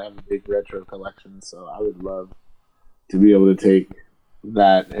well. I have a big retro collection, so I would love to be able to take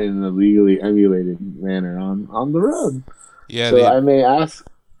that in a legally emulated manner on the road. Yeah. So I may ask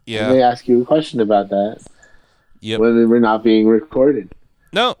you a question about that. Yep. When we're not being recorded.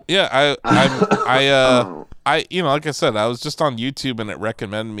 No. Yeah. Oh. Like I said, I was just on YouTube and it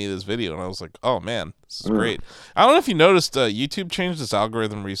recommended me this video, and I was like, oh man, this is great. I don't know if you noticed, YouTube changed its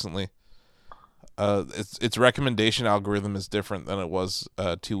algorithm recently. Its recommendation algorithm is different than it was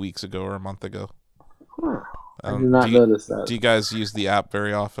 2 weeks ago or a month ago. Huh. I did not notice that. Do you guys use the app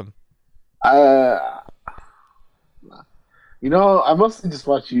very often? I mostly just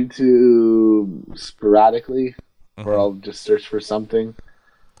watch YouTube sporadically, or I'll just search for something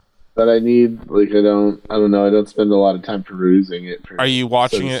that I need. Like I don't know. I don't spend a lot of time perusing it. Are you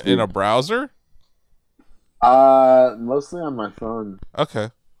watching it in a browser? Mostly on my phone.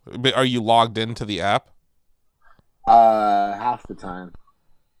 Okay. But are you logged into the app? Half the time.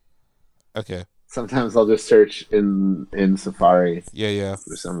 Okay. Sometimes I'll just search in Safari. Yeah.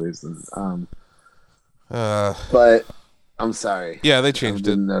 For some reason. Uh. But I'm sorry. Yeah, they changed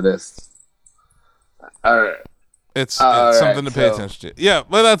it. Didn't notice. All right. It's All something right, to pay so- attention to. Yeah,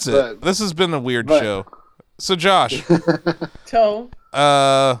 well, that's it. but- This has been a weird but- show. So, Josh, Toe.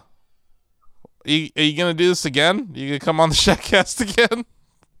 are you gonna do this again? You gonna come on the Shackcast again?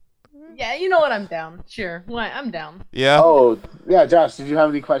 Yeah, you know what? I'm down. Sure. Why? I'm down. Yeah. Oh, yeah, Josh, did you have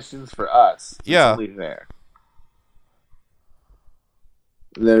any questions for us? Yeah. It's only fair.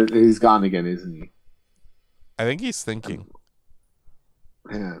 He's gone again, isn't he? I think he's thinking,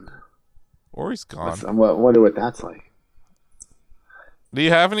 Man. or he's gone. I wonder what that's like. Do you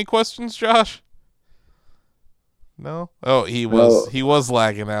have any questions, Josh? No. Oh, he was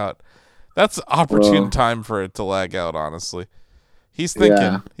lagging out. That's opportune Well. time for it to lag out. Honestly, he's thinking.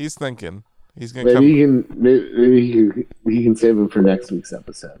 Yeah. He's thinking. He's gonna Maybe come. he can save him for next week's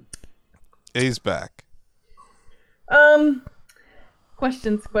episode. He's back.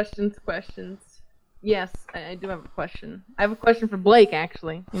 Questions. Yes, I do have a question. I have a question for Blake,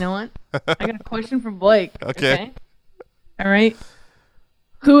 actually. You know what? I got a question for Blake. Okay. All right.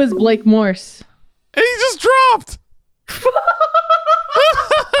 Who is Blake Morse? And he just dropped.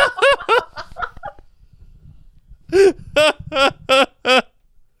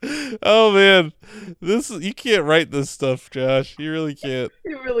 Oh man, you can't write this stuff, Josh. You really can't.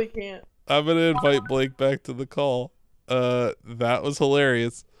 You really can't. I'm gonna invite Blake back to the call. That was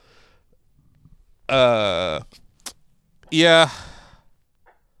hilarious. Yeah.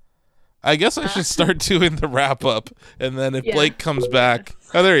 I guess I should start doing the wrap up, and then if Blake comes back,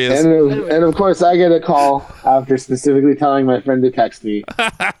 oh, there he is. And of course, I get a call after specifically telling my friend to text me.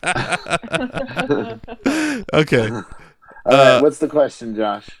 Okay. All right, what's the question,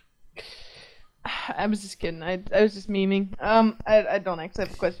 Josh? I was just kidding. I was just memeing. I don't actually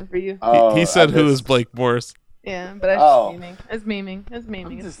have a question for you. He said, "Who is Blake Morris?" Yeah, but I was just memeing. It's memeing. It's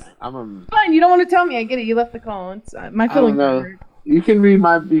memeing. It's fine. You don't want to tell me. I get it. You left the call. It's my feelings are hurt. You can read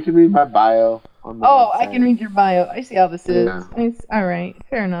my bio on the website. I can read your bio. I see how this is. Yeah. It's all right.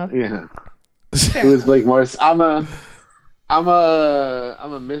 Fair enough. Yeah. Who is Blake Morris? I'm a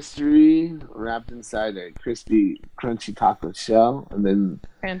mystery wrapped inside a crispy, crunchy taco shell, and then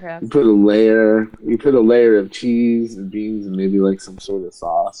Fantastic. you put a layer of cheese and beans and maybe like some sort of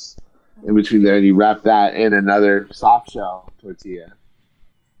sauce in between there, and you wrap that in another soft shell tortilla.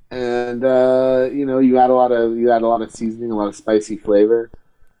 And you add a lot of seasoning, a lot of spicy flavor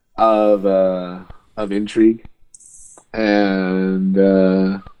of intrigue, and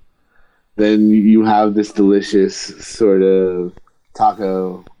then you have this delicious sort of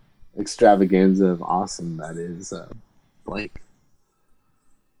taco extravaganza of awesome that is Blake.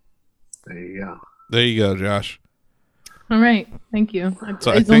 There you go. There you go, Josh. All right, thank you.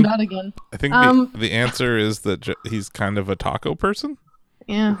 So I zoned out again. I think the answer is that he's kind of a taco person.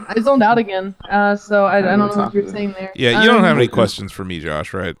 Yeah, I zoned out again. So I don't know what you're saying there. Yeah, you don't have any questions for me,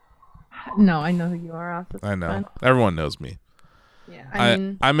 Josh, right? No, I know who you are, Ross. I know. Fine. Everyone knows me. Yeah, I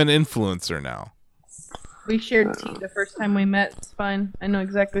mean, I'm an influencer now. we shared tea the first time we met. It's fine. I know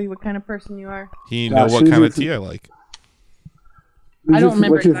exactly what kind of person you are. You know what kind of tea I like. I don't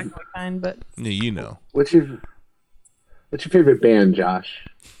remember exactly what kind, but Yeah, you know. What's your favorite band, Josh?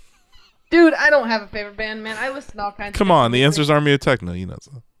 dude, I don't have a favorite band, man. I listen to all kinds. Come of on, the answer's Army of Techno. You know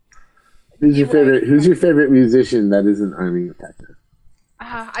so. Who's your favorite musician that isn't Army of Techno?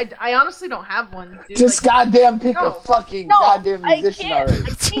 I honestly don't have one. Dude. Just goddamn pick a fucking goddamn musician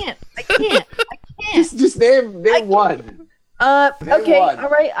already. I can't. Just name one. Okay, one. all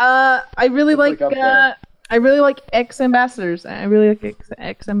right. I really like X Ambassadors. I really like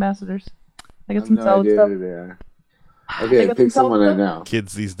X Ambassadors. I got some solid stuff. Who they are. Okay, pick someone I know.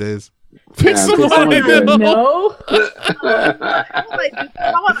 Kids these days. Pick someone I know. No. How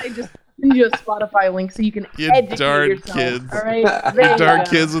about I just send you a Spotify link so you can You educate darn yourself? kids. All right. You darn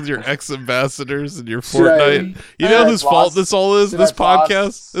kids with your ex-ambassadors and your Fortnite. You know whose fault this all is? This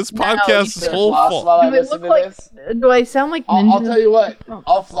podcast? This podcast is whole fault. Do I look like? Do I sound like Ninja? I'll tell you what.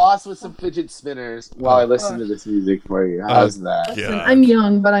 I'll floss with some fidget spinners while I listen to this music for you. How's that? Listen, I'm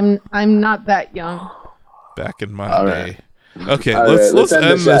young, but I'm not that young. Back in my right. day. Okay, All let's right,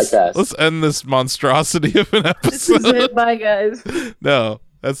 end this. Shackcast. Let's end this monstrosity of an This is episode. it. Bye, guys. No,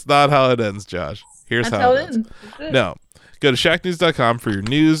 that's not how it ends, Josh. Here's That's how how it it ends. ends. That's it. No. Go to shacknews.com for your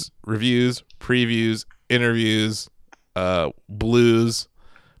news, reviews, previews, interviews, blues,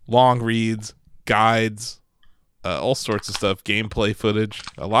 long reads, guides, all sorts of stuff, gameplay footage.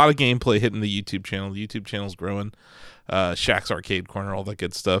 A lot of gameplay hitting the YouTube channel. The YouTube channel's growing. Shaq's Arcade Corner, all that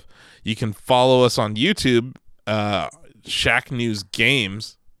good stuff. You can follow us on YouTube, Shaq News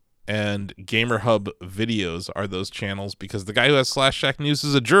Games and Gamer Hub Videos are those channels because the guy who has /Shaq News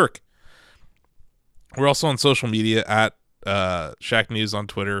is a jerk. We're also on social media at Shaq News on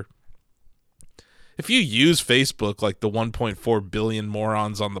Twitter. If you use Facebook like the 1.4 billion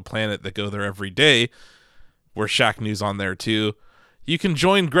morons on the planet that go there every day, we're Shaq News on there too. You can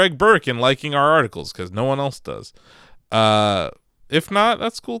join Greg Burke in liking our articles because no one else does. If not,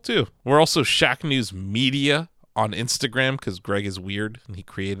 that's cool too. We're also Shaq News Media on Instagram because Greg is weird and he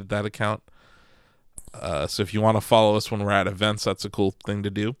created that account. So if you want to follow us when we're at events, that's a cool thing to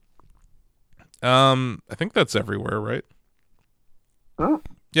do. I think that's everywhere, right? Oh.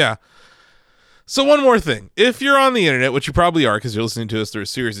 Yeah. So one more thing. If you're on the internet, which you probably are because you're listening to us through a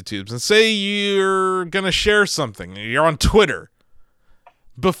series of tubes, and say you're going to share something, you're on Twitter,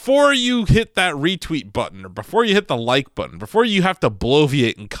 before you hit that retweet button or before you hit the like button, before you have to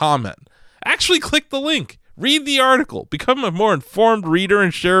bloviate and comment, actually click the link. Read the article. Become a more informed reader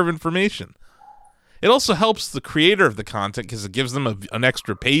and share of information. It also helps the creator of the content because it gives them an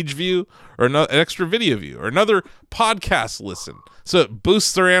extra page view or an extra video view or another podcast listen. So it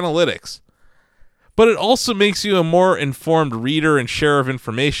boosts their analytics. But it also makes you a more informed reader and share of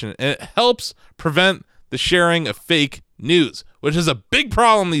information. And it helps prevent the sharing of fake news, which is a big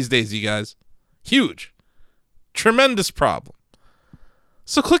problem these days, you guys. Huge. Tremendous problem.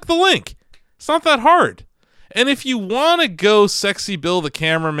 So click the link. It's not that hard. And if you want to go Sexy Bill the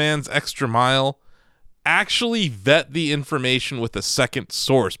cameraman's extra mile actually vet the information with a second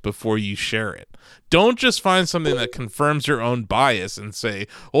source before you share it. Don't just find something that confirms your own bias and say,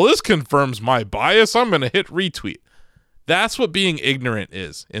 well, this confirms my bias, I'm going to hit retweet. That's what being ignorant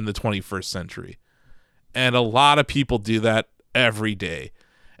is in the 21st century. And a lot of people do that every day.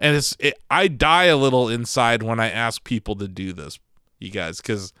 And I die a little inside when I ask people to do this, you guys,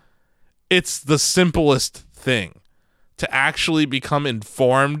 because it's the simplest thing to actually become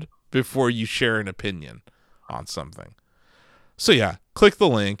informed before you share an opinion on something. So yeah, click the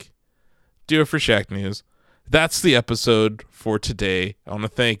link. Do it for Shacknews. That's the episode for today. I want to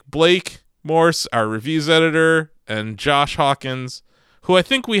thank Blake Morse, our reviews editor, and Josh Hawkins, who I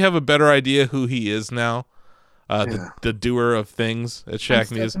think we have a better idea who he is now. The doer of things at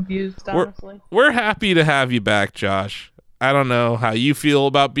Shacknews. I'm still confused, honestly. We're happy to have you back, Josh. I don't know how you feel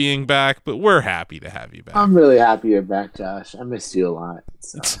about being back, but we're happy to have you back. I'm really happy you're back, Josh. I missed you a lot.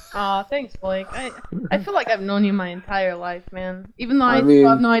 So. Aw, thanks, Blake. I feel like I've known you my entire life, man. Even though I still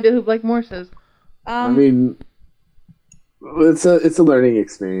have no idea who Blake Morse is. It's a learning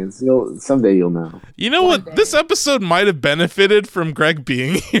experience. Someday you'll know. You know what? This episode might have benefited from Greg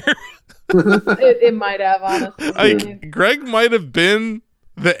being here. it might have, honestly. Greg might have been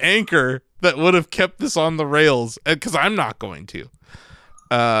the anchor that would have kept this on the rails, because I'm not going to.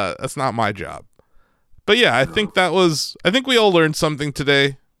 That's not my job. But yeah, I think we all learned something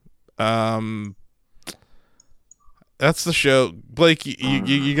today. That's the show. Blake,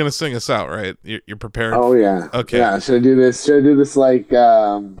 you're gonna sing us out, right? You're prepared? Oh yeah. Okay. Yeah. Should I do this like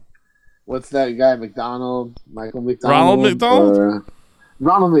what's that guy? Michael McDonald? Ronald McDonald?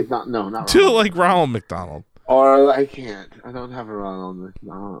 Ronald McDonald? No, not Do it Ronald. like Ronald McDonald. Or I can't. I don't have a Ronald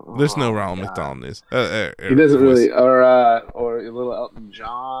McDonald. There's no Ronald McDonald news. He doesn't really. Or a little Elton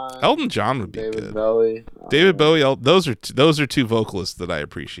John. Elton John would be David good. Bowie. David Bowie. Those are two vocalists that I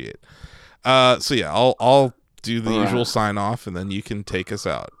appreciate. So yeah, I'll do the usual sign off, and then you can take us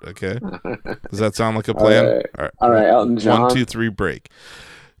out. Okay? Does that sound like a plan? All right, Elton John. 1, 2, 3, break.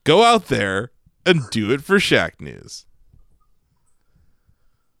 Go out there and do it for Shacknews.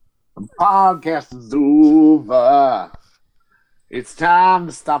 The podcast is over. It's time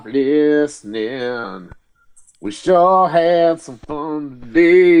to stop listening. We sure had some fun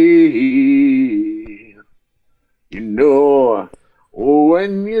today.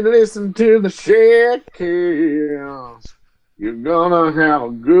 When you listen to the Shackcast, you're gonna have a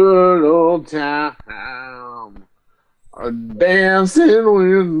good old time. Dancing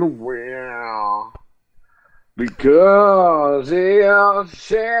with the wind. Because it's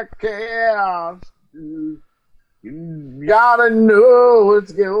Shackcast, you gotta know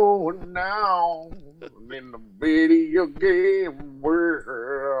what's going on in the video game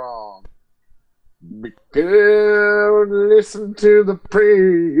world. Because listen to the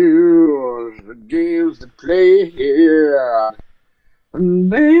previews, the games to play here,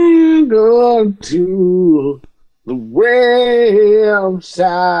 and then go to the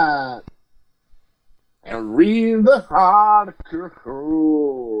website and read the articles.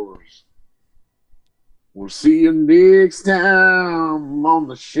 We'll see you next time on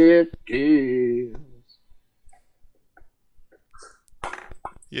the Shackcast.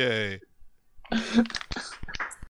 Yay.